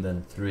two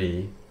than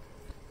three.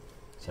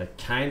 So I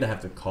kinda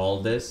have to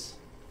call this.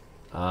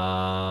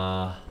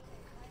 I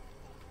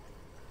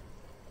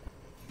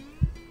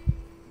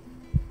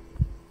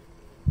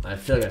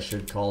feel like I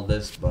should call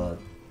this, but...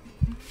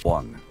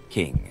 One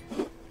king.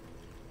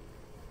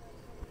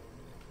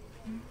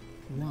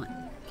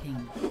 One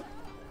king.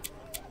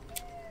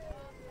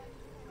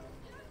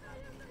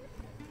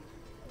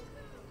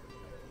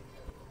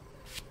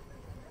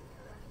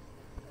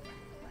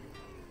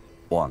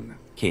 One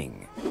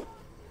king.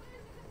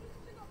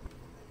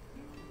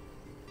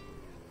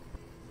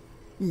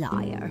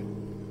 Liar.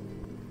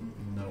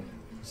 No.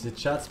 Is it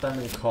chat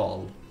spamming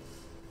call?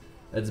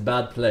 It's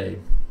bad play.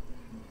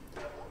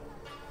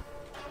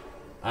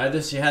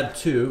 Either she had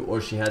two or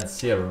she had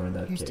zero in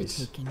that Here's case.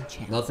 to taking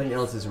chances. Nothing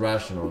else is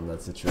rational in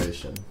that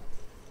situation.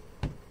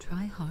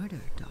 Try harder,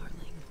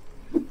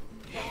 darling.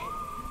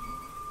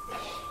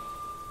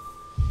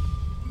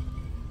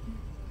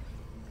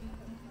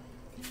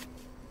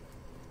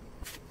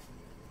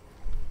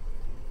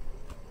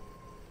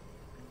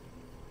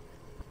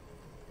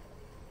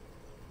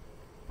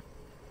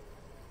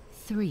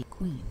 Three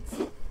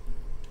queens.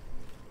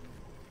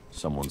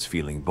 Someone's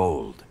feeling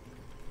bold.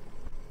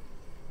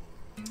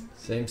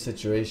 Same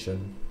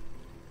situation.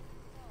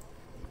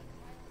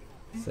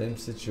 Same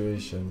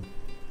situation.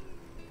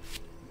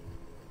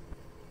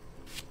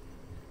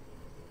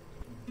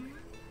 I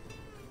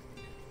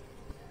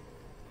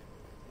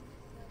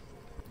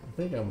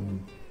think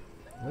I'm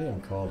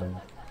calling.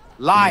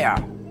 Liar!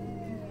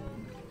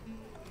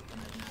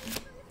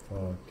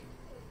 Fuck.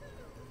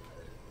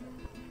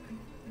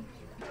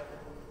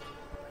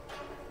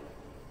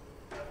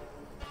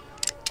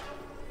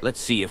 Let's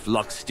see if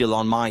luck's still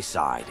on my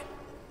side.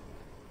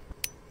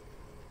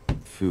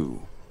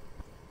 Phew.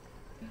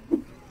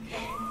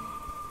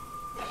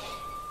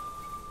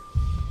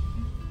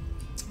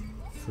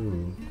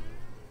 Phew.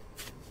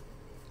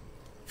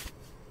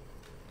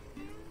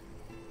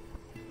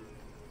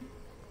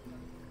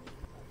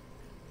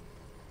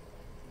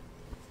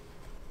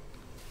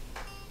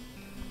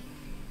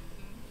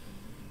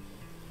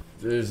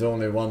 There's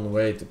only one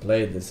way to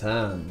play this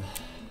hand.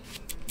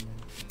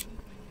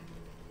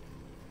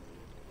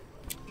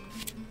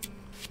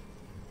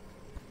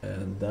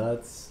 And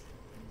that's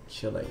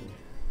chilling.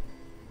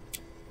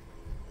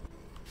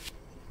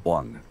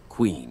 1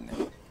 queen.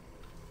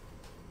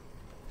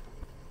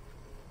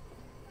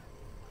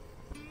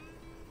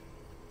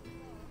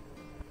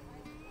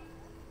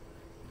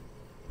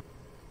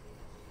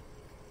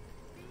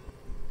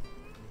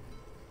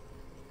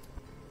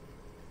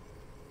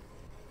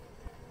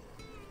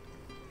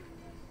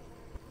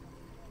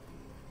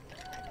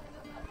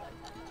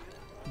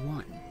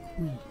 One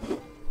queen.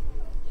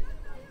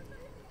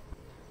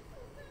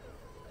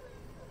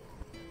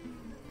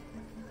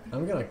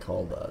 I'm gonna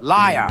call that.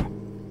 Liar!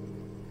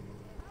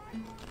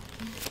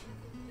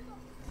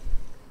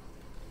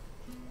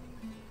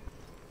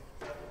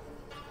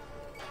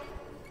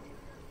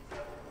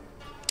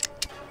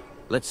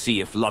 Let's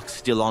see if luck's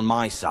still on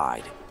my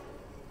side.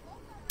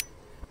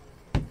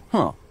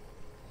 Huh.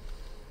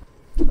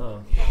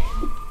 Oh.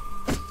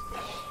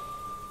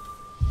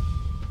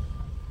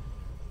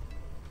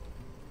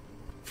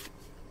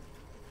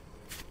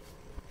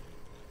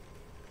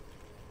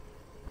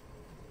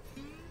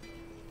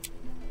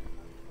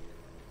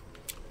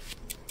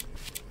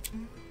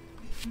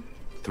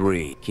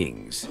 Three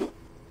kings.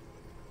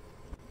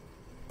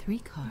 3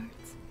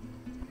 cards.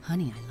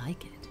 Honey, I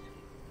like it.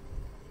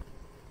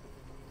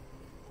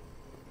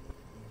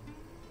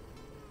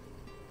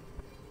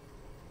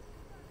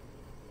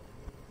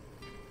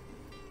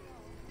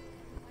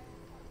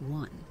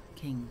 One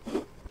king.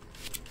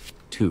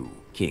 2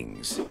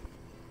 kings.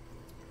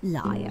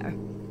 Liar.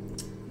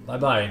 Bye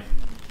bye.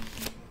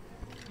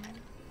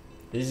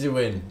 Easy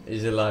win,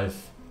 easy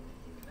life.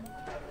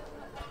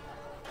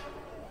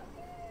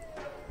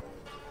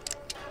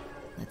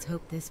 Let's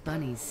hope this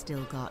bunny's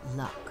still got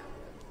luck.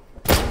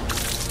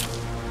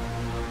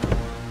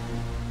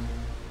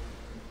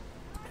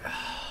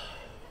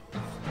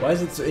 Why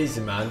is it so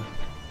easy, man?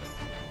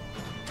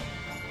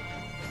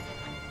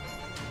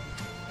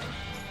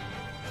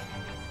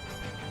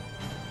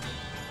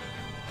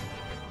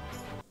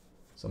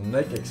 Some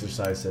neck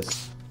exercises.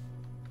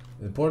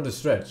 It's important to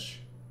stretch.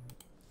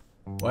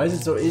 Why is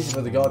it so easy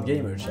for the God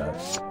Gamer chat?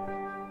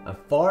 I'm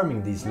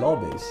farming these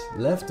lobbies,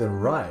 left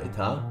and right,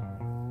 huh?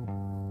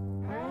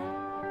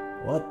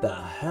 What the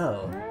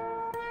hell?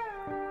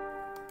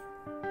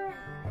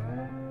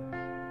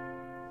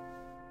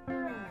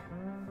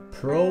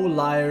 Pro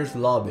Liars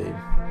Lobby.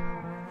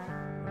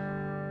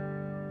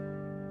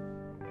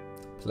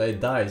 Play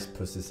dice,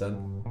 pussy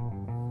son.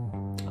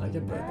 I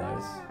can play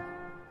dice.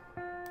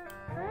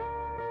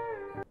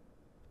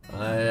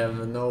 I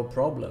have no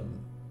problem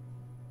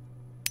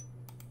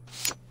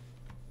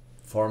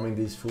farming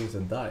these fools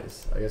and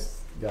dice. I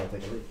guess you gotta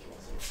take a leak.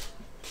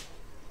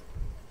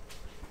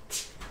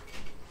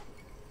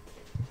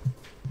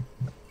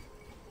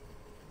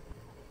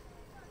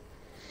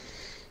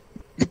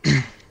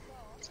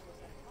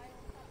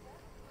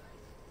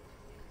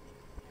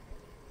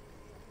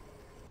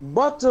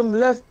 Bottom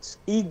left,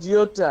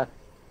 idiota.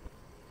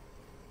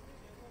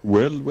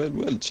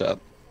 Well, chat.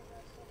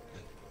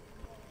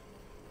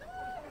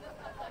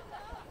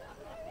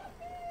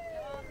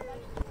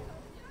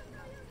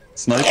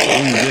 Snipe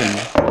on game.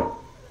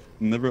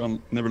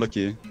 Never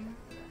lucky.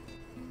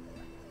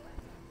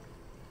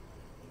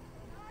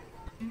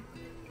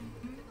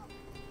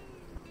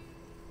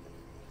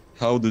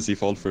 How does he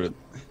fall for it?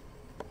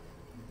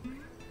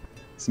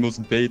 It's the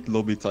most bait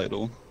lobby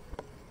title.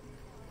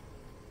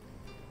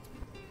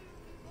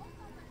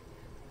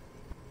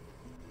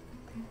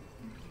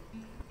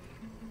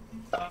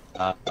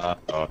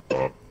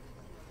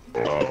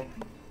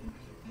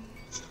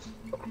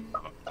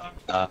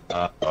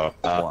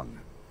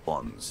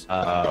 Ones.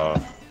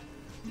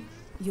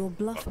 Your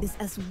bluff is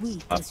as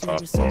weak as your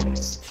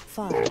resource.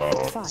 5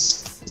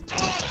 fights.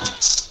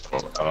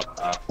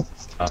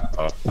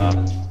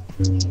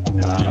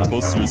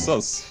 Imposter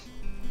sus.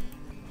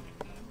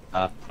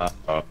 5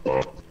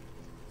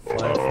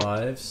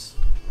 fives.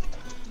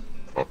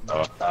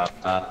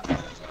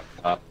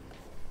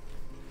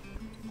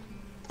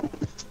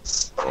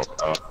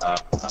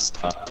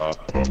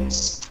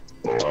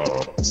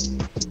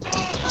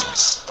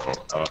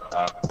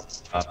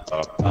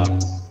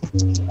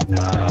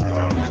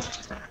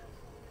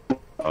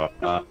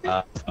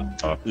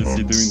 Is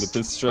he doing the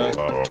piss track?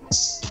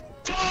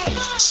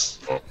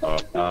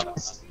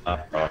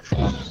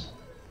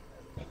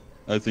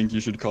 I think you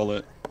should call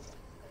it.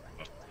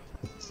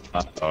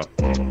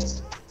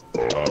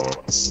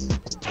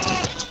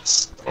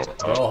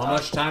 Bro, how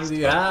much time do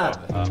you have?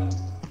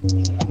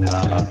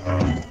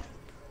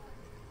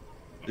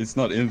 It's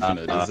not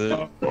infinite, is it?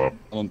 I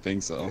don't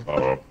think so.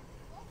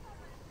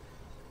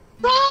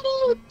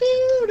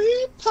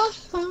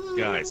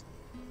 Guys.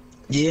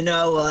 You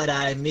know what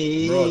I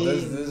mean. Bro,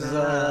 this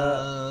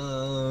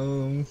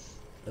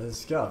is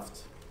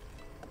scuffed.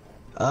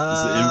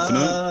 Is it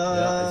infinite?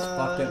 Yeah, it's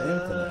fucking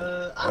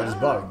infinite. Or it's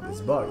bugged.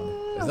 It's bugged.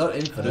 It's not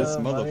infinite. This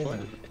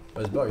motherfucker.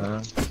 But it's bugged.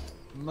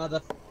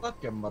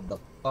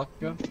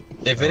 Motherfucker.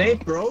 If it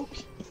ain't broke,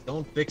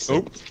 don't fix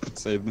it. Oh,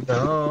 saved me.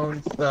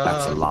 Don't stop.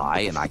 That's a lie,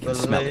 and I can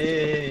smell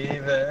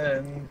it.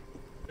 Believing.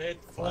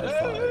 5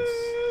 fives.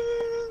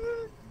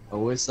 A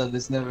wizard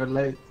is never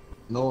late,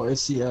 nor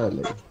is he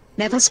early.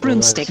 Neville's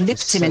broomstick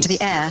lifts him into the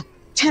air.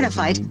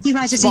 Terrified, he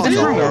rises even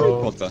higher.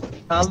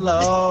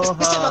 Hello.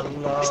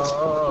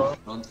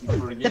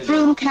 The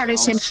broom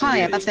carries him high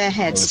above their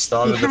heads.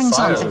 He hangs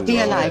on for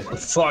dear life.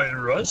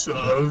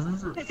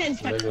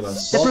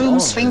 The broom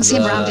swings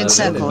him round in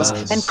circles,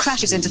 then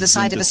crashes into the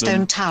side of a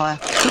stone tower.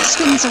 It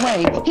swings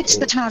away, hits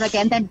the tower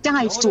again, then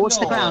dives towards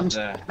the ground.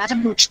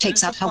 Madame Hooch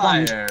takes out her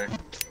wand.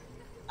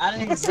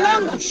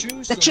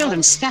 The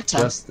children scatter.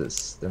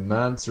 Justice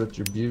demands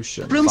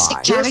retribution.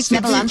 Broomstick carries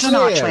Neville under an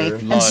archway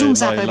and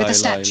zooms up over the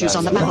statues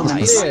on the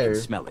battlements.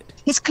 Smell it.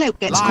 His cloak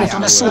gets caught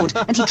on a sword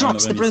and he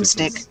drops the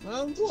broomstick.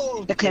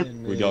 The cloak.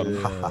 We got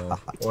him.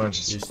 Orange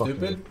is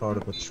fucking part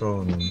of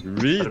Patron.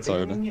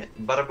 Retard.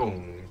 Bada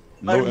boom.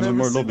 No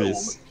more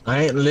lobbies.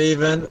 I ain't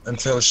leaving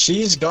until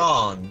she's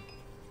gone.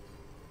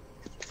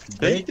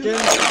 Bacon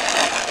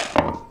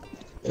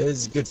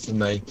is good for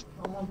me.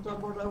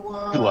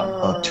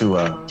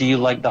 Tua. Do you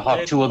like the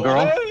Hawk Tua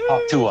girl?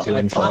 Hawk Tua.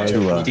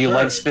 Do you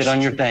like spit on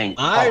your thing?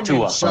 Hawk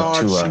Tua.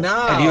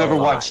 Have you ever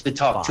watched the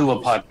Talk Tua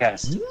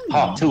podcast?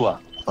 Hawk Tua.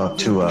 Talk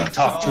Tua.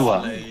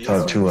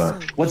 Talk Tua.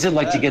 What's it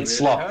like to get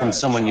slop from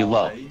someone you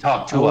love?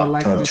 Talk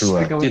Tua. Talk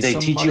Tua. Do they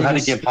teach you how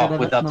to give hawk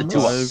without the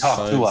Tua?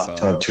 Talk Tua.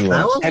 Talk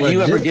Tua. Have you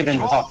ever given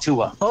Hawk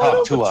Tua?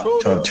 Talk Tua.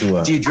 Talk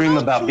Tua. Do you dream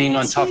about being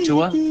on Talk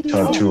Tua?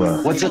 Talk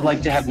Tua. What's it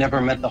like to have never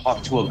met the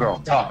Hawk Tua girl?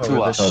 Talk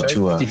Tua. Talk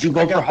Tua. Did you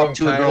go for Hawk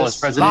Tua girl as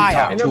president?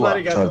 Talk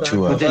Tua. Talk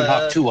Tua. Within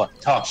Hawk Tua.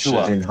 Talk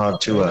Tua. Within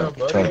Hawk Tua.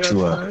 Talk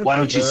Tua. Why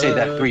don't you say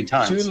that 3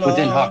 times?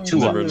 Within Hawk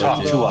Tua.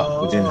 Talk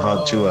Tua. Within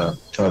Hawk Tua.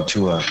 Talk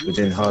Tua.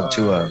 Within Hawk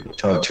Tua.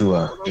 Talk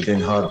Tua. Within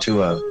Hawk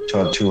Tua.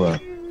 Talk Tua.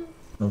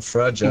 I'm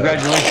fragile.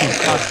 Congratulations,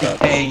 Constant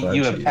K.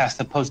 You have passed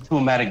the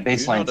post-traumatic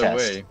baseline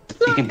test.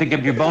 You can pick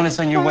up your bonus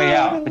on your way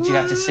out, but you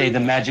have to say the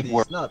magic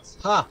word.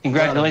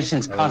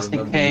 Congratulations,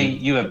 Constant K.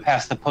 You have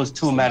passed the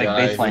post-traumatic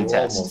baseline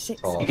test.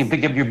 You can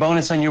pick up your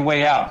bonus on your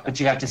way out, but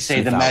you have to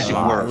say the magic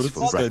word.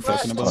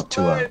 Talk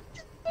Tua.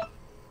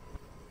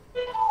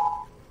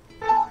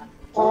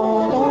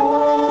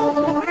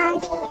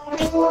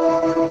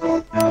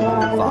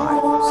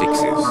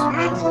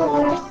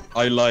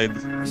 I lied.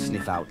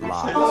 Sniff out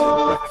lies at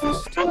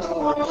breakfast.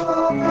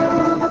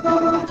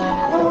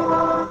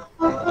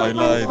 I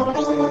lied.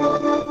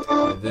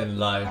 You didn't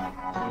lie.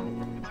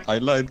 I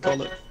lied,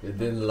 call it. You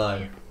didn't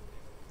lie.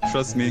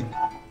 Trust me.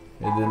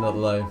 You did not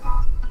lie.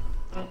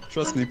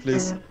 Trust me,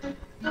 please.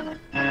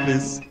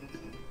 Please.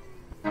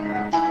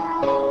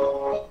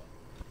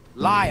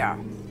 Liar!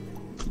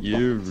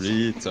 You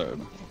retard.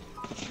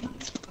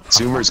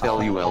 Zoomers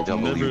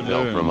LULW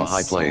fell from a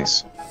high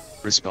place.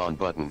 Respawn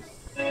button.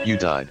 You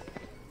died.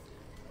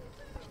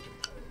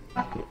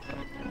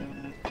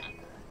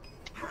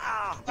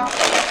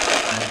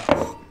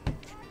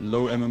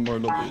 Low MMR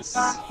lobbies.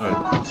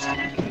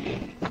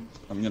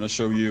 I'm gonna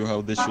show you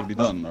how this should be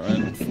done,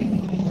 alright?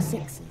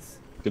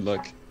 Good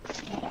luck.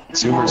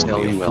 Zoomers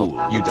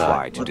LUL, you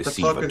died. What the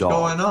fuck is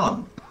going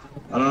on?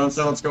 I don't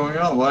understand what's going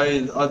on.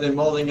 Why are they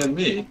mauling at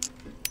me?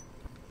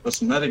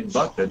 Cosmetic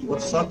bucket?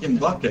 What fucking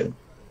bucket?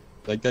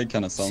 That guy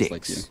kinda sounds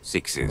like you.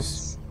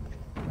 Sixes.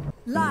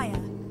 Liar.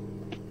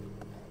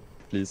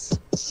 Please.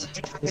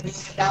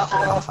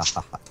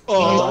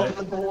 Oh.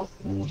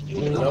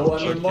 No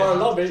one in more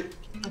lobby.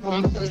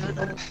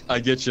 I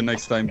get you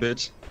next time,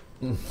 bitch.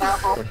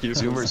 Fuck you.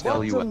 Zoomers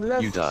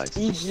LUL, you died.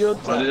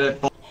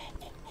 Idiota.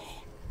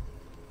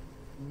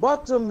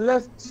 Bottom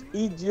left,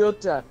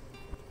 idiota.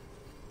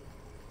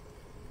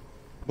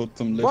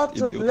 Bottom left,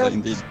 Bottom idiota, left,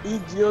 indeed.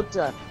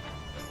 idiota.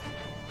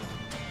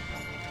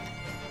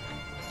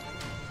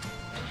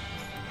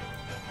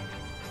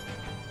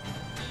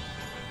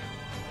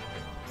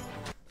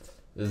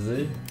 You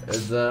see?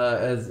 It's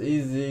as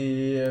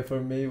easy for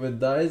me with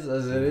dice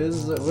as it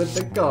is with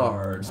the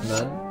cards,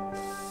 man.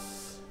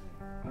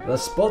 The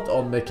spot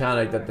on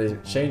mechanic that they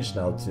changed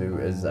now to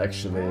is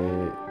actually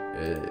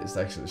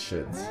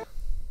shit.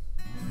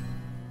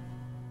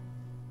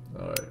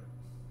 Alright.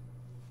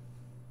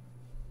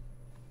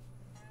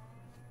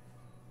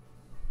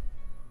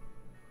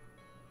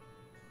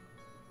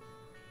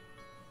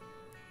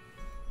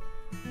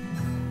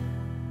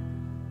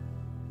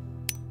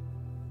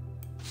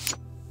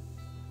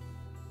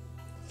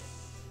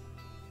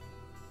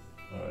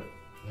 Alright,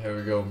 here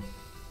we go.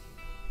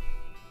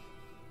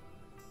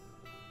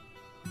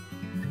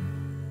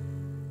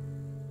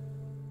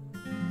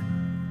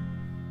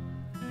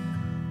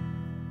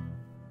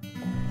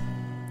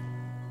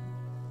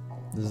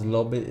 This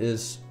lobby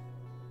is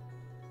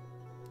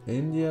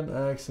Indian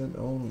accent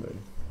only.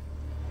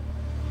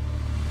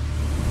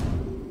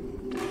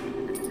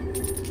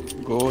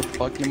 Good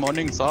fucking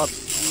morning, sir.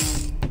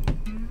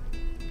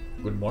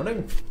 Good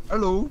morning.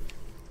 Hello.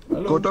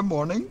 Hello. Good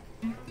morning.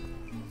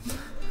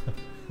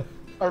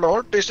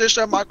 Hello, this is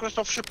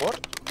Microsoft support.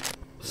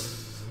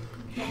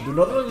 Do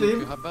not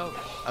leave.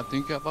 I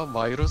think you have a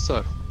virus,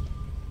 sir.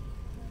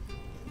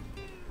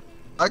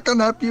 I can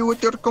help you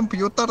with your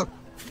computer.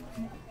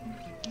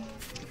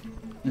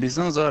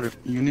 Listen, sir,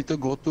 you need to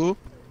go to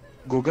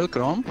Google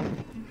Chrome,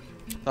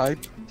 type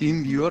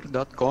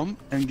teamviewer.com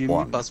and give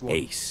me password.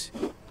 Ace.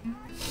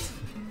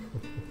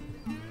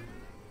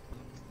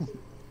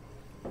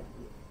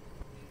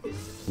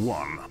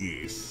 One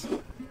is.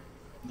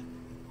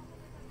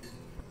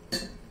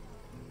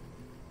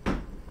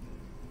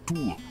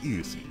 Two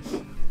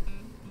aces.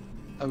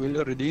 I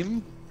will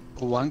redeem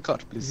one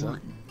card, please,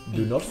 sir.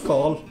 Do not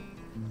call.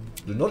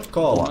 Do not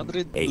call.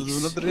 Do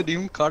not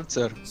redeem card,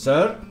 sir.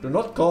 Sir, do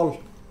not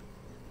call.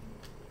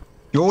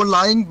 You're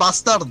lying,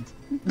 bastard.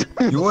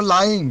 You're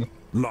lying.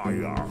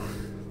 Liar.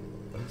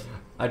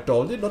 I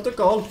told you not to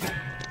call.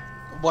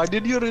 Why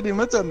did you redeem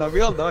it, sir? Now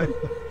we all die.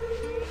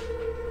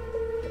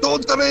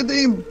 Don't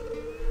redeem.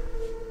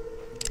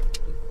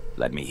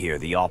 Let me hear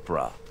the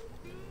opera.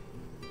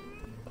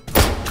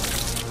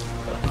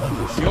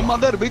 Your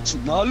mother, bitch.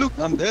 Now look,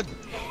 I'm dead.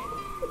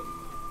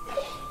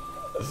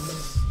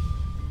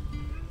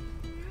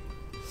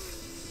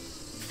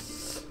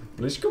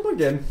 Please come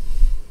again.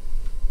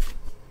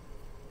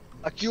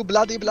 Fuck you,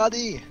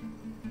 bloody.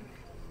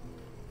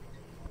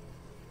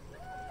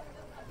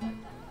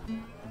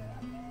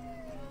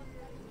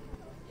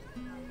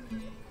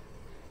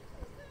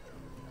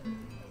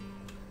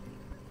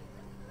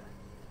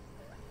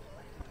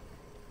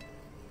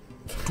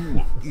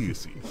 Two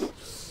aces.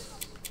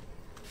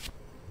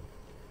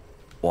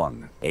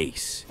 One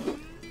ace.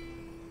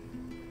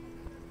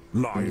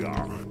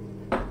 Liar.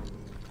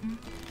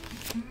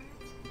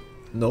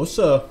 No,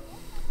 sir.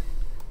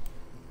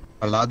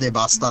 Bloody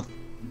bastard.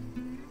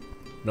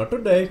 Not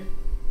today.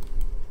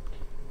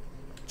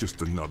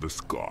 Just another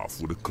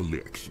scarf with a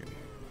collection.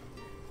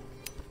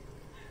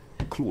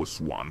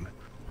 Close one.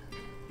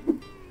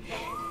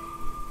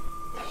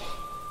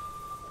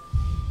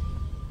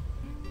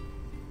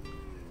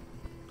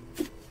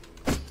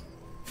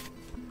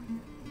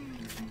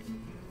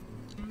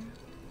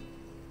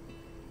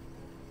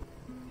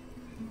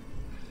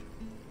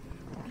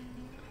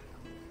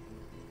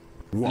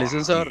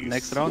 Listen, sir,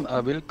 next round I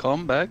will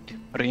come back,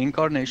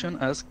 reincarnation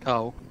as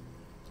cow.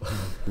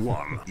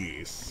 One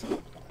is.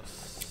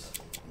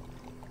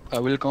 I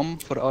will come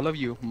for all of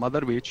you,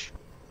 mother bitch.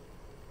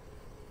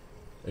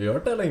 You're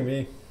telling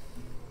me.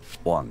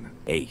 One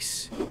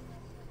ace.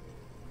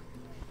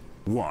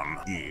 One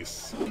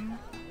is.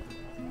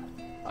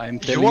 I'm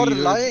telling You are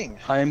lying.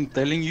 I'm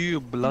telling you, you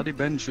bloody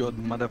bench, you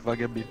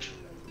motherfucker bitch.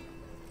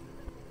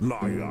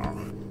 Liar.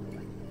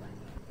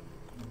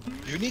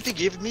 You need to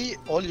give me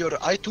all your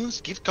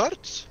iTunes gift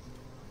cards.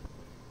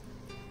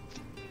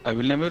 I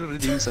will never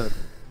redeem, sir.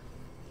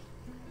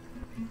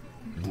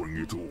 Bring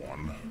it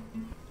on.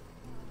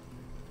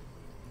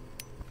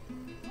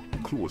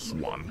 Close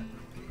one.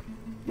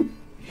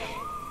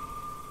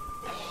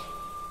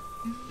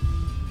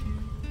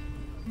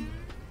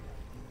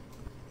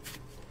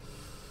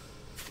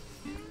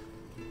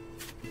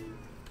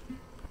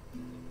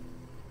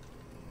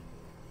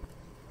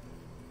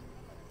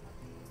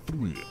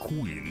 Three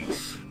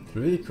queens.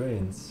 Three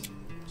queens.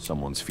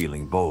 Someone's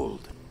feeling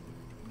bold.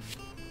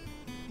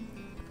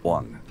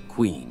 One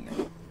queen.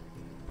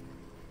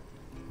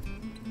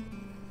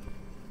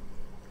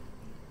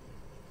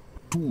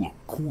 Two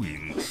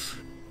queens.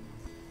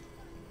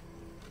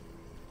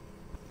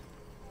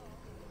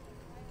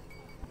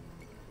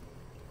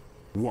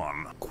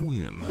 One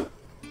queen.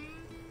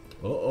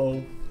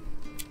 Uh-oh.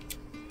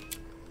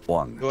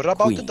 One You're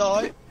about queen. to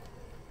die.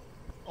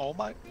 Oh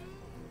my.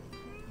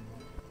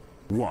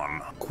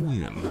 One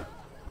queen.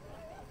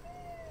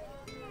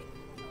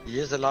 He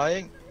is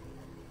lying.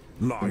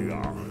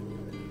 Liar.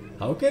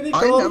 How can he I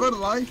call? never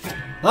lie.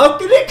 How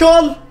can he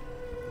call?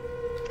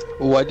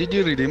 Why did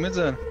you redeem it,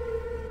 sir?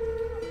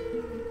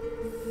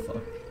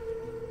 Fuck.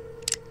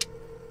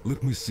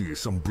 Let me see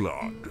some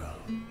blood.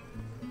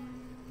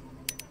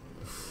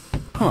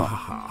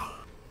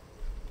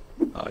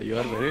 You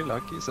are very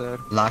lucky, sir.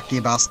 Lucky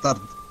bastard.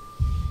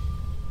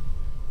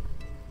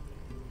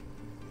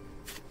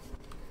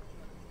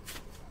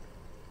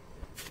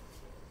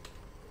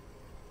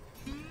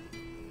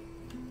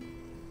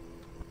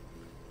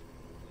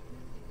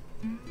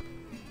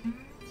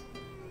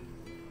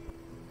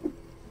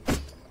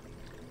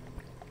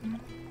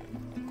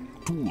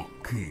 Two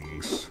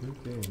kings.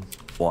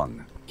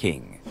 One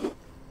king.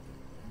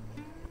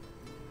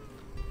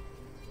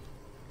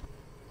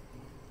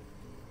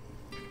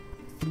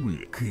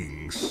 Three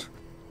kings.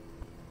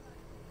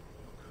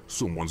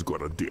 Someone's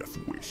got a death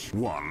wish.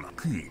 One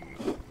king.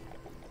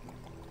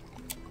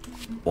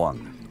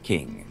 One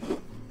king.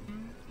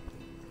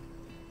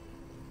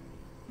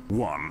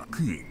 One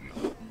king.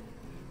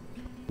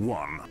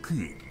 One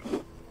king.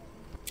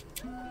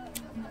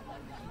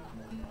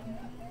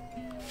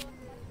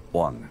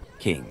 One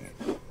king.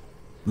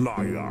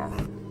 Liar.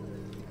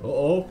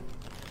 Uh-oh.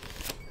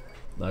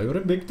 Now you're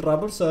in big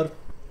trouble, sir.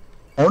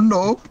 Oh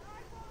no.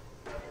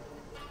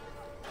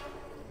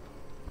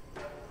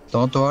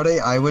 Don't worry,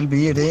 I will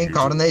be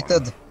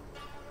reincarnated.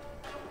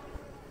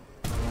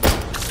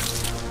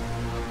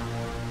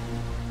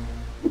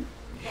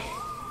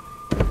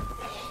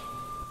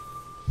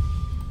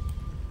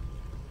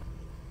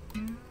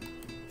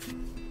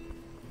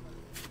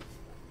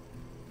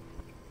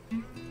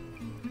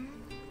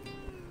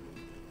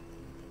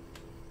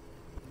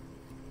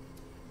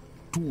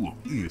 Two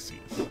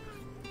aces.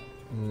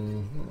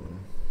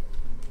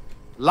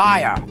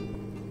 Liar!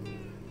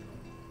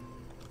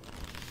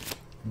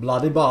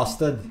 Bloody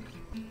bastard.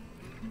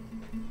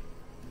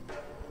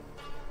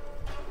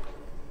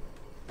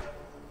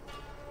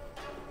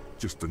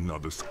 Just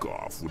another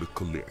scarf with a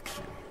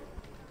collection.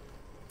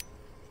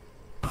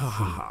 Ha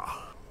ha ha.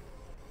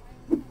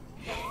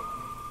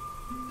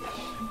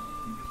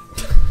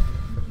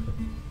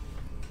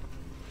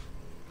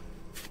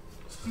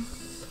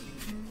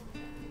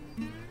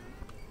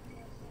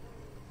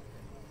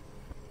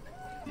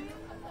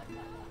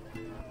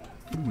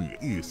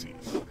 Easy.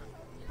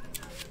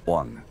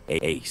 1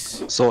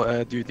 ace.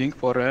 So, do you think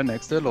for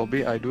next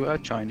lobby I do a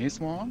Chinese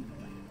one?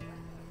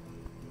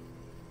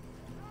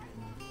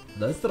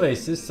 That's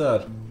racist,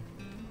 sir.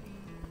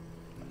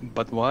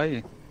 But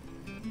why?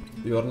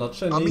 You're not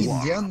Chinese.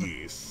 I'm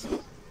Indian.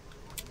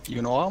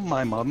 You know,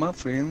 my mama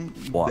from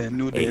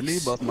New Delhi,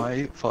 but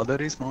my father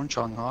is from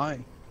Shanghai.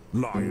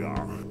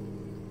 Liar.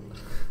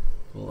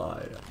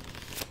 Liar.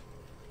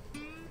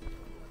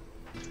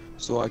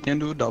 So I can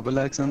do double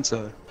accent,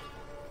 sir.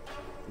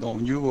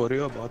 Don't you worry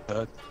about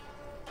that.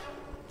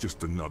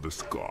 Just another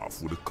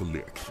scarf with a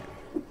collection.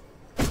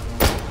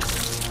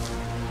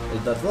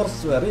 That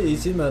was very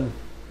easy, man.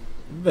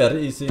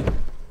 Very easy.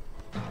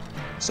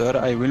 Sir,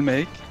 I will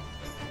make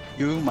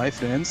you, my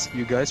friends,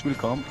 you guys will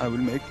come. I will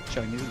make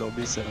Chinese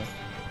lobby, sir.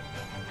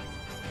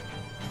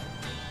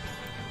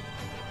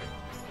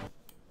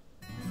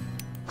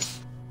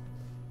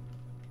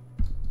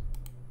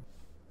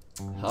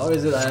 How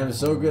is it I am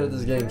so good at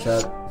this game,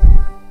 chat?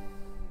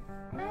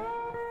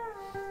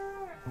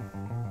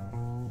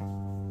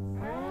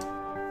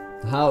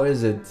 How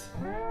is it?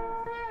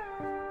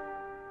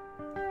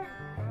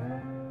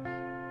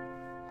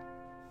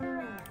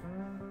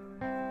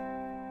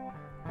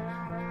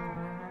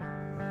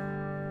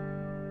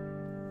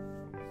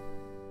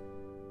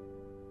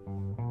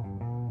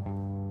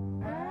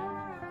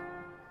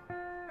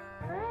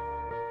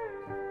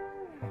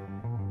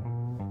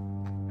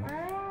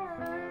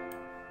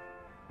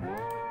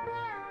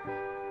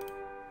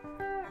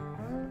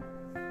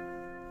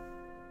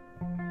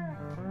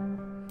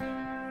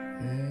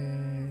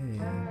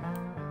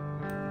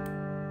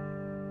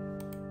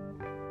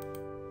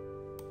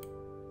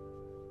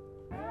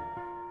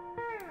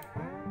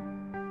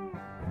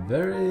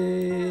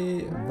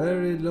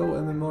 Very low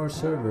MMR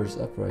servers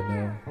up right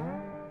now.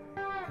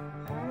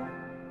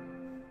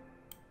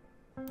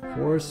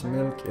 Horse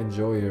milk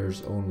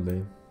enjoyers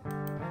only.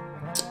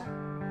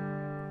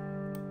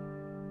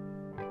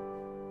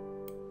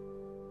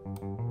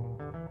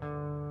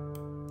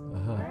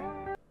 Aha.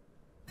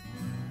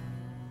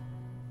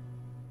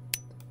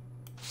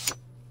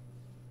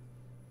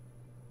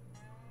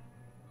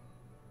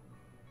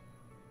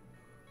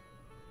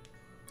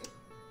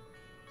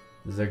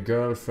 There's a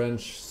girl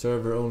French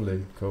server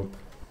only, Cope.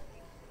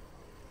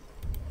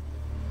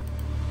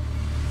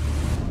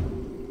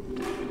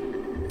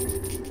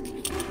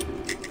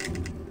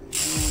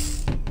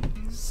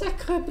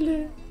 Sacre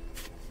bleu.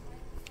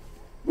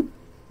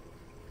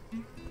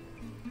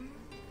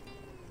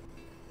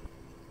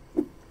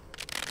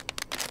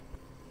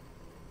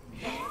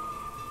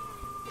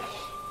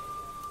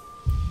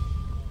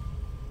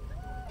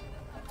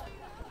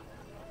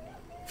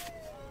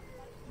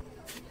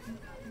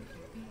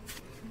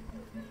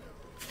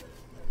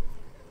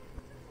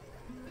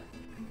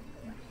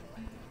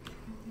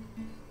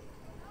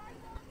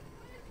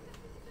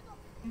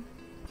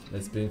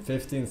 It's been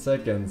 15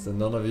 seconds and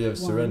none of you have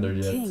surrendered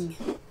yet.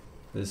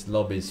 This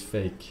lobby is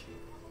fake.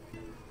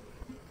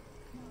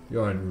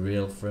 You aren't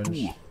real French.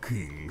 2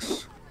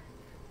 kings.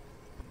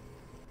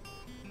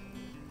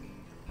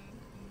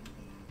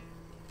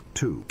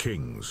 2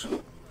 kings.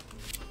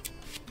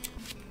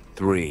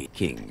 3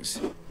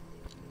 kings.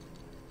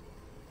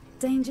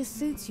 Danger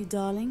suits you,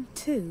 darling.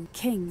 2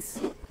 kings.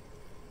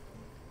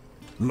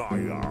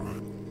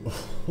 Liar.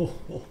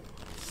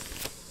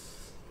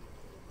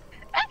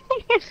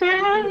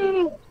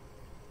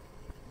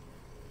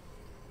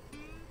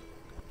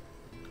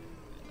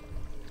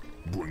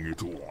 Bring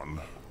it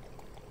on.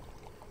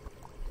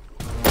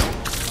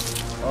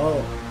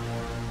 Oh,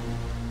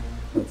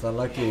 that's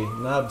unlucky.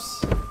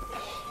 Nabs.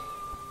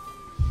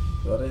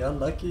 Very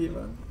unlucky,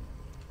 man.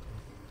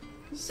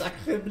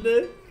 Sacre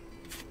bleu.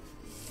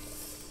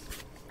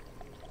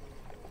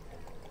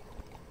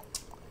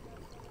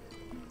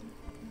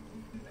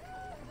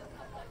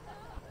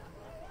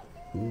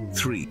 Ooh.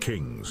 3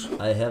 kings.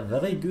 I have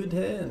very good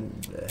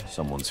hand.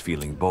 Someone's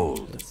feeling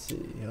bold. Let's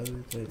see, how do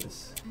we play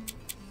this?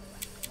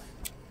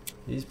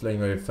 He's playing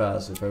very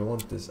fast. If I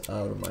want this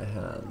out of my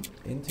hand,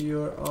 into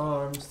your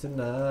arms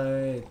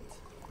tonight.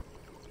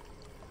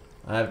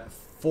 I have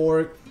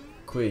 4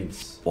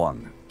 queens.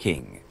 1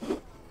 king.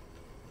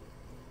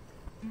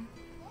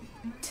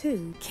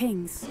 2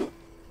 kings.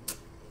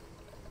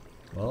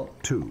 Well,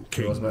 2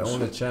 kings. It was my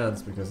only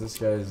chance because this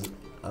guy is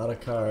out of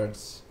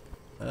cards.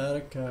 Out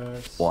of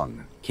cards.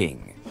 1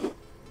 king.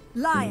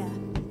 Liar.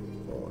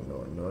 Oh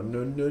no no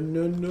no no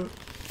no no.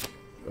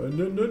 Oh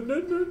no no no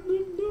no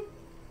no no.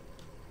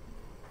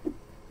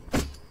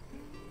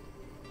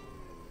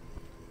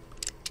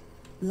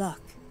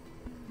 Luck.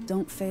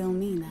 Don't fail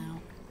me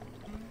now.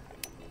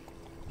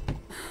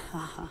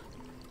 Haha.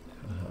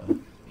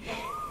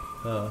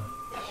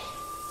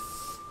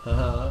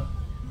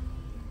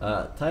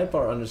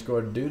 Typar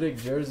underscore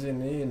Dudek Jersey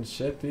knee and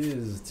Sheppy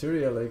is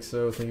Tyriel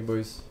so thank you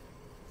boys.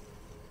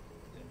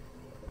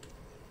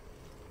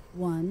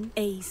 1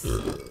 ace.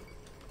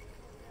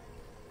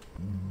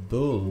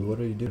 Bull, what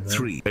are you doing?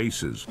 3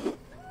 aces.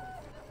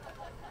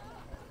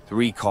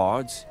 3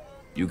 cards.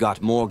 You got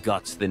more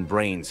guts than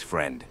brains,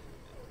 friend.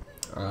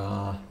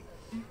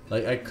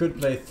 Like I could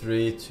play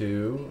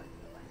 3-2,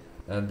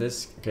 and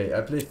this. Okay,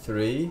 I play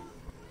 3.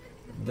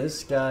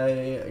 This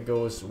guy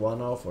goes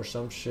 1 off or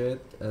some shit,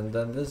 and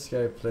then this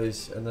guy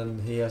plays, and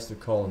then he has to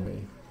call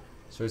me.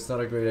 So it's not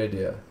a great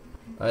idea.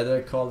 Either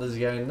I call this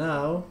guy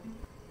now,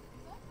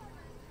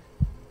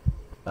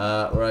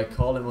 or I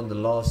call him on the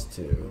last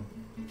 2.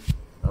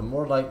 I'm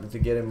more likely to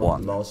get him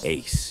on the last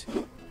ace.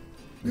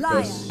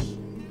 Because,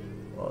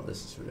 oh,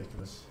 this is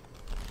ridiculous.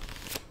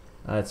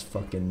 That's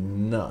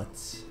fucking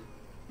nuts.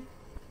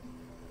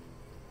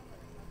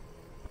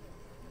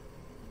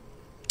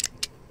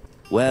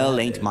 Well,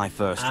 ain't my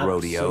first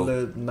rodeo.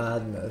 Absolute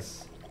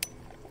madness.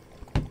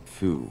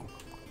 Phew.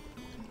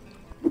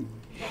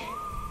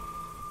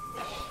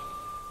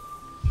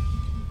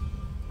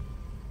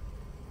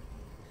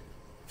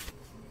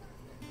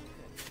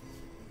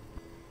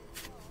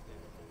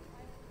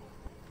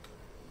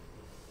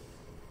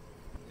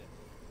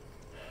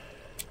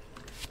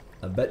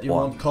 I bet you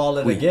won't call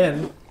it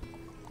again.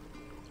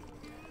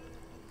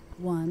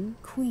 1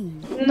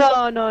 queen.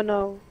 No, no,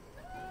 no.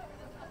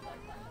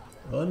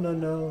 Oh no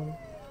no.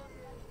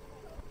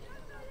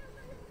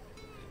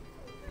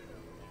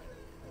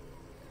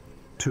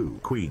 Two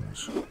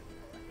queens.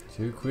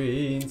 2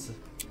 queens.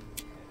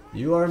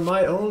 You are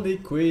my only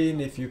queen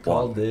if you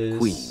call this.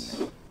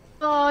 Queen.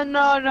 Oh,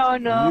 no, no,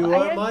 no. You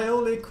are my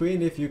only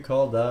queen if you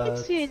call that.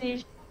 It's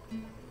finished.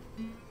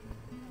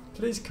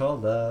 Please call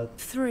that.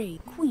 3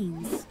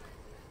 queens.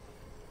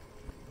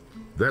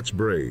 That's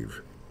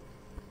brave.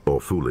 Or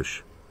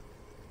foolish.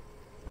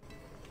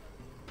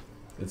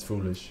 It's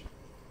foolish.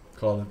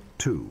 Call it.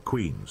 2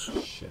 queens.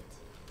 Shit.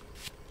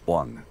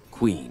 1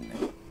 queen.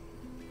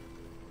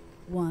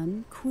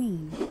 1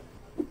 queen.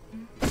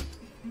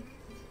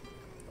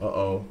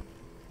 Uh-oh.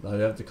 Now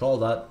you have to call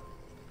that.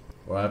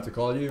 Or I have to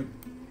call you.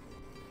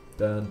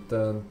 Dun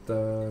dun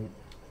dun.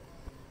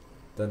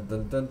 Dun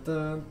dun dun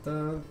dun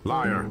dun.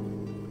 Liar.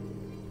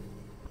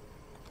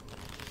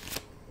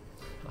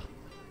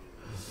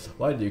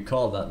 Why did you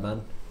call that,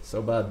 man?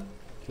 So bad.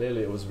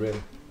 Clearly it was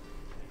real.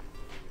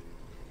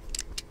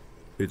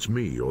 It's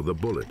me or the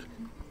bullet.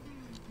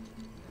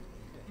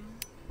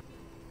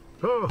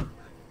 Oh!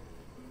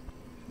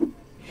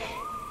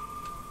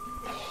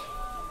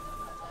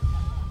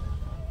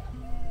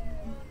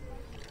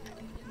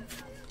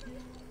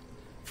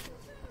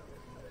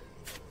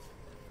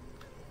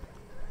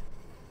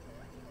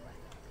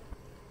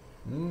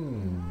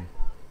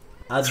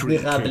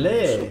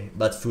 Admirable,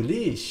 but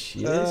foolish,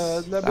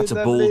 yes. That's a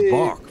bold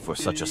bark for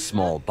such a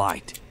small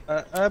bite.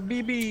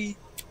 BB.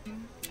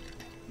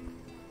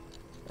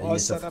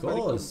 Yes, of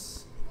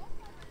course.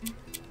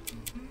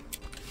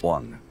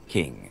 1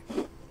 king.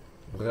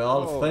 We're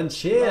all French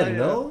here, yeah.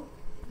 no?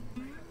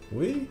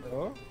 Oui?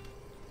 Oh.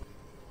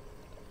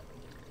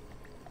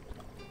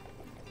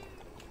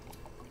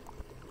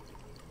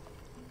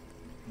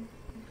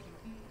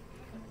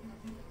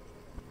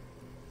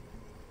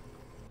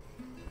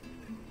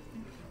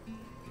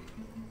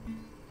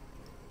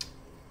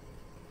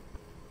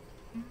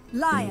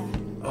 Liar.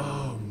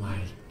 Oh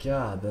my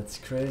god, that's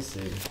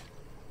crazy.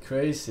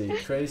 Crazy,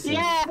 crazy.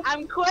 Yeah,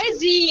 I'm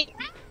crazy.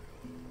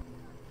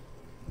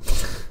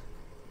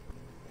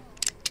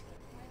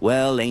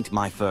 Well, ain't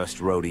my first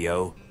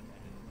rodeo.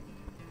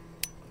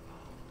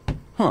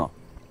 Huh.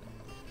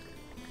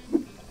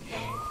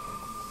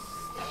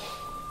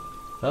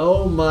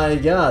 Oh my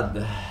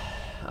god.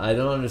 I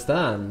don't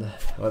understand.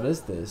 What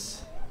is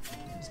this?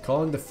 It's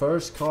calling the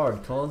first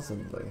card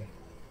constantly.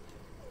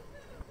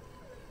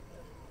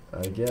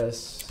 I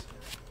guess.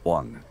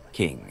 1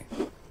 king.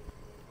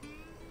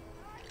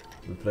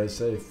 We play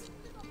safe.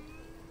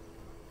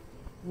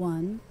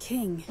 1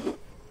 king.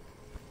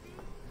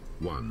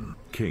 1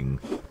 king.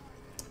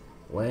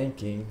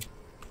 Wanking.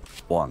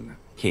 1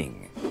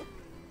 king.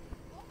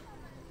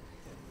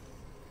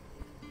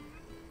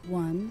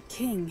 1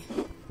 king.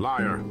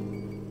 Liar.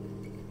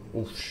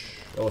 Oof,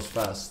 that was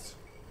fast.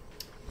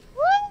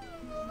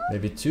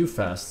 Maybe too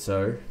fast,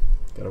 sir.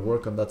 Gotta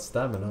work on that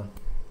stamina.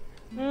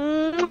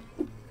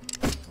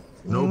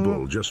 No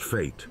bull, just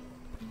fate.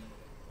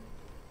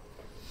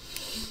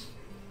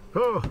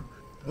 Oh!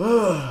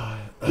 I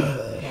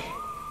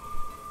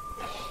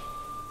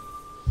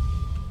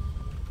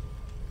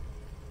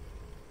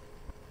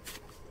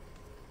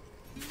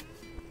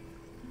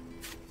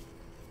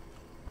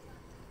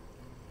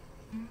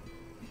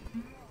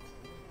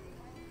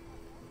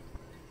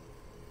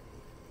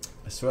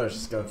swear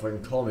she's gonna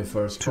fucking call me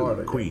first card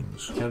again.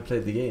 Queens. Can't play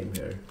the game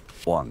here.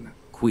 1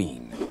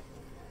 queen.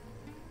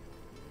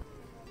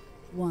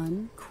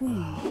 1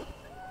 queen.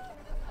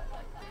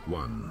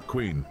 1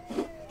 queen.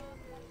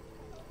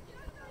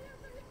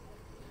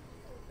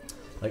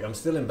 Like, I'm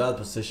still in bad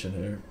position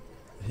here.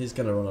 He's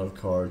gonna run out of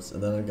cards,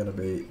 and then I'm gonna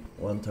be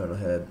one turn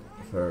ahead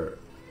of her.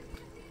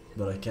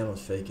 But I cannot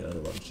fake it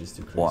anymore. She's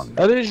too crazy.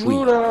 Allez,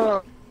 joue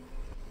là!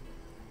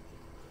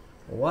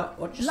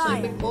 What you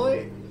say, big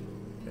boy?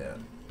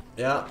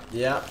 Yeah.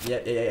 Yeah.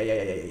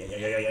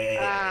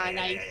 Ah,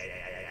 nice.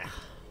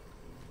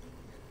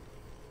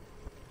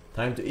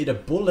 Time to eat a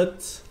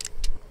bullet.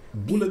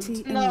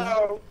 Beauty and No.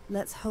 luck.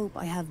 Let's hope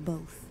I have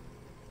both.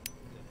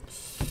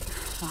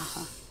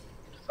 Haha.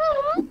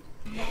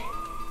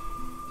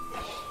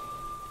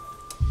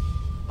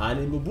 I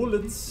need more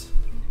bullets.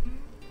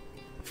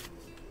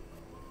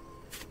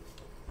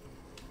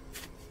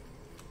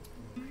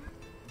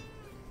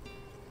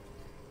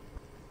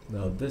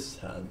 Now this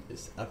hand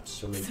is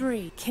absolutely...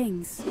 3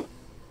 kings.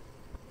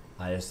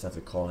 I just have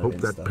to call him Hope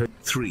that insta.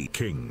 3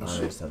 kings.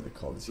 I just have to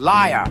call this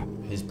Liar!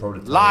 king. He's probably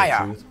telling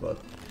Liar! the truth, but...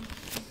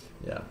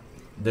 Yeah.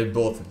 They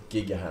both have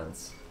giga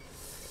hands.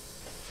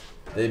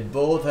 They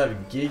both have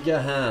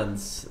giga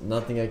hands.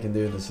 Nothing I can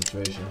do in this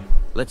situation.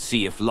 Let's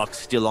see if luck's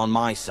still on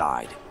my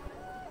side.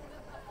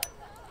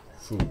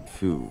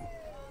 Foo.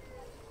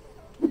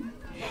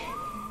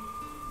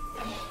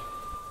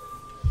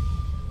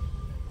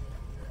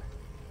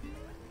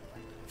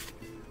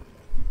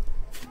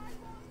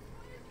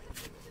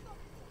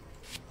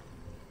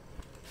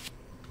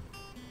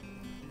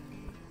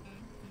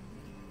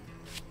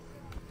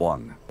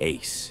 One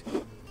ace.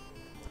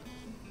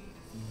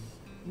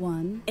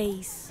 1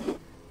 ace.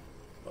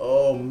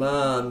 Oh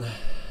man.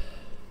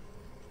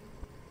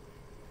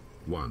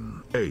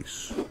 1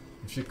 ace.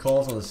 If she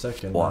calls on the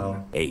second One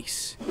now.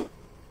 ace.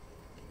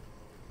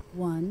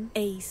 1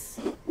 ace.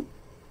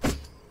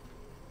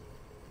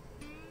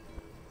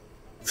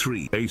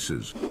 3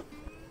 aces.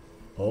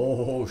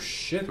 Oh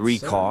shit. 3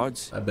 sir.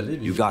 cards. I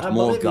believe You you. got I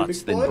more believe you, guts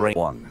big than boy. brain.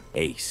 1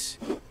 ace.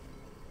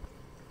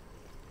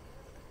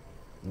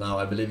 Now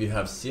I believe you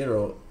have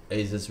 0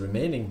 aces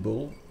remaining,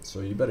 bull. So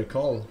you better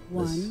call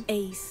 1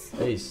 ace.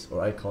 this ace,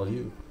 or I call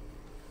you.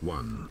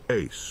 1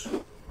 ace.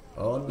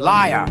 Oh no!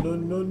 Liar! No!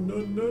 No! No!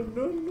 No! No!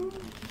 No!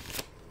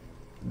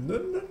 No! No!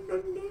 No!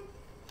 No!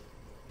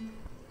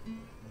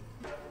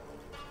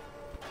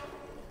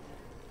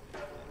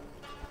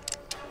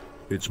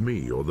 It's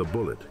me or the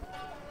bullet.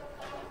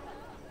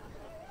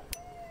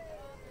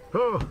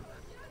 Oh.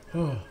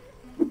 Oh.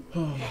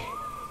 Oh.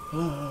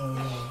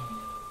 Oh.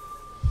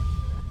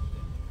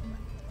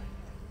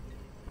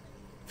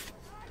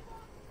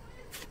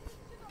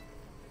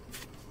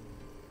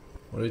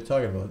 What are you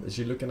talking about? Is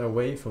she looking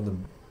away from the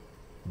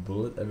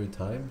bullet every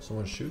time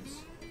someone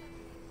shoots?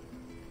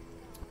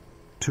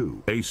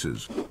 2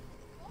 aces.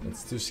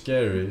 It's too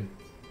scary.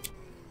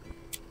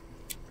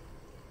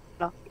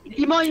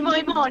 Il ment, il ment.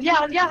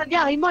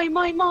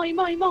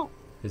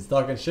 He's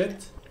talking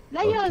shit?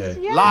 Liars, Okay.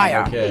 yeah.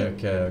 Liar.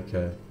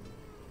 Okay.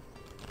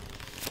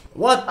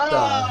 What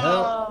the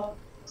hell?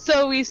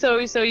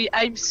 Sorry,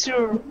 I'm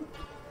sure.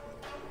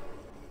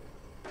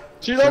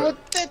 Tu l'as votre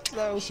tête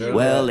là aussi. Sure.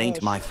 Well,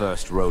 ain't my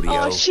first rodeo.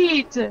 Oh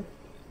shit.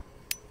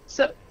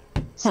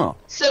 Huh.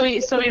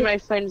 Sorry, my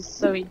friend.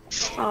 Sorry.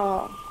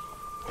 Oh.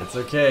 It's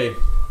okay.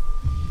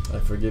 I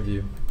forgive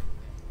you.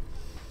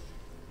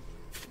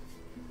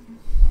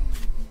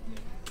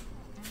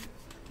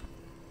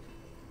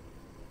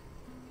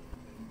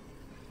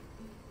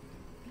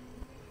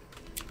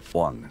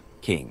 One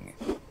king.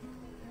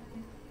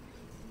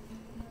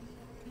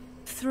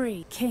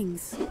 3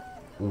 kings.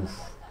 Oof.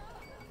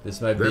 This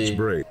might That's be...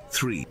 brave.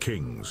 3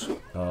 kings.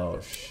 Oh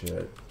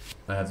shit.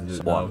 I have to do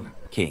it One now.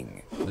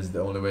 king. This is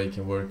the only way it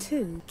can work.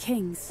 2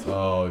 kings.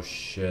 Oh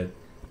shit.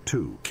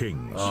 2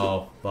 kings.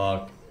 Oh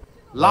fuck.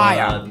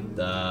 Liar. What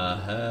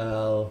the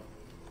hell?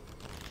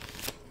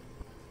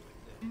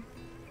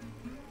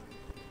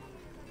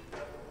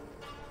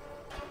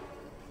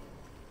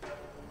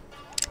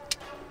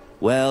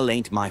 Well,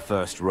 ain't my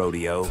first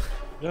rodeo.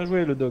 Bien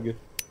joué le dog.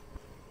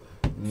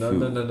 No.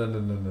 No.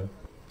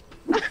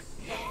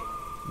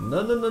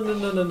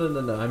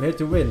 I'm here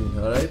to win,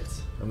 alright?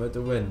 I'm here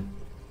to win.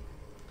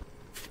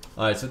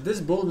 Alright, so this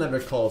bull never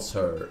calls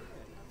her.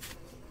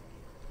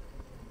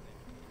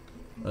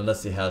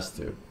 Unless he has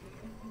to.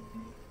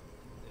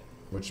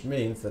 Which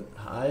means that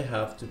I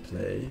have to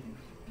play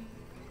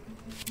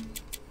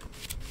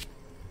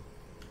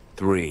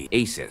 3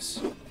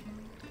 aces.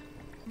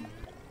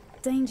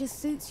 Danger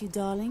suits you,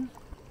 darling.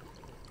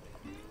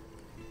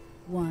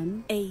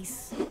 1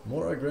 ace.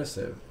 more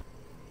aggressive.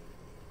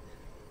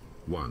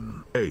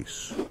 1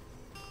 ace.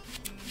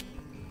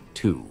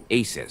 2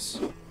 aces.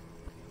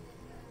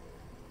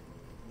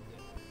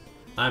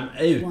 I'm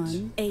out.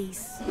 1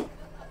 ace.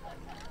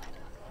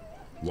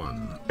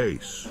 1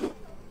 ace.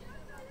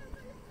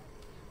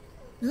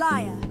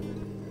 Liar.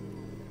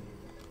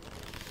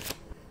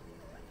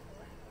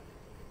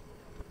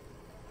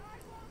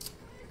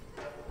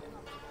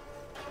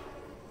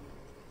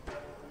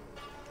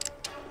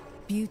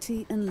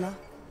 Beauty and luck.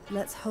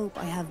 Let's hope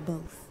I have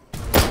both.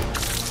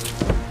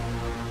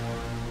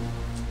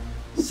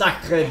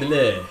 Sacre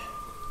bleu.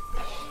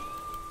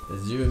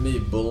 It's you and me,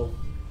 bull.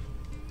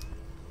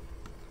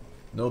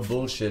 No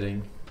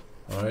bullshitting.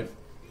 Alright?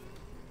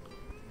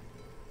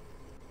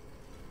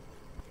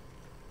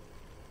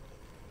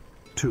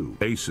 Two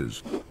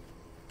aces.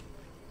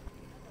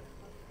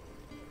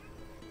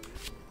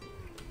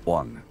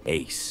 One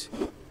ace.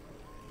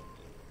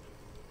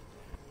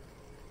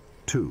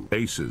 Two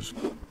aces.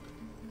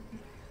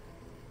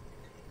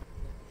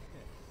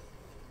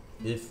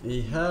 If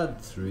he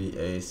had 3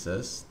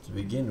 aces to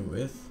begin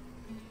with,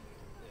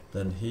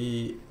 then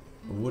he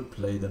would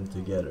play them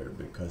together,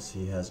 because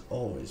he has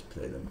always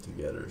played them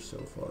together so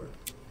far.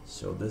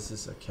 So this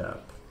is a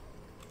cap.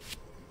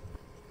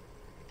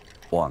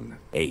 One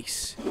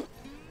ace.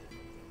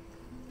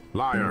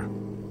 Liar.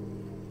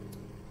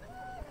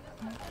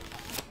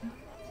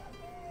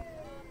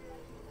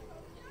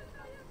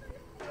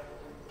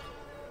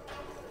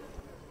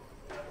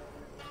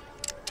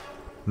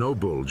 No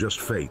bull, just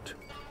fate.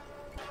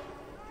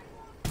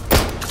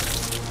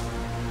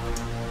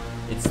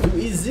 It's too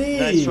easy!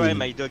 Nice try,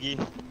 my doggy.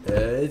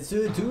 It's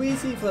too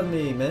easy for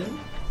me, man.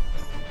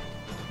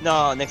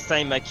 No, next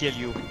time I kill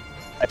you.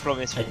 I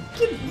promise you. I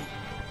kill you?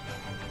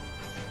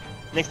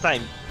 Next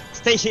time.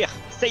 Stay here!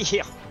 Stay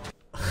here!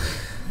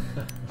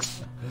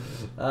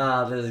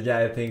 Ah, this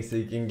guy thinks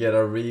he can get a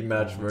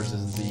rematch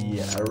versus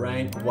the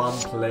rank 1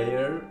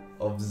 player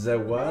of the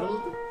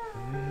world?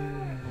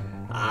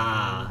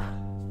 Ah.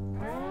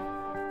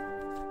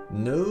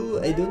 No,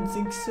 I don't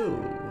think so.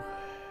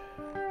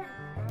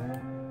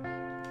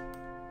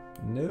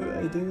 No,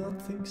 I do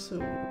not think so.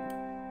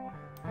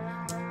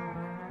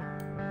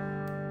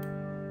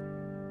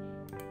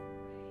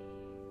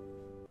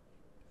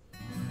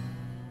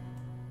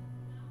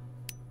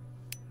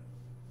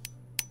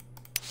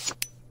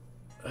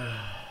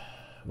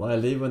 Why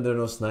leave when there are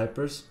no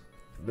snipers?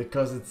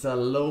 Because it's a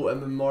low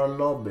MMR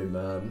lobby,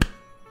 man.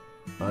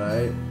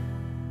 Alright?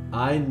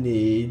 I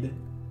need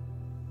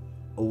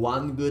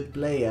one good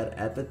player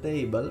at the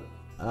table.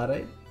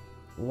 Alright?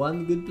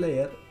 One good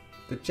player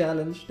to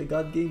challenge the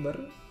God Gamer.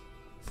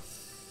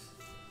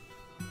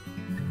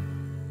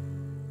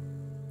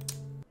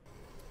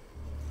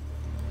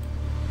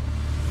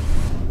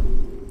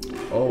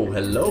 Oh,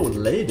 hello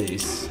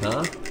ladies,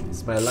 huh?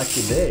 It's my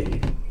lucky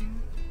day.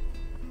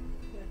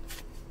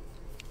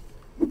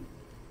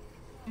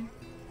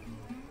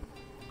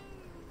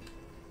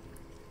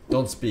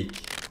 Don't speak.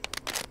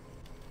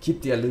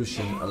 Keep the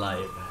illusion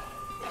alive.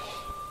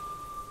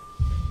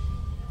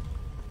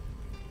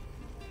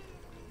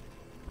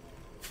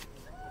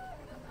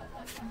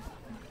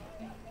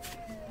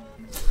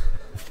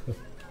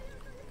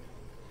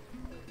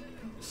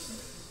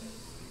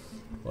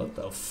 What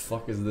the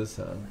fuck is this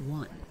hand?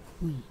 One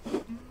queen.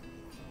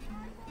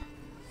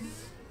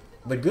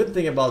 The good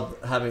thing about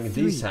having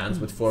these hands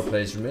with 4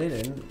 players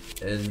remaining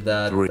is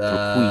that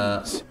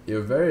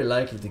you're very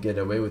likely to get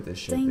away with this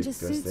shit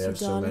because they have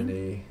so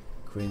many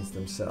queens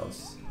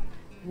themselves.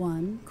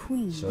 One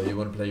queen. So you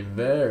want to play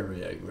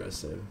very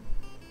aggressive.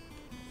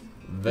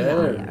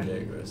 Very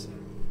aggressive.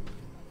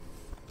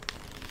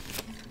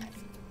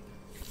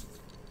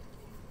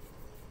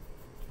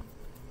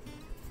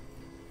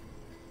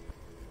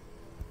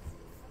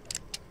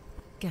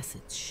 Guess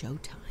it's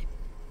showtime.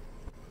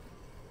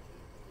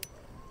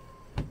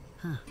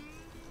 Huh.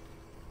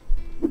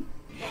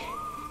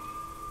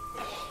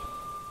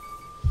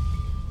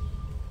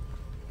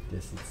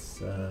 Guess it's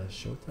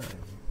showtime.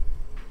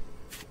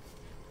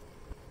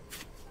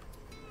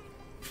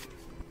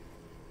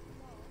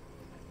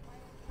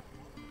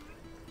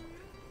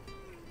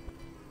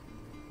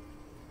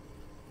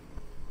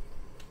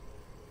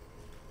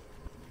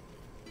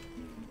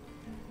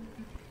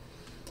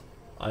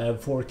 I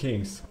have 4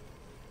 kings.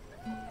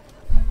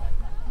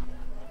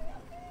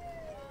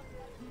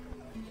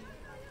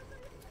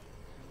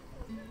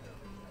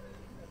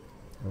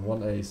 And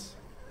 1 ace.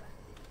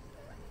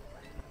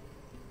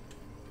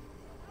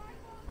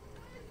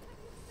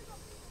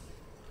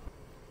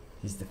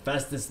 He's the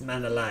fastest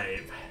man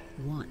alive.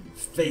 One.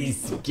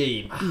 Face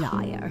game.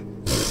 Liar.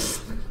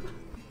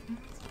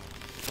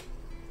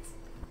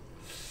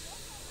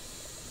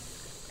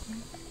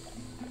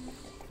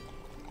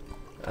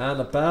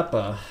 And a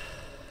papa.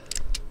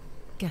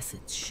 Guess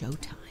it's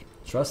showtime.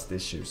 Trust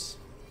issues.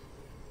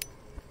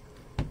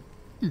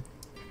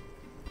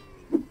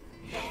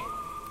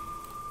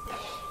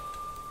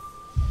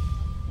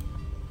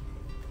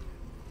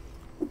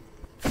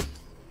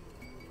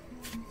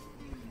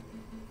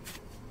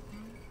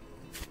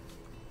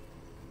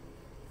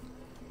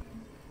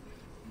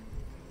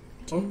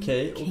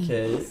 Okay,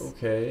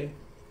 okay.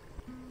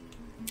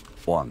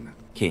 1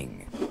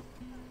 king.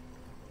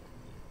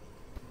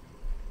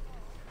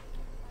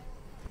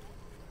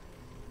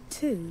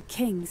 Two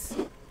kings.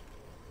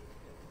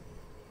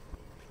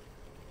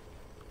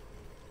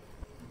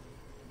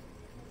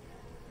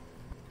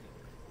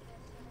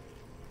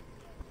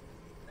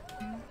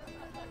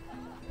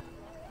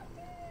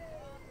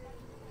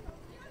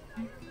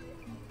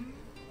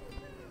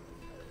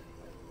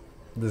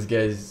 This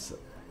guy's...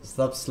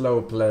 Stop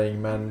slow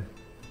playing, man.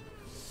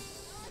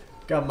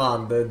 Come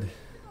on, dude.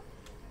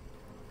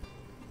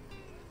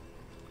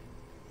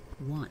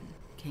 1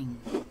 king.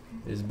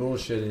 He's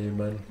bullshitting you,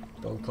 man.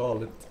 Don't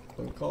call it.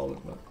 Don't call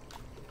it, man.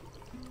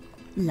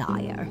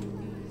 Liar.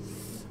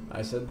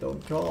 I said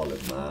don't call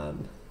it,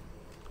 man.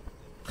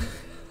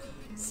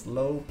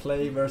 Slow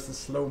play versus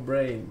slow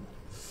brain.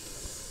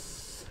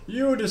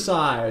 You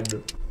decide.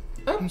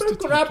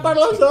 Epic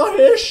Rappers of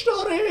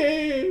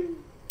History!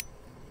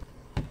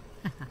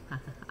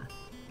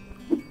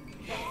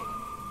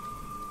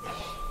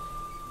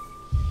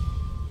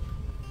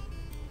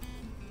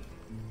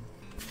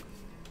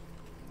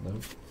 No.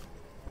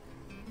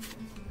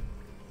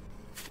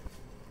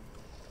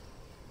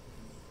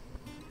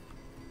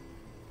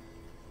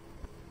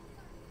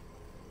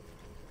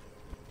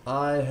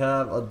 I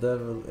have a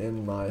devil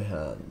in my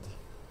hand.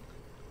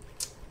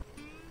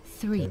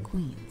 3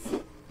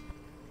 queens.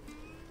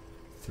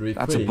 3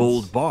 That's queens. a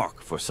bold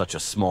bark for such a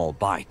small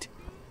bite.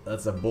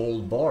 That's a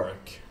bold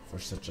bark for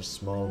such a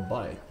small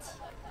bite.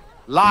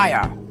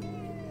 Liar!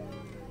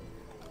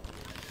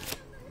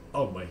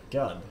 Oh my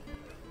god.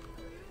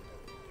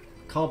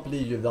 Can't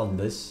believe you've done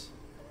this.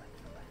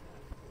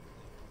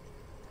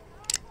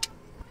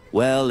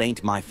 Well,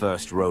 ain't my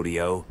first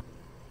rodeo.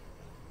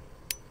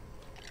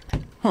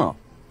 Huh.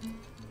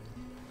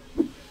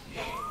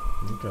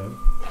 Okay.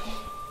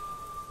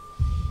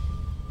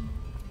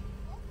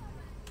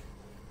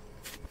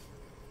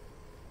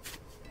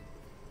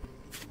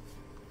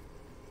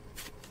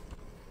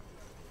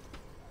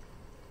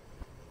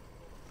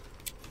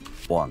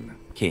 One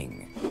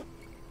king.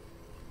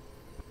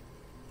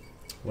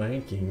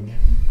 Wanking.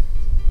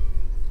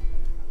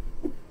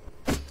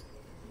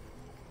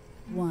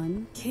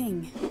 1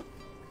 king.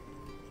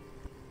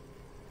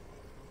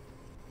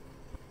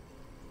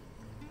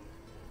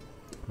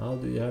 How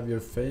do you have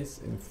your face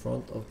in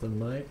front of the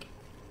mic?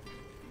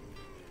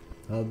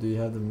 How do you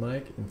have the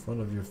mic in front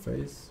of your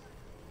face?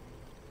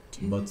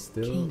 2 But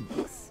still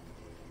kings.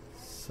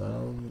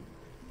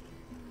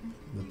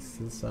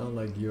 sound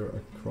like you're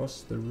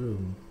across the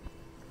room.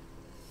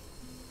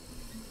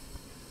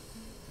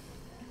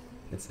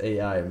 It's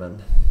AI,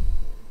 man.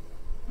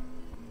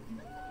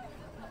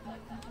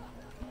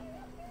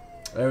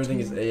 Everything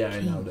is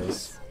AI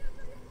nowadays.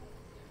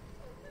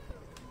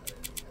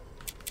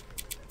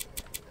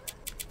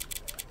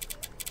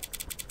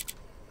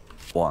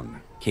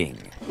 One king.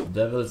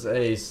 Devil's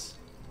ace.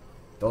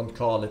 Don't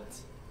call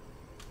it.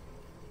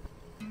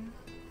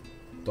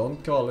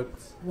 Don't call it.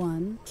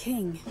 1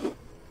 king.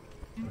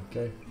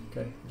 Okay,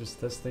 okay. Just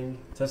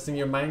testing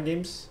your mind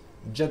games.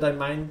 Jedi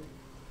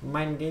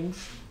mind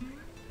games.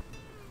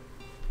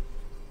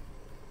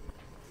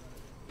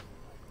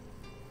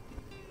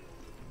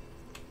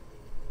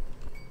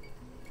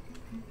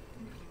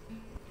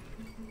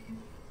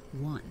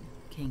 One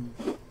king.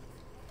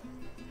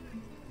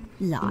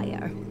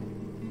 Liar.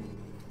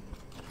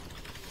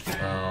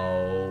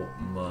 Oh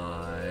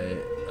my.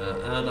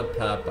 Anna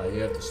Papa,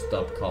 you have to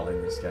stop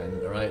calling this guy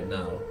right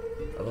now.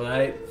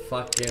 Right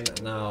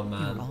fucking now,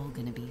 man. You're all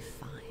gonna be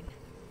fine.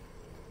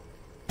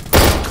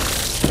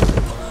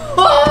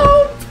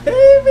 Oh,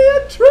 baby,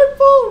 a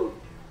triple!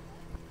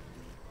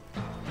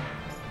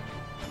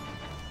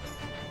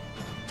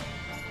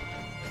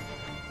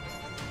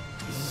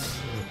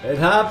 It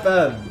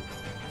happened!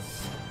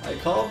 I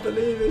can't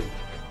believe it.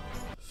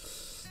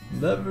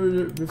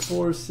 Never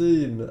before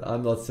seen.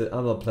 I'm not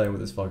playing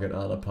with this fucking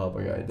Anna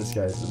Papa guy. This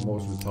guy is the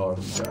most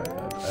retarded guy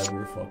I've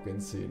ever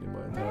fucking seen in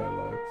my entire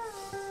life.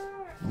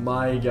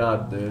 My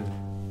god, dude.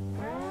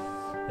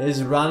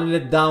 He's running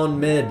it down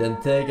mid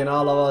and taking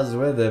all of us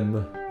with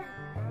him.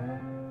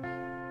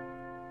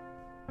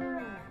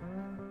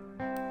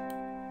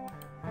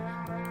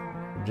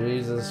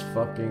 Jesus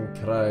fucking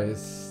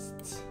Christ.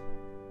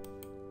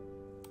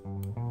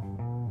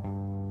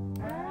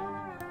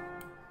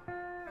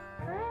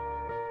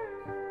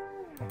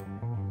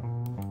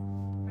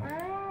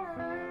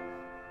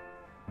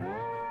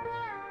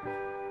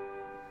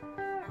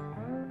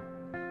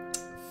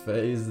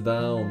 Face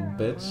down,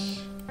 bitch.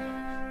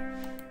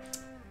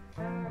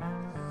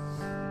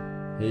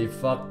 He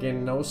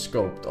fucking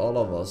no-scoped all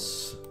of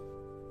us.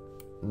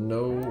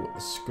 No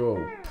scope.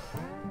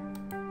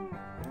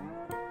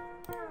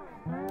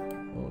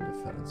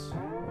 OnlyFans.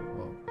 Oh,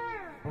 wow.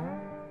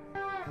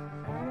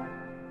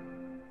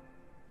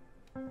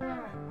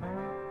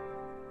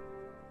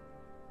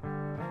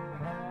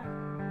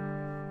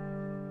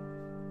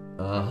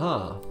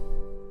 Aha.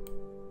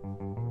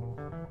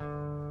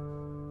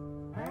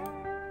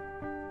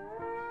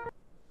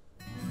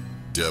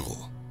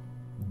 Devil.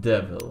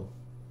 Devil.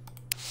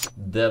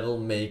 Devil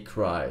may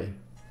cry.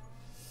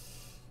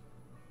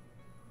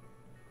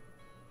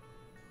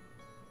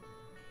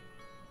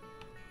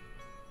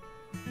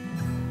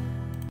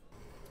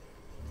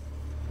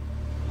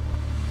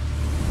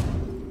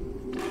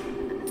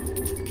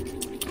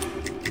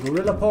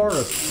 Gorilla Park,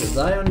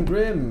 Zion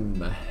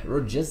Grim,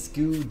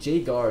 Rogescu,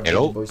 J-Guard,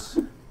 hello. Boys.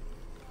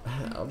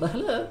 Hello.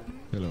 Hello,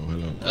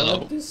 hello. I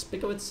want to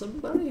speak with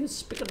somebody who's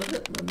speaking of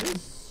it, my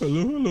miss.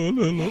 Hello, hello,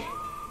 hello.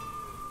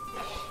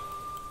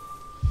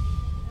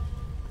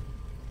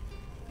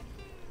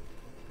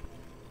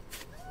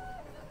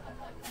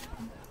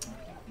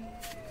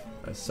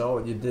 I saw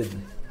what you did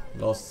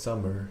last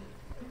summer.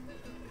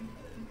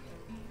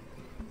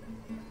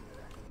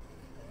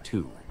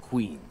 2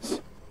 queens.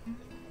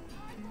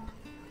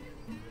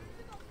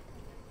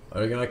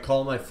 Are you gonna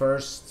call my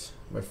first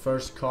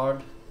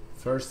card?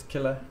 First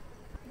killer?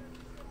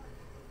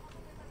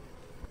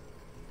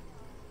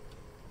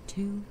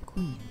 2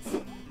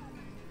 queens.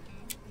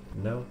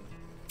 No?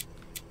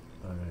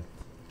 Alright.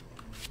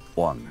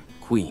 1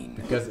 queen.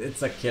 Because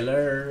it's a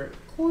killer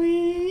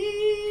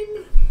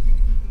queen.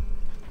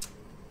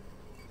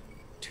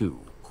 2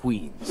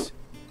 queens.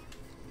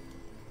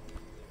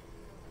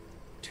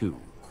 2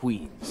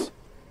 queens.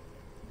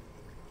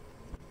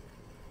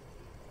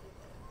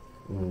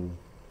 Ooh.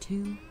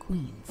 2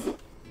 queens.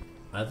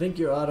 I think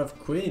you're out of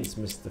queens,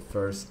 Mr.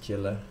 First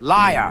Killer.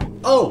 Liar!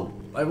 Oh!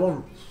 I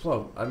won't.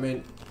 Oh, I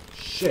mean,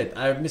 shit,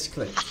 I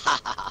misclicked.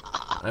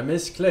 I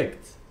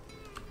misclicked.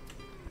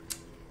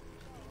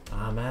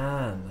 Ah,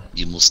 man.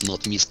 You must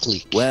not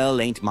misclick.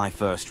 Well, ain't my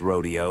first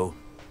rodeo.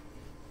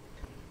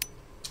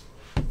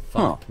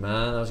 Fuck,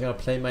 man. I was gonna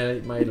play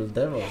my little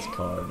devil's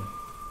card.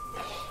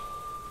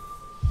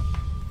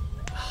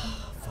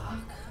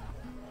 Fuck.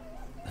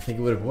 I think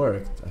it would have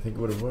worked. I think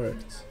it would have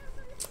worked.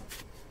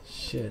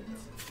 Shit.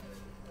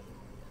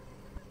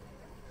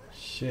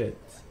 Shit.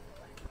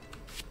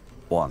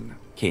 1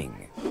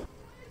 king.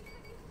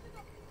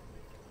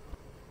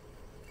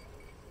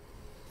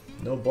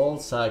 No ball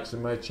sacks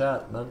in my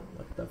chat, man.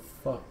 What the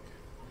fuck?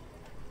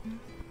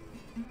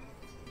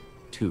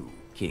 2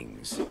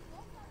 kings.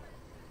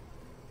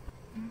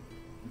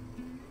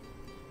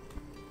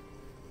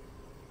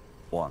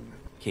 1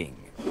 king.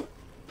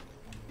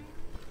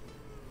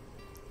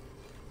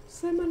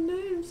 Say my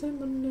name, say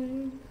my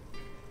name.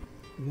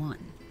 1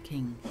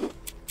 king.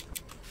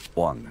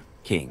 1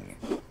 king.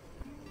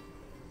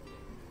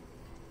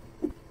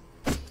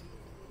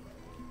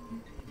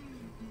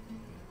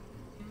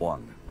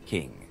 1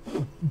 king.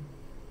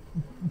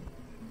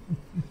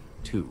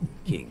 2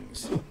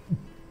 kings.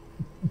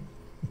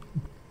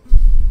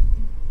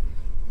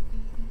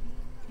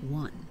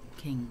 1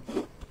 king.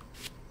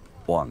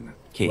 1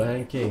 king.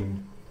 1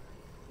 king.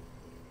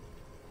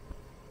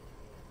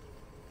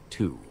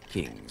 2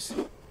 kings.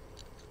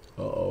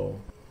 Uh-oh.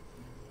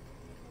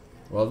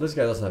 Well, this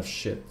guy doesn't have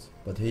shit,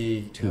 but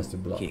he has to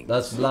bluff. kings.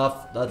 That's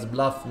bluff. That's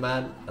bluff,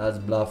 man. That's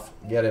bluff.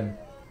 Get him.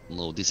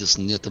 No, this is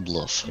not a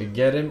bluff. You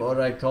get him or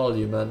I call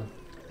you, man.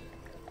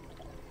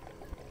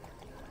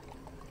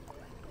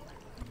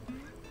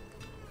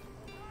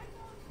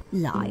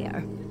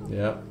 Liar.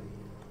 Yeah.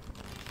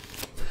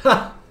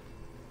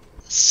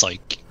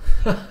 Psych.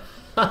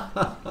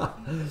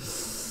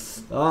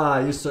 Ah,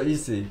 you're so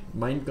easy.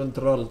 Mind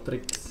control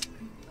tricks.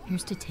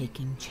 Here's to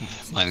taking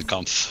chances. Mein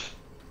Kampf.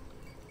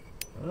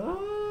 Ah,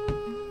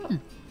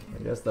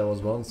 I guess that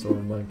was one sort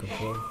of mind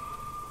control.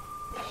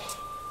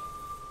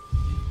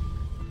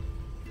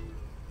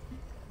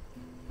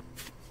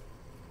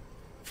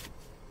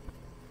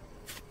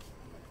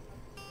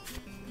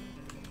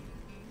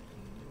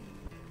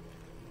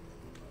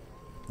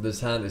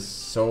 This hand is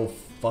so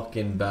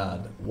fucking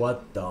bad.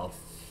 What the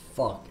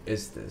fuck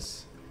is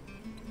this?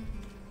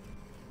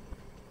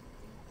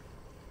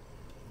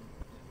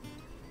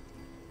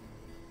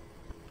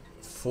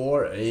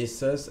 Four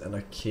aces and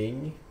a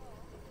king.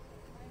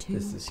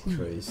 This is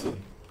crazy.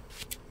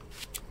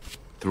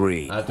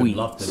 3 I have to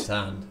bluff this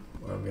hand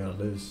or I'm gonna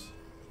lose.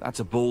 That's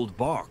a bold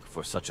bark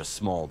for such a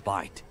small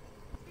bite.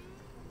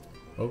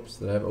 Oops,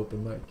 did I have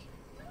open mic?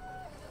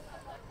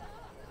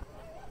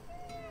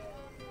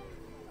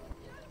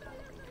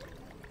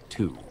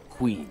 Two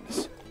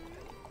queens.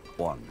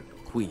 1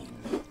 queen.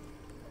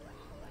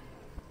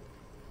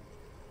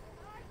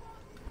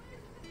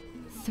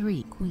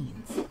 3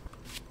 queens.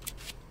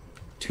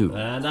 2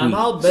 And queens. I'm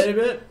out,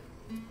 baby!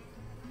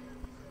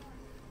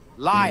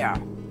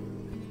 Liar!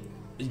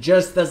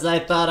 Just as I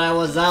thought I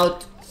was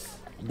out,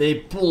 they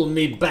pull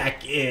me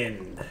back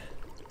in.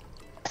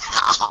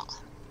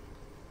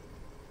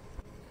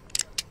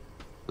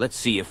 Let's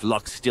see if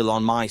luck's still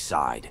on my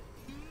side.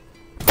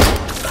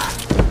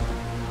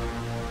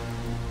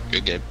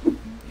 Good game.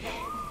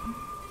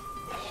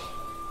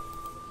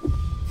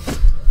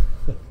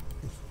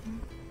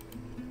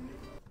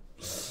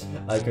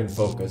 I couldn't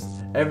focus.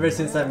 Ever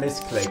since I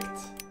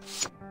misclicked.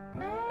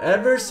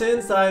 Ever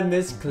since I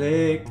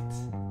misclicked,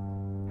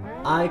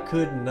 I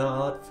could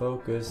not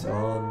focus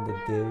on the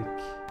dick.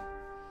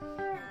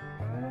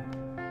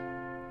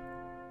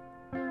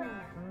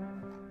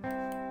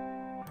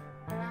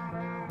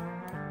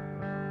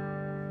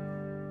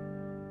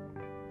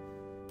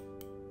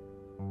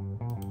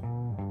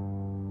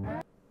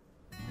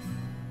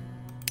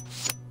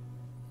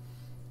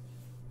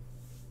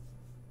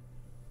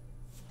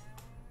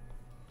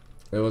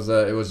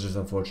 It was just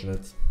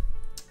unfortunate.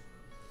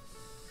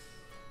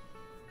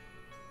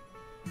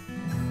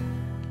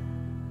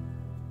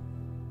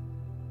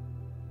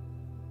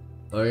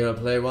 Are you gonna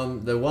play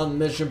the one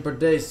mission per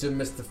day soon,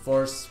 Mr.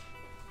 Force?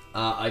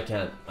 I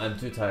can't. I'm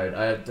too tired.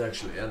 I had to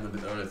actually end a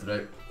bit early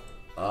today.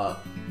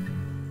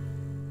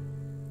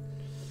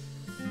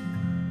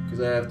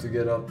 Because I have to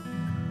get up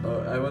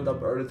I went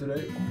up early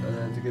today and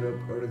I have to get up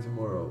early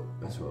tomorrow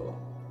as well.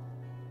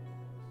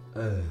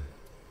 I'm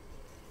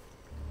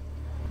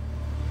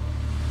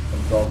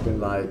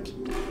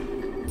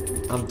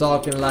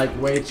talking like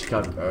wage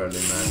cut early,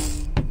 man.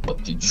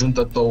 Te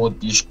junta-te ao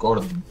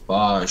Discord de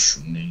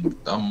baixo, nego.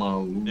 Tá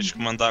maluco. Tens que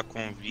mandar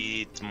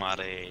convite,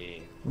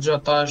 maré. Já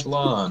estás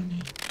lá,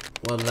 nego.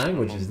 What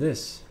language is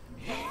this?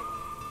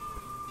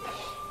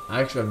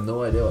 I actually have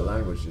no idea what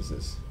language this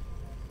is.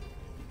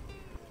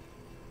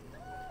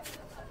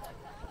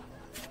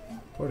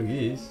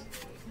 Portuguese?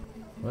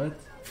 What?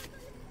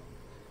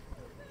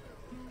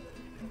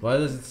 Why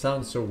does it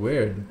sound so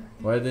weird?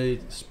 Why are they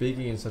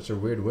speaking in such a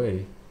weird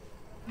way?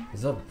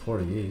 It's not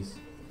Portuguese.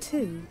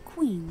 2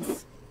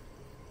 queens.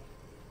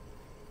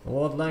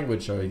 What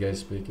language are you guys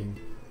speaking?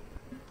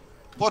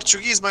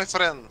 Portuguese, my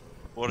friend.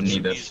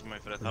 Portuguese, my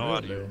friend. How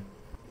are you?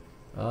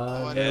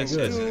 Very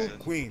good. 2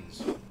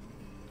 queens.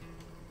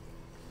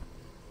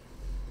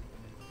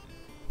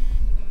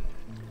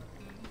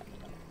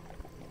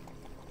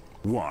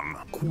 One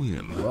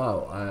queen.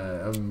 Wow,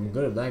 I'm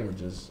good at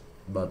languages,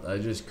 but I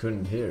just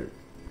couldn't hear it.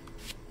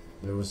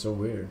 It was so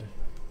weird.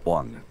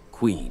 1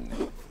 queen.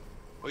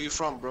 Where you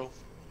from, bro?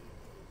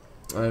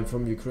 I'm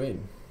from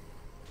Ukraine.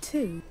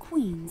 2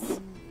 queens.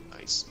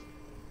 Nice.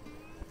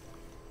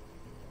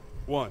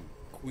 1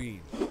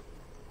 queen.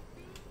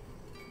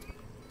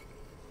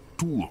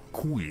 2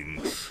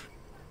 queens.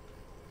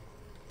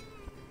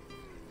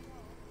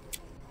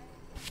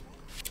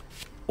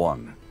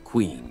 1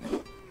 queen.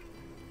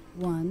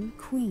 1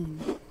 queen.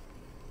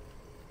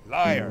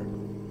 Liar.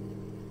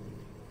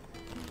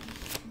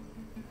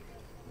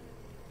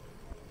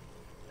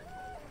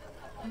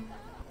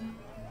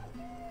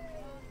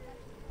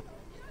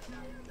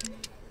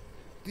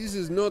 This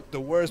is not the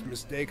worst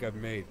mistake I've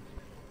made.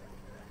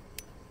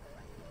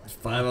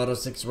 5 out of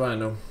 6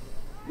 rhino.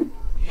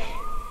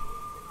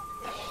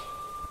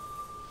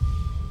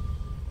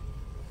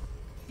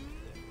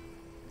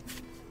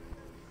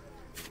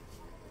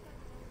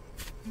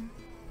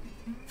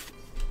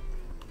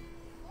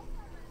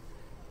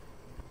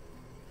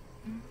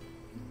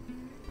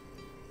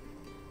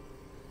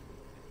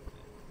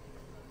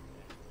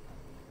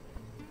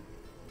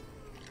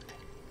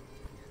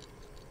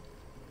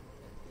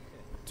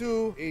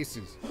 Two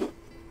aces.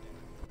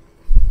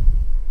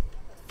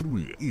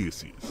 3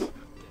 aces.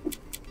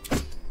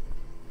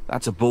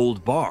 That's a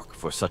bold bark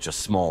for such a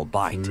small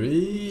bite.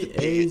 3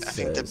 aces. I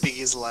think the pig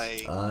is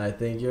lying. I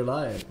think you're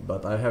lying,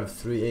 but I have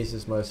 3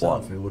 aces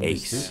myself. 1 It would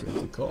ace. be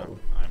stupid to call.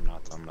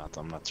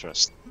 I'm not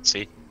trust.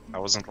 See? I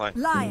wasn't lying.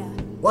 Liar.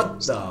 What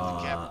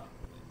the?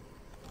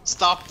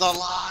 Stop the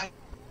lie.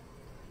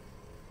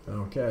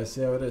 Okay, I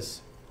see how it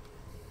is.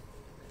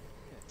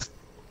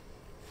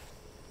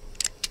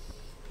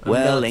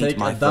 Well, ain't take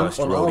my a dump first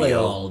on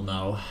rodeo. Oleol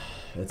now.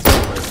 It's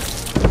over.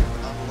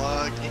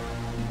 Unlucky.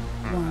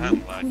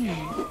 1 queen.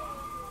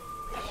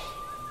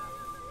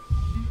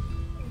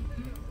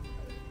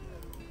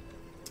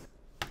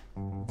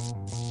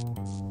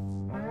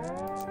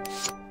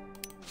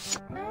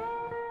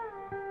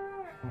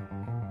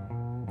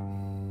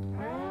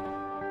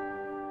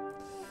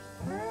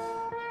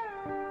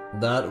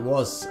 That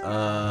was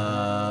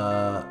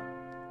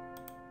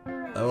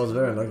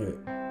very unlucky.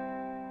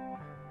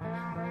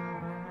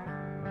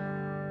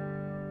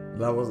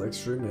 That was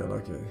extremely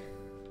unlucky.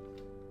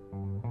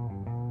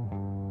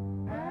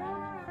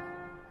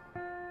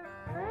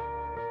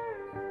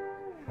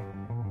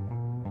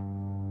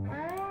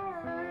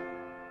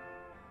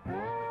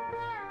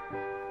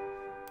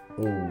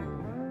 Oh,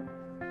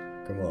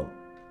 come on.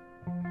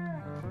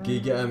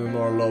 Giga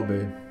MMR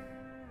lobby.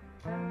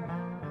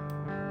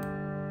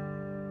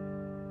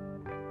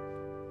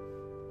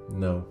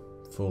 No,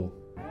 full.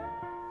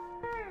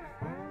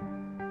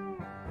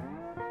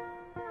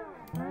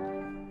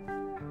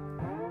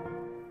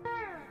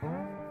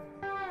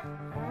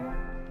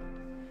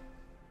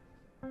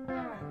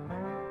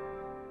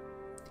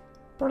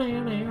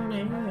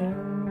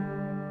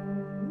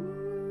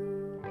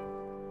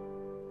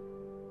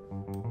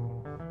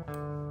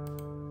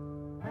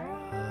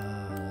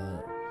 Uh,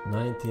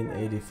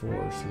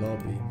 1984's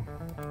lobby.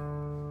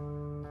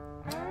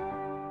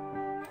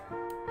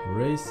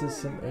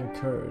 Racism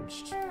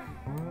encouraged.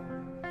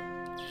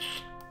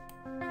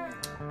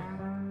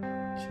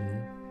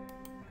 Okay.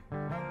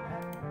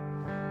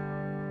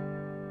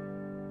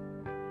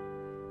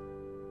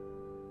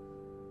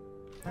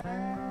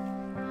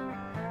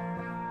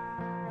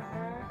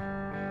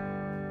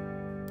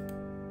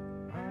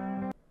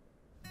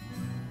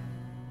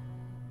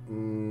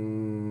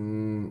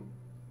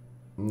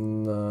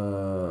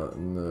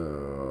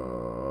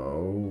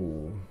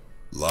 No.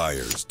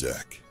 Liar's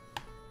deck.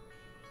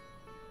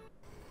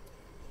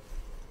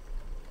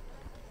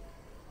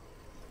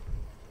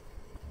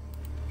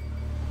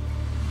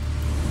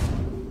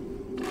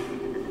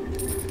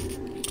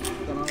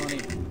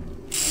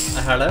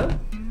 Hello?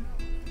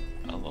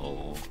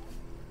 Hello.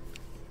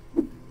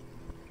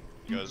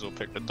 You guys will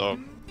pick the dog.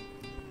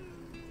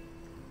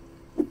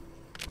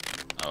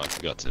 Oh, I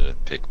forgot to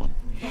pick one.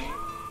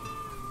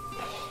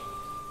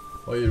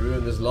 Oh, you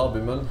ruined this lobby,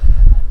 man.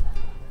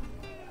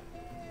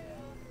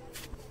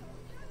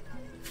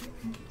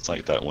 It's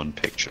like that one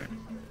picture.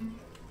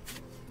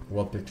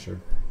 What picture?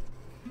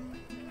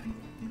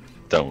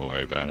 Don't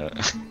worry about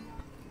it.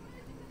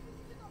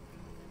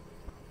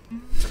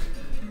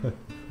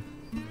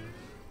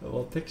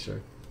 What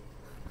picture?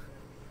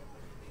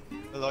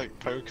 They're like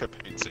poker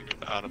painting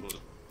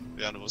animals.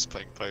 The animals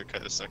playing poker.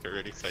 It's like a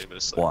really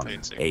famous One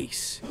painting.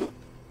 ace.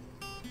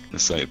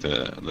 It's like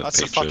the That's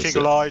a pictures fucking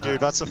that- lie, dude.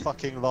 That's a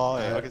fucking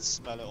lie. I can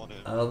smell it on it.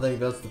 I don't think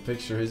that's the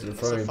picture he's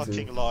That's referring a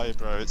fucking to. lie,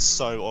 bro. It's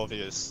so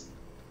obvious.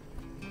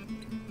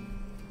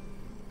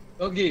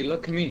 Doggy,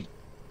 look at me.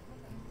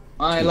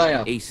 I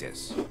liar.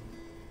 Aces.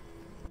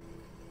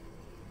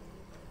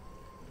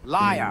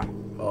 Liar.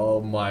 Oh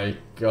my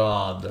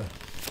god.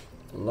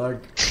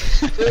 Look.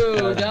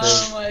 Dude,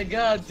 oh my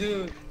god,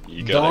 dude.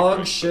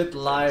 Dog shit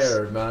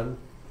liar, man.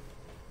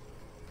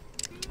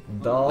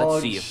 Dog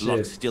Let's see if shit.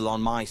 luck's still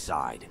on my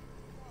side.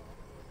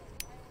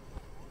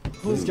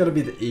 This is gonna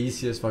be the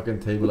easiest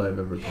fucking table I've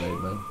ever played,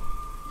 man.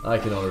 I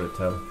can already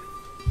tell.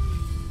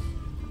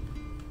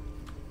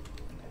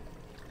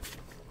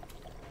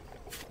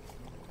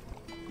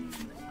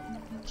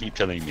 Keep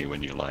telling me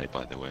when you lie,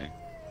 by the way.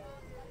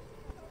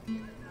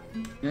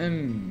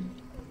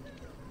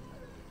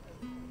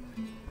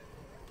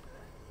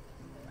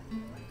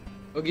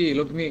 Doggy,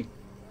 look at me.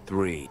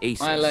 3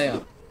 aces. I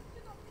liar.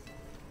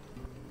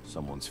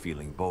 Someone's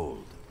feeling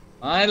bold.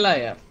 I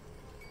liar.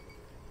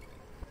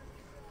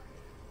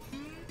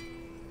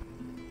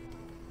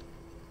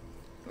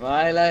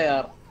 I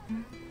liar.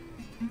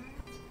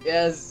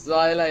 Yes,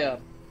 I liar.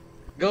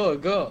 Go,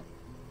 go.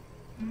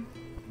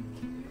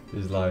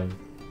 He's lying.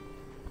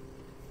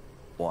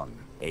 1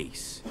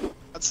 ace.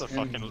 That's a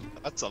fucking.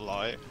 That's a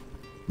lie.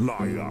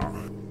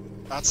 Liar.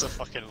 That's a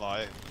fucking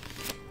lie.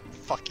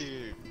 Fuck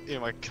you. You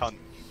my cunt.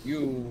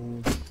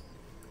 You.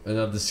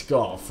 Another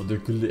scarf for the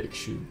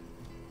collection.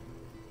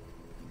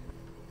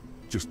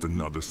 Just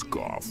another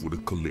scarf with a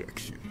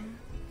collection.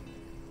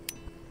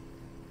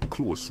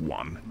 Close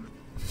one.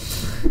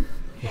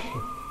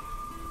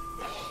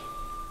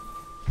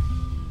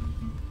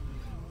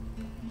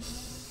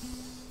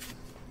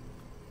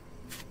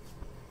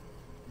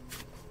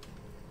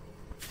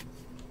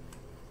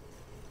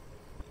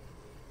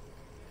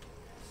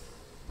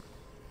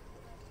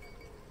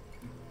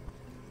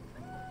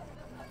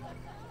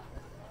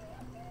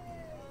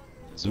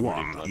 There's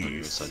already blood on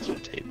your side of the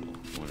table.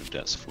 One of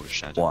that's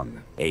foreshadowed.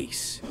 1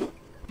 ace.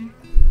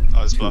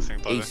 I was bluffing,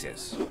 by the way.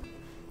 Aces.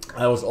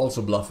 I was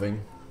also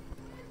bluffing.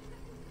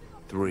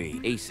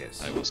 3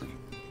 aces. I wasn't.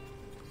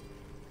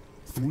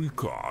 3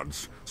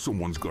 cards.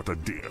 Someone's got a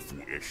death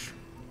wish.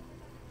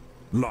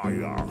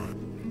 Liar.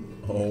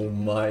 Oh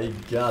my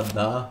god,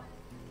 nah.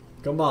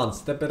 Come on,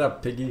 step it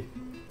up, piggy.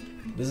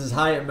 This is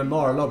high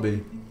MMR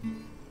lobby.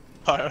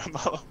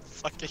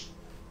 Fucking.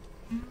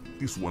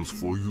 This one's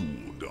for you,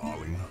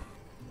 darling.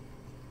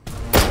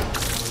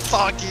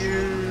 Fuck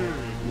you!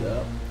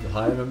 Yeah, the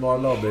high MMR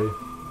lobby.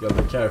 You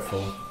gotta be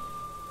careful.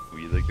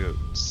 We the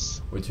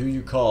goats. With who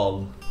you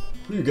call.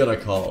 Who you gonna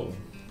call?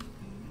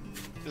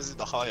 This is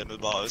the high end of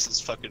the bar. This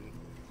is fucking.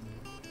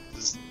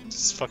 This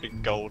is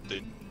fucking gold,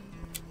 dude.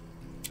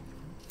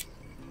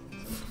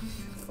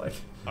 Like,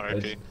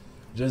 R.I.P.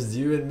 just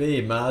you and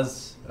me,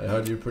 Maz. I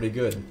heard you're pretty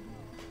good.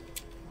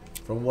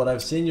 From what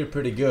I've seen, you're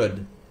pretty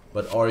good.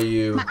 But are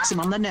you Maxim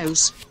on the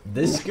nose.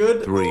 this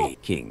good? 3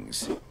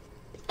 kings.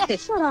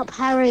 Shut up,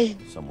 Harry.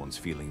 Someone's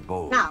feeling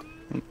bold. Now,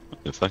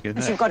 The fucking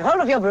once heck? you've got hold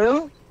of your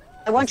broom,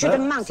 I want Is you to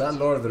that- mount is that it.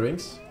 Lord of the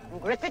Rings?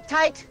 And grip it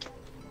tight.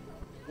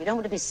 You don't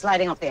want to be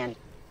sliding off the end.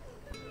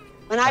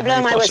 When I Harry blow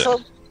my Potter.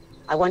 whistle,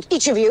 I want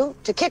each of you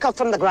to kick off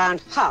from the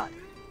ground hard.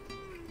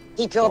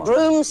 Keep your 1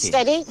 broom king.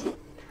 steady.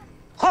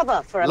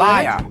 Hover for a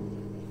Liar.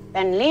 moment.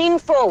 Then lean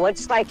forward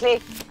slightly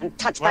and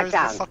touch Where back the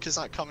down. fuck is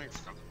that coming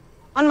from?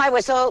 On my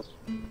whistle.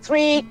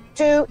 3,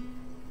 2.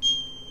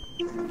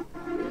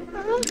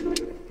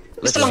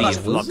 Let's see Longbottom.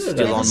 if luck's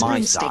still on my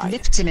broomstick side.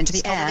 lifts him into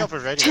the Coming air. up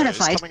already, it's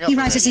Terrified, coming up he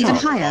rises already.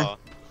 even higher.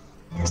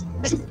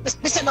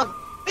 Mr. Long.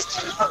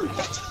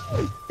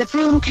 The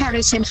broom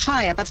carries him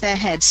high above their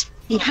heads.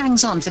 He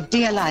hangs on for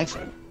dear life.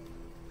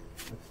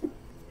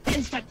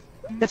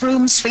 The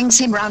broom swings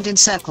him round in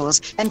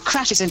circles and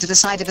crashes into the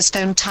side of a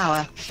stone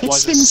tower. It Why is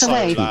it spins so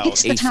away, loud?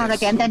 hits the tower Aces.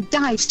 again, then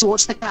dives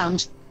towards the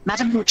ground.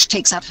 Madame Hooch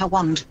takes out her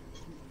wand.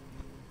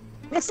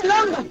 Mr.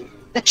 Long.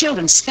 The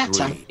children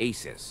scatter. 3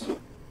 aces.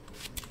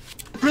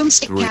 The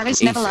broomstick 3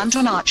 carries Neville aces. under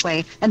an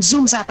archway and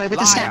zooms up over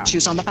the Liar.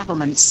 statues on the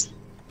battlements.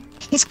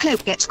 His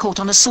cloak gets caught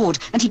on a sword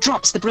and he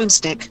drops the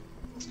broomstick.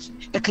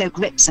 The cloak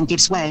rips and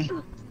gives way.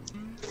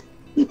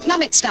 He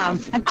plummets down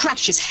and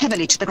crashes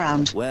heavily to the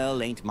ground.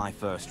 Well, ain't my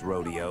first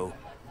rodeo.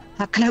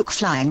 Her cloak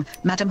flying,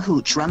 Madame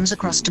Hooch runs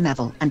across to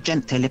Neville and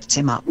gently lifts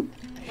him up.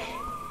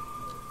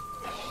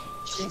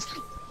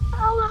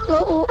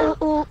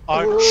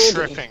 I'm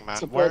tripping, man.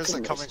 Where is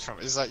it coming from?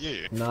 Is that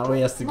you? Now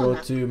he has to go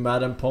to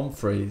Madame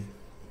Pomfrey.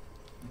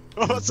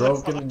 What the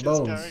broken fuck is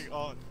bones. going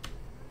on?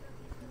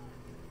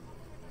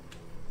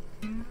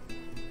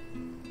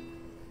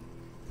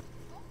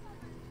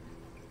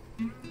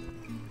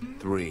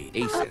 3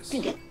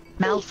 aces.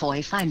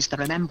 Malfoy finds the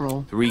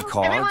Remembrall. 3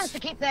 cards.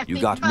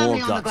 You got more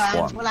guts.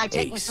 1 While I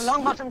take ace. Mr.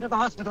 Longbottom to the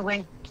hospital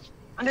wing.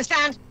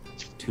 Understand?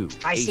 2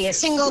 I see a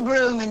aces. single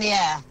broom in the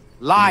air.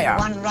 Liar. The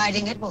one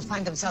riding it will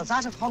find themselves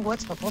out of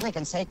Hogwarts before they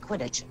can say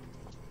Quidditch.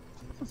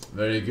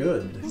 Very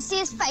good. You see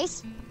his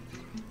face?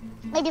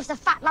 Maybe if the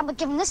fat lad would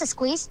give him this a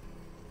squeeze,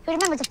 he'd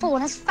remember to fall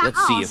on his fat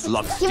Let's see arse. if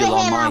luck's Give still it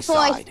on here, my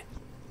Malfoy. side.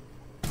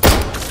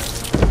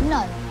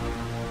 No.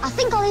 I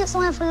think I'll leave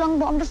somewhere for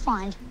Longbottom to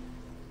find.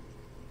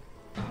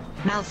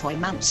 Malfoy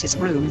mounts his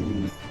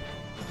broom.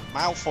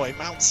 Malfoy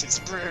mounts his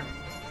broom.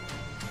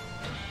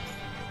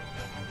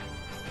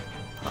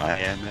 I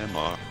am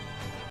MR.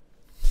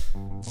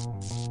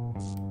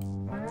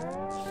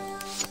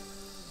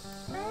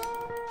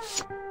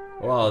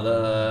 Wow,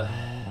 the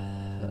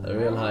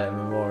real high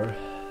MMR.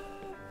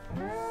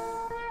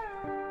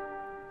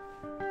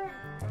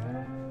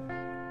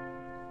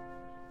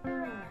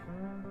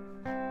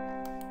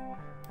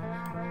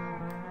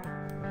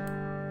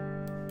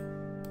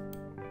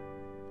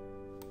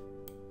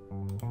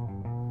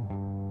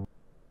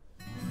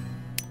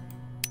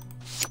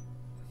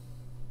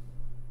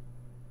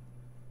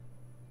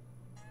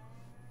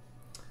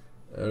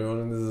 Everyone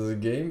in this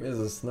game is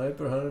a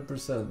sniper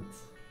 100%.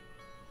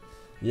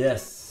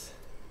 Yes.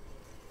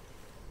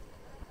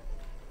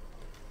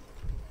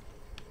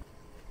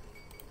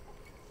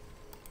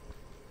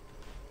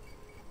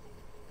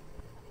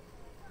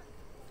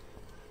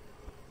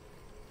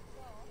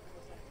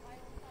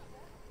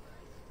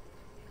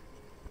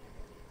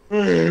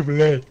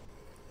 Блядь.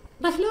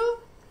 Алло?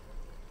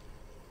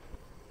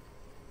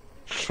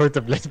 Что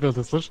это, блядь, был?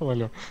 Ты слышал,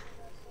 алло?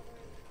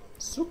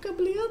 Сука,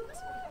 блядь.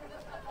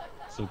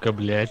 Сука,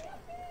 блядь.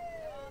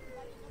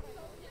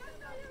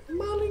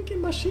 Маленькая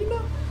машина.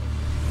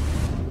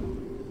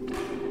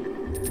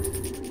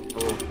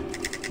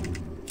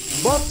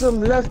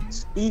 Bottom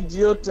left,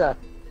 idiota.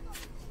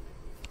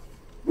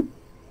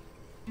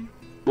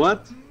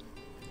 What?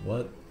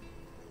 What?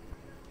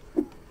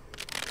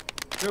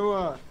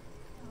 Чего?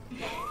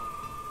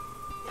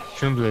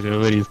 Что он, блядь,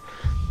 говорит?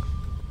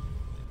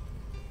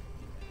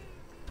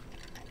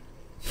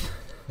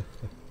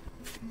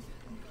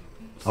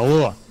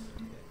 Алло.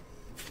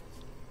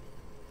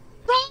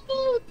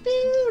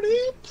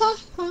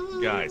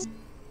 Guys.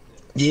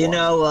 You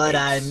know what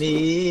I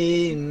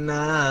mean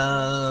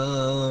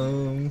now.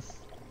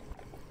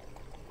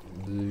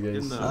 Do you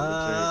guys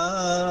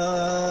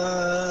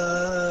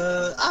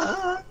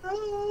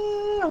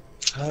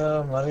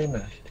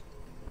Marina.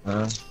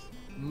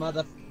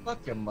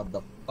 Motherfucker.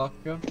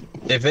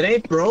 If it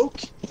ain't broke,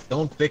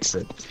 don't fix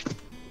it.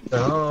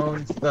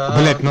 Don't stop.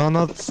 Блять, ну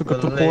она, сука,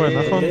 тупое,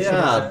 нахуй он сюда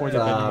Yeah, заходит,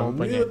 я не могу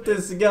понять. mute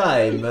this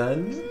guy,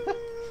 man.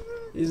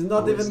 He's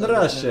not even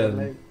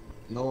Russian.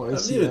 No,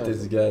 Mute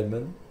this guy,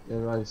 man.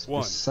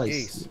 One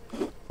ace.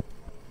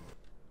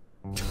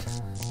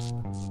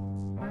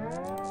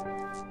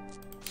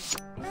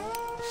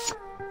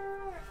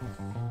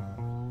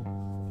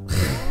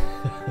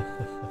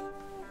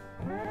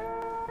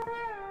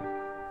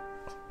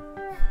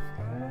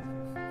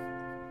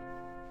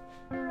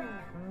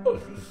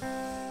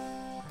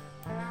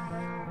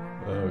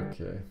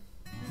 Okay.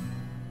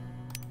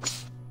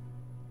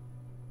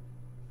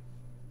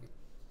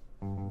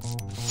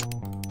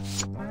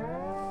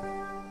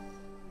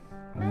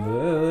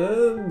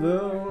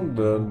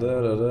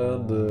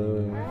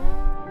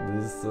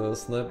 These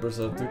snipers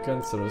are too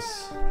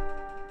cancerous.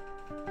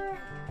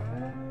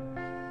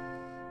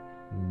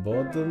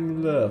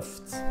 Bottom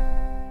left.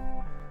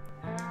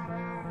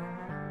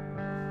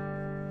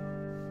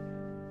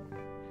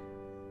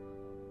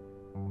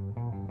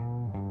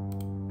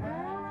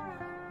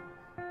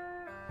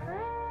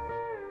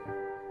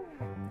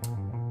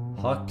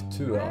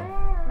 Haktua.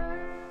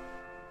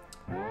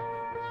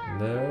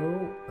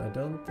 No, I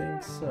don't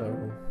think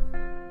so.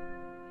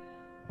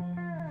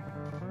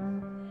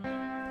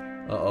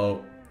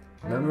 Uh-oh.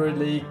 Memory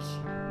leak.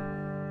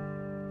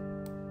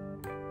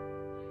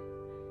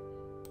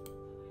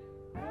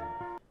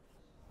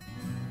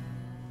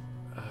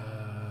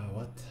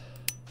 What?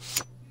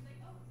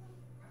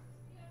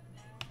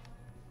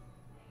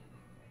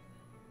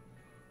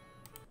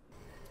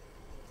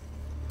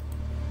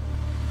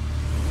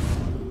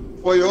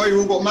 Oi, oi,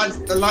 who got max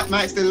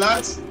the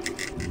lads?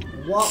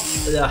 What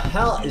the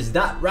hell is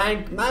that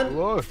rank, man?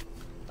 Hello.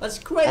 That's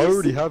crazy. I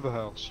already have a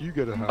house. You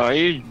get a house. Are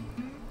you?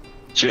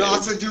 No, I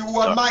said you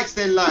want mics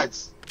then,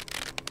 lads.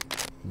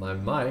 My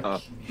mic? Yeah,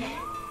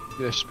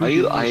 Are you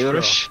speaking of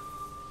Irish?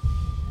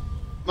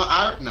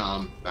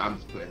 No, I'm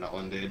just putting that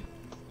on, dude.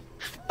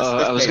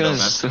 I was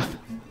gonna.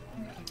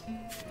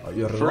 Oh,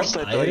 you're First,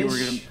 I not thought you were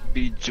Irish? gonna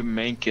be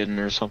Jamaican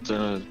or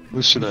something.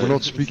 Listen, we're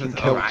not speaking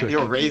Celtic.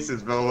 You're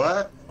racist, bro.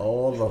 What?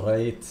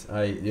 Alright.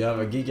 You have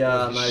a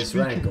giga nice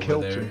rank over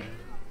Celtic. there.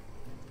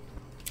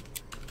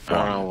 I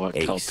don't know what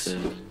Ace. cult is.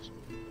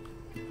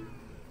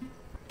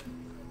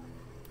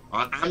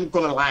 I'm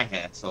gonna lie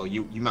here, so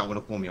you might want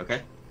to call me,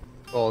 okay?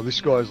 Oh, this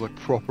guy is like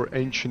proper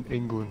ancient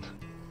England.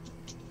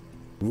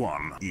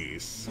 1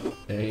 is.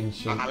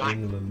 Ancient I like-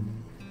 England.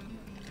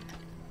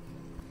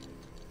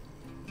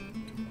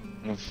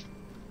 I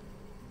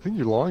think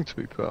you're lying to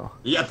me, pal.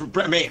 Yeah,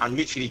 mate, I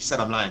literally said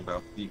I'm lying,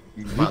 bro. You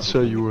You did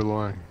say you were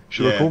lying.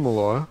 Should I call him a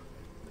liar?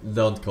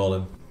 Don't call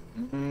him.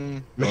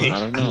 Mate, I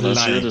don't know, I'm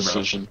that's your lying,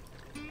 decision.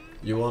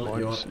 You want,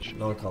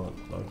 don't call him,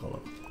 don't call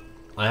him.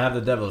 I have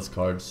the devil's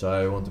card, so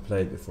I want to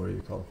play it before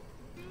you call.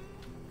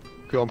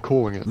 Okay, I'm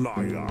calling it.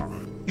 Liar.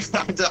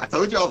 I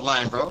told you I was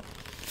lying, bro.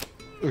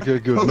 Okay,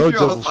 good. Told No you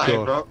I was devil's lying,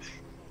 card. bro.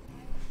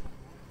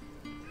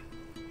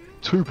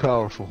 Too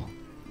powerful.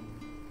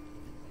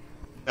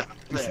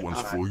 This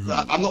one's for you.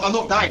 I'm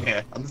not dying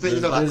here. I'm just saying,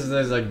 you know that. This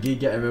is a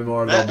Giga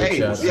MMR lobby Hey,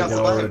 chat, see, I I'm can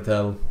lying. already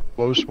tell.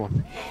 Close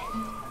one.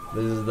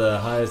 This is the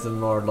highest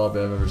MMR lobby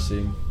I've ever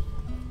seen.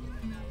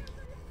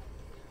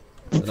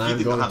 And You I'm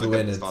did not going have to a win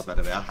devil's it. card, by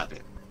the way. I had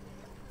it.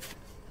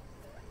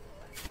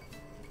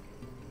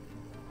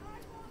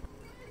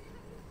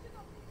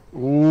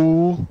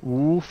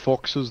 Ooh,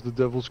 Fox has the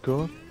devil's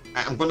card.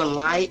 I'm gonna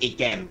lie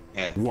again.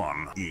 Yeah.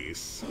 One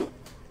is.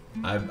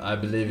 I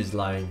believe he's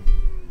lying.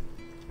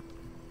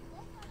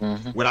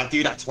 Will I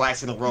do that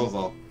twice in a row,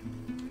 though?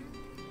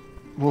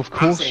 Well, of I'm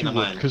course saying you I'm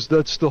would, lying. because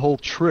that's the whole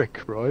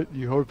trick, right?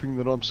 You hoping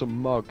that I'm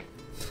some mug.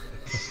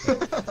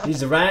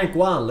 He's rank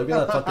 1, look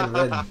at that fucking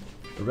red.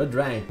 Red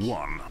rank.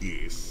 One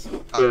is.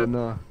 Yeah,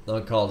 no.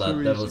 Don't call that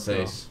Too devil's easy,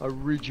 pal. ace. I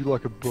read you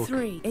like a book.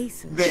 3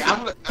 aces. Mate,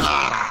 I'm.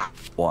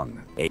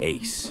 One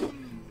ace.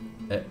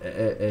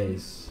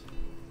 Ace.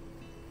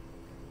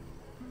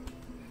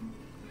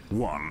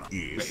 One Play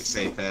it is.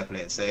 safe, play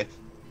it safe.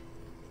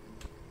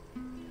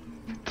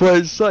 Play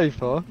it safe,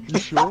 huh? You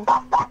sure?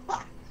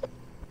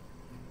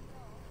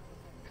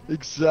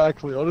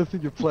 Exactly. I don't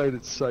think you're playing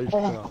it safe,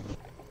 pal.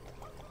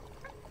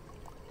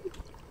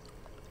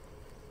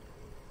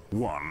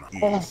 One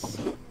is.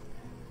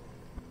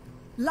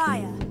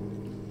 Liar.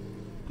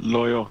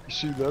 Loyal. You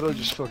see that? I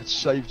just fucking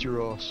saved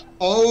your ass.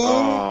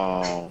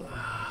 Oh!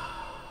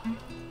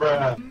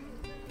 Bruh.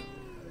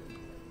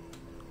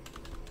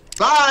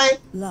 Bye!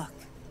 Luck.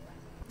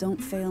 Don't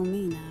fail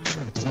me now.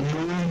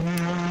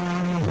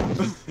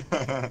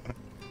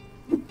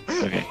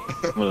 Okay,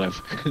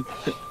 whatever.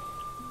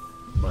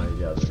 My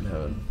God in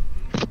heaven.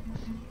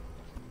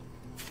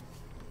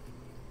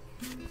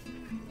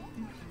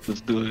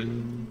 Let's do it.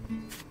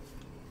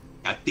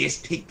 Now, this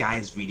pig guy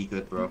is really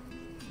good, bro.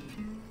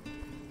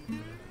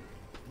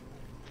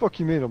 Fuck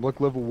you mean? I'm like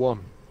level 1.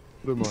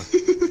 What am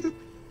I?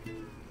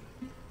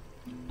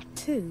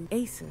 2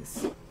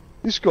 aces.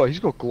 This guy, he's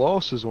got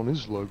glasses on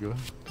his logo.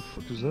 What the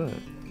fuck is that?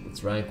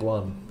 It's rank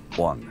 1.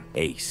 One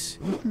ace.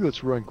 I don't think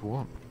that's rank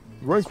 1.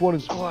 Rank 1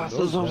 is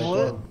Glasses on Rank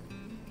what?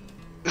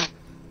 1.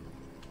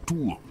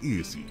 Two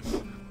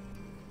aces.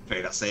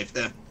 Play that safe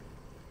there.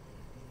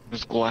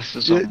 There's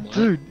glasses Yeah, on what?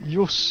 dude,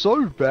 you're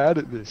so bad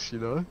at this, you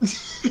know?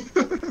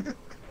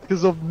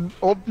 Because I'm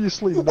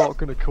obviously not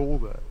gonna call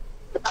that.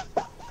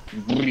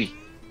 Bree.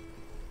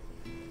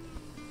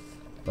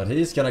 But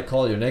he's gonna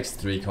call your next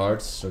 3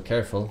 cards, so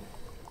careful.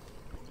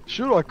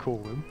 Should I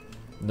call him?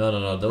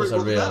 No, those Wait, are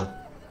what's real. that?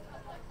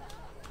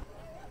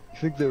 You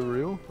think they're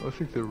real? I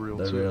think they're real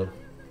They're too. real.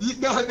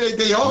 No,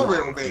 they are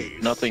real,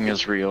 mate. Nothing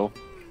is real.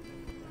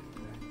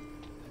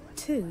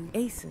 2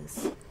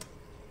 aces.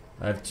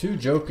 I have 2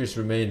 jokers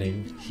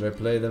remaining. Should I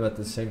play them at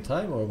the same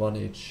time or 1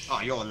 each?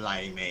 Oh, you're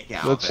lying, mate.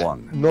 Get out That's there.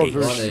 One not ace.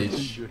 very One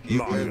each. strategic.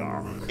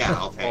 Liar. Get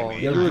out there, Oh,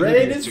 mate. Your You're an brain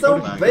idiot. is You're so a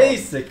good man.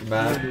 basic,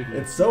 man.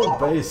 It's so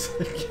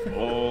basic.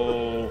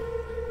 Oh.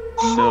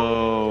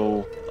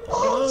 No.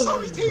 Oh,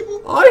 sorry,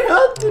 table. I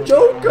had the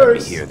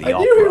jokers. hear the I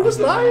knew he opera. was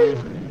lying.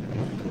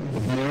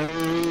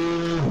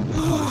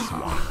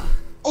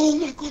 Oh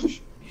my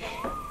gosh.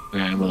 Okay,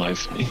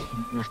 analyze me.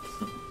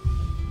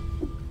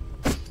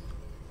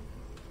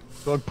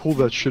 Don't pull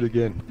that shit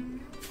again.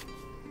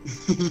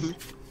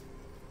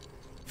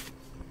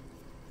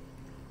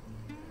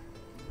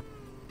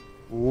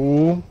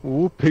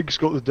 Ooh, pig's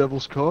got the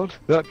devil's card.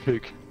 That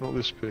pig, not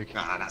this pig.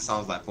 Nah, that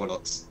sounds like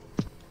bollocks.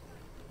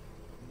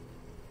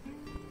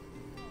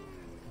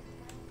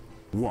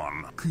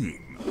 One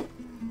king.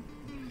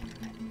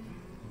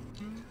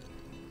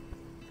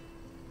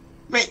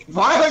 Mate,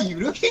 why are you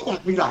looking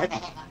at me like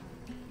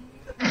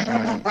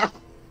that?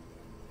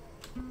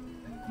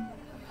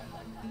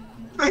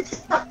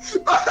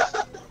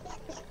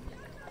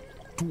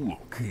 Two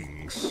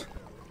kings.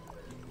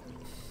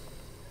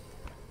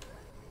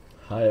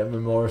 I am a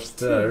more 2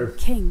 stir.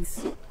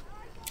 kings.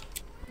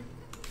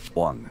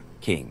 One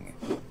king.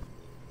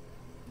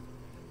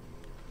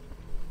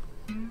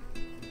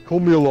 Call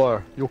me a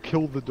liar. You'll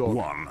kill the dog.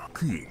 One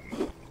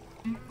king.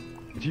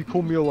 If you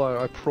call me a liar,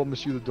 I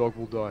promise you the dog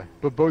will die.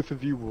 But both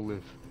of you will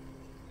live.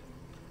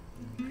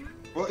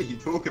 What are you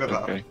talking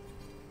about? Okay.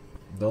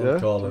 Don't Yeah?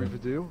 call Do we him. have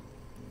a deal?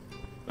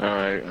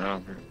 Alright,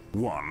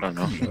 One I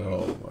don't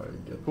know. Oh my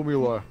God. Call me a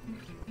liar.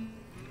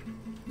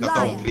 No,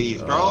 Liar. don't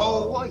please, bro.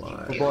 Oh What my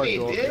are Goodbye, you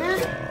dog. doing, dude? No,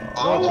 it's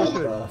Oh,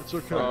 okay. It's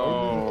okay.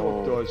 Only the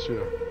dog dies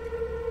here.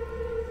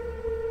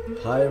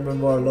 Hi, MMR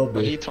But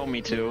lobby. he told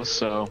me to,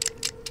 so.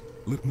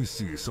 Let me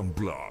see some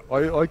blood.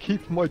 I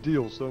keep my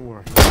deals, don't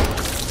worry.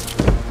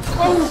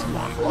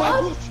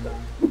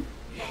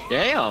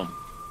 Damn!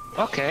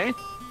 Okay.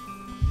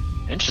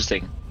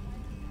 Interesting.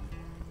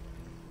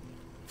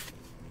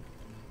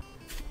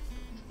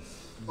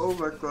 Oh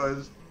my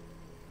god.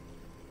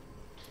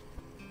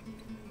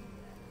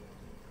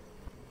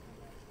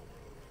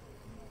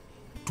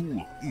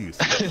 Tool is.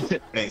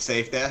 Ain't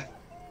safe there.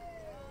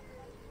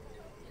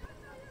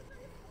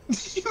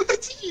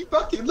 You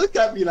fucking look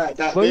at me like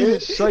that, Playing man.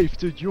 it safe,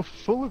 dude. You're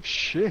full of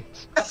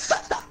shit.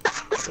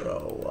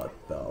 Bro, what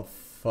the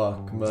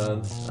fuck,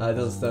 man? I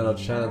don't stand a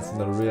chance in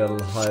the real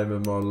high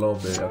MMR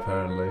lobby,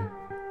 apparently.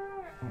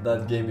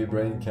 That gave me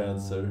brain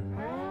cancer.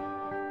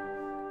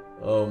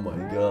 Oh my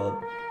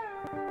god.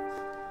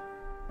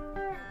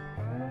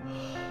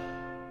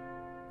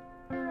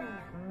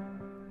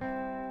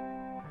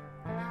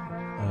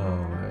 Oh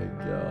my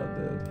god,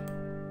 dude.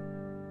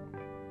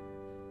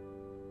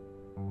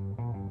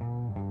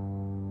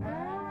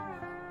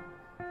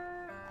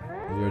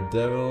 Your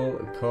devil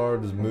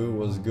card's move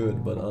was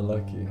good, but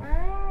unlucky.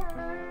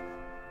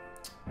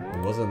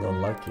 It wasn't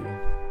unlucky.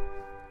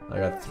 I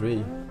got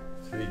three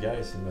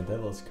guys in my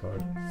devil's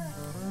card.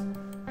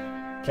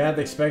 Can't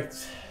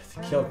expect to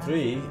kill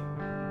 3.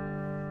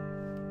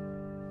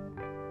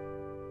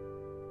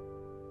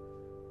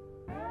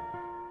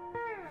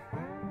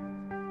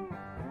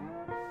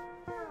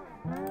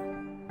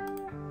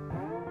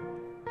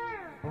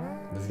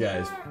 This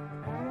guy's...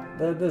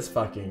 This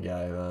fucking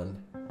guy,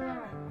 man.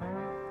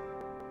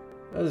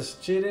 That is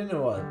cheating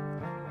or what?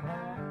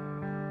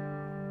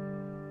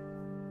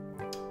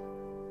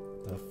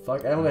 The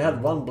fuck? I only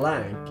had 1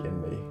 blank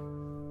in me.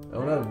 I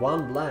only had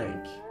 1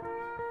 blank.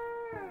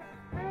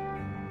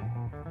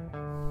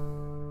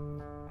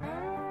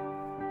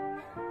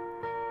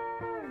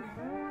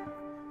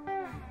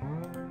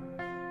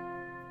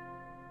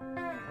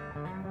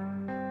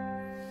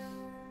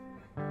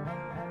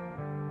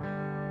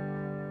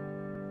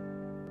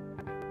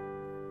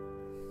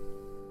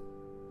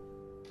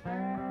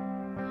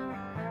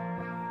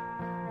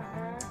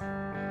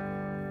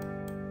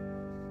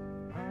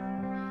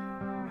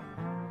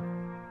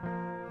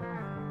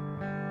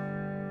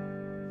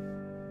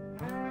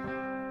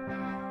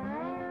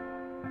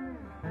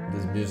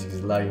 This music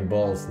is lagging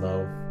balls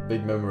now.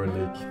 Big memory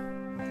leak.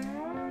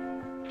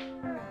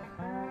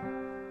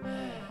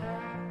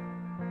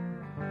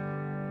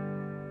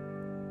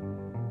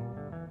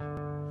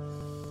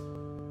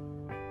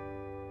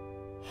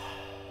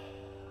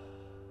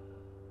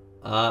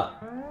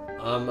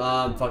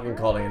 I'm fucking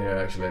calling it here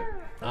actually.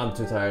 I'm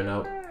too tired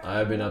now.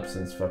 I've been up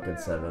since fucking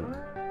 7.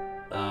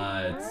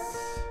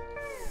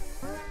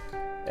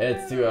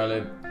 It's too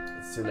early.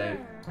 It's too late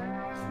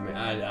for me.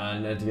 I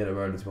need to get a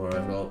word tomorrow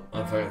as well.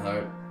 I'm fucking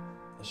tired.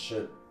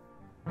 Shit.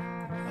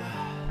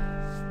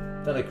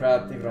 Tell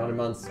crap, think for 100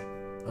 months.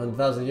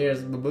 100,000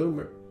 years, I'm a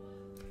boomer.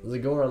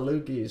 Zagora,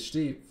 Lukey,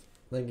 Steve.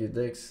 Thank you,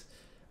 Dix.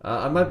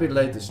 I might be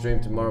late to stream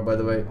tomorrow, by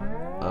the way.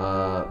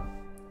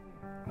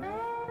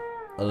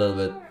 A little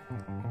bit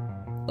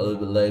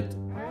late.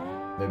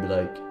 Maybe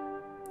like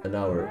an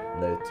hour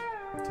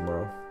late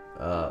tomorrow.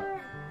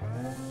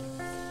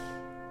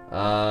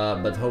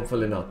 But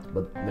hopefully not,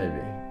 but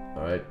maybe.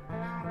 Alright.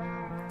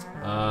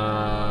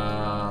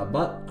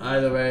 But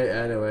either way,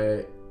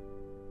 anyway.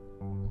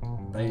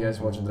 Thank you guys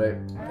for watching today.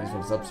 Thanks for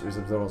the subs,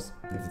 resubs, dollars,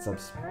 gifted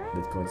subs,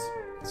 bitcoins,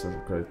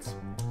 social credits.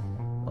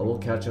 I will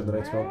catch you on the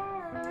next one.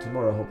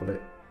 Tomorrow, hopefully.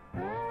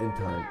 In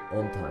time,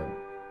 on time.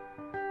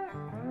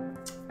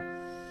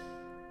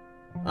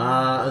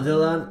 Until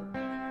then,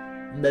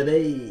 bye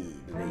bye.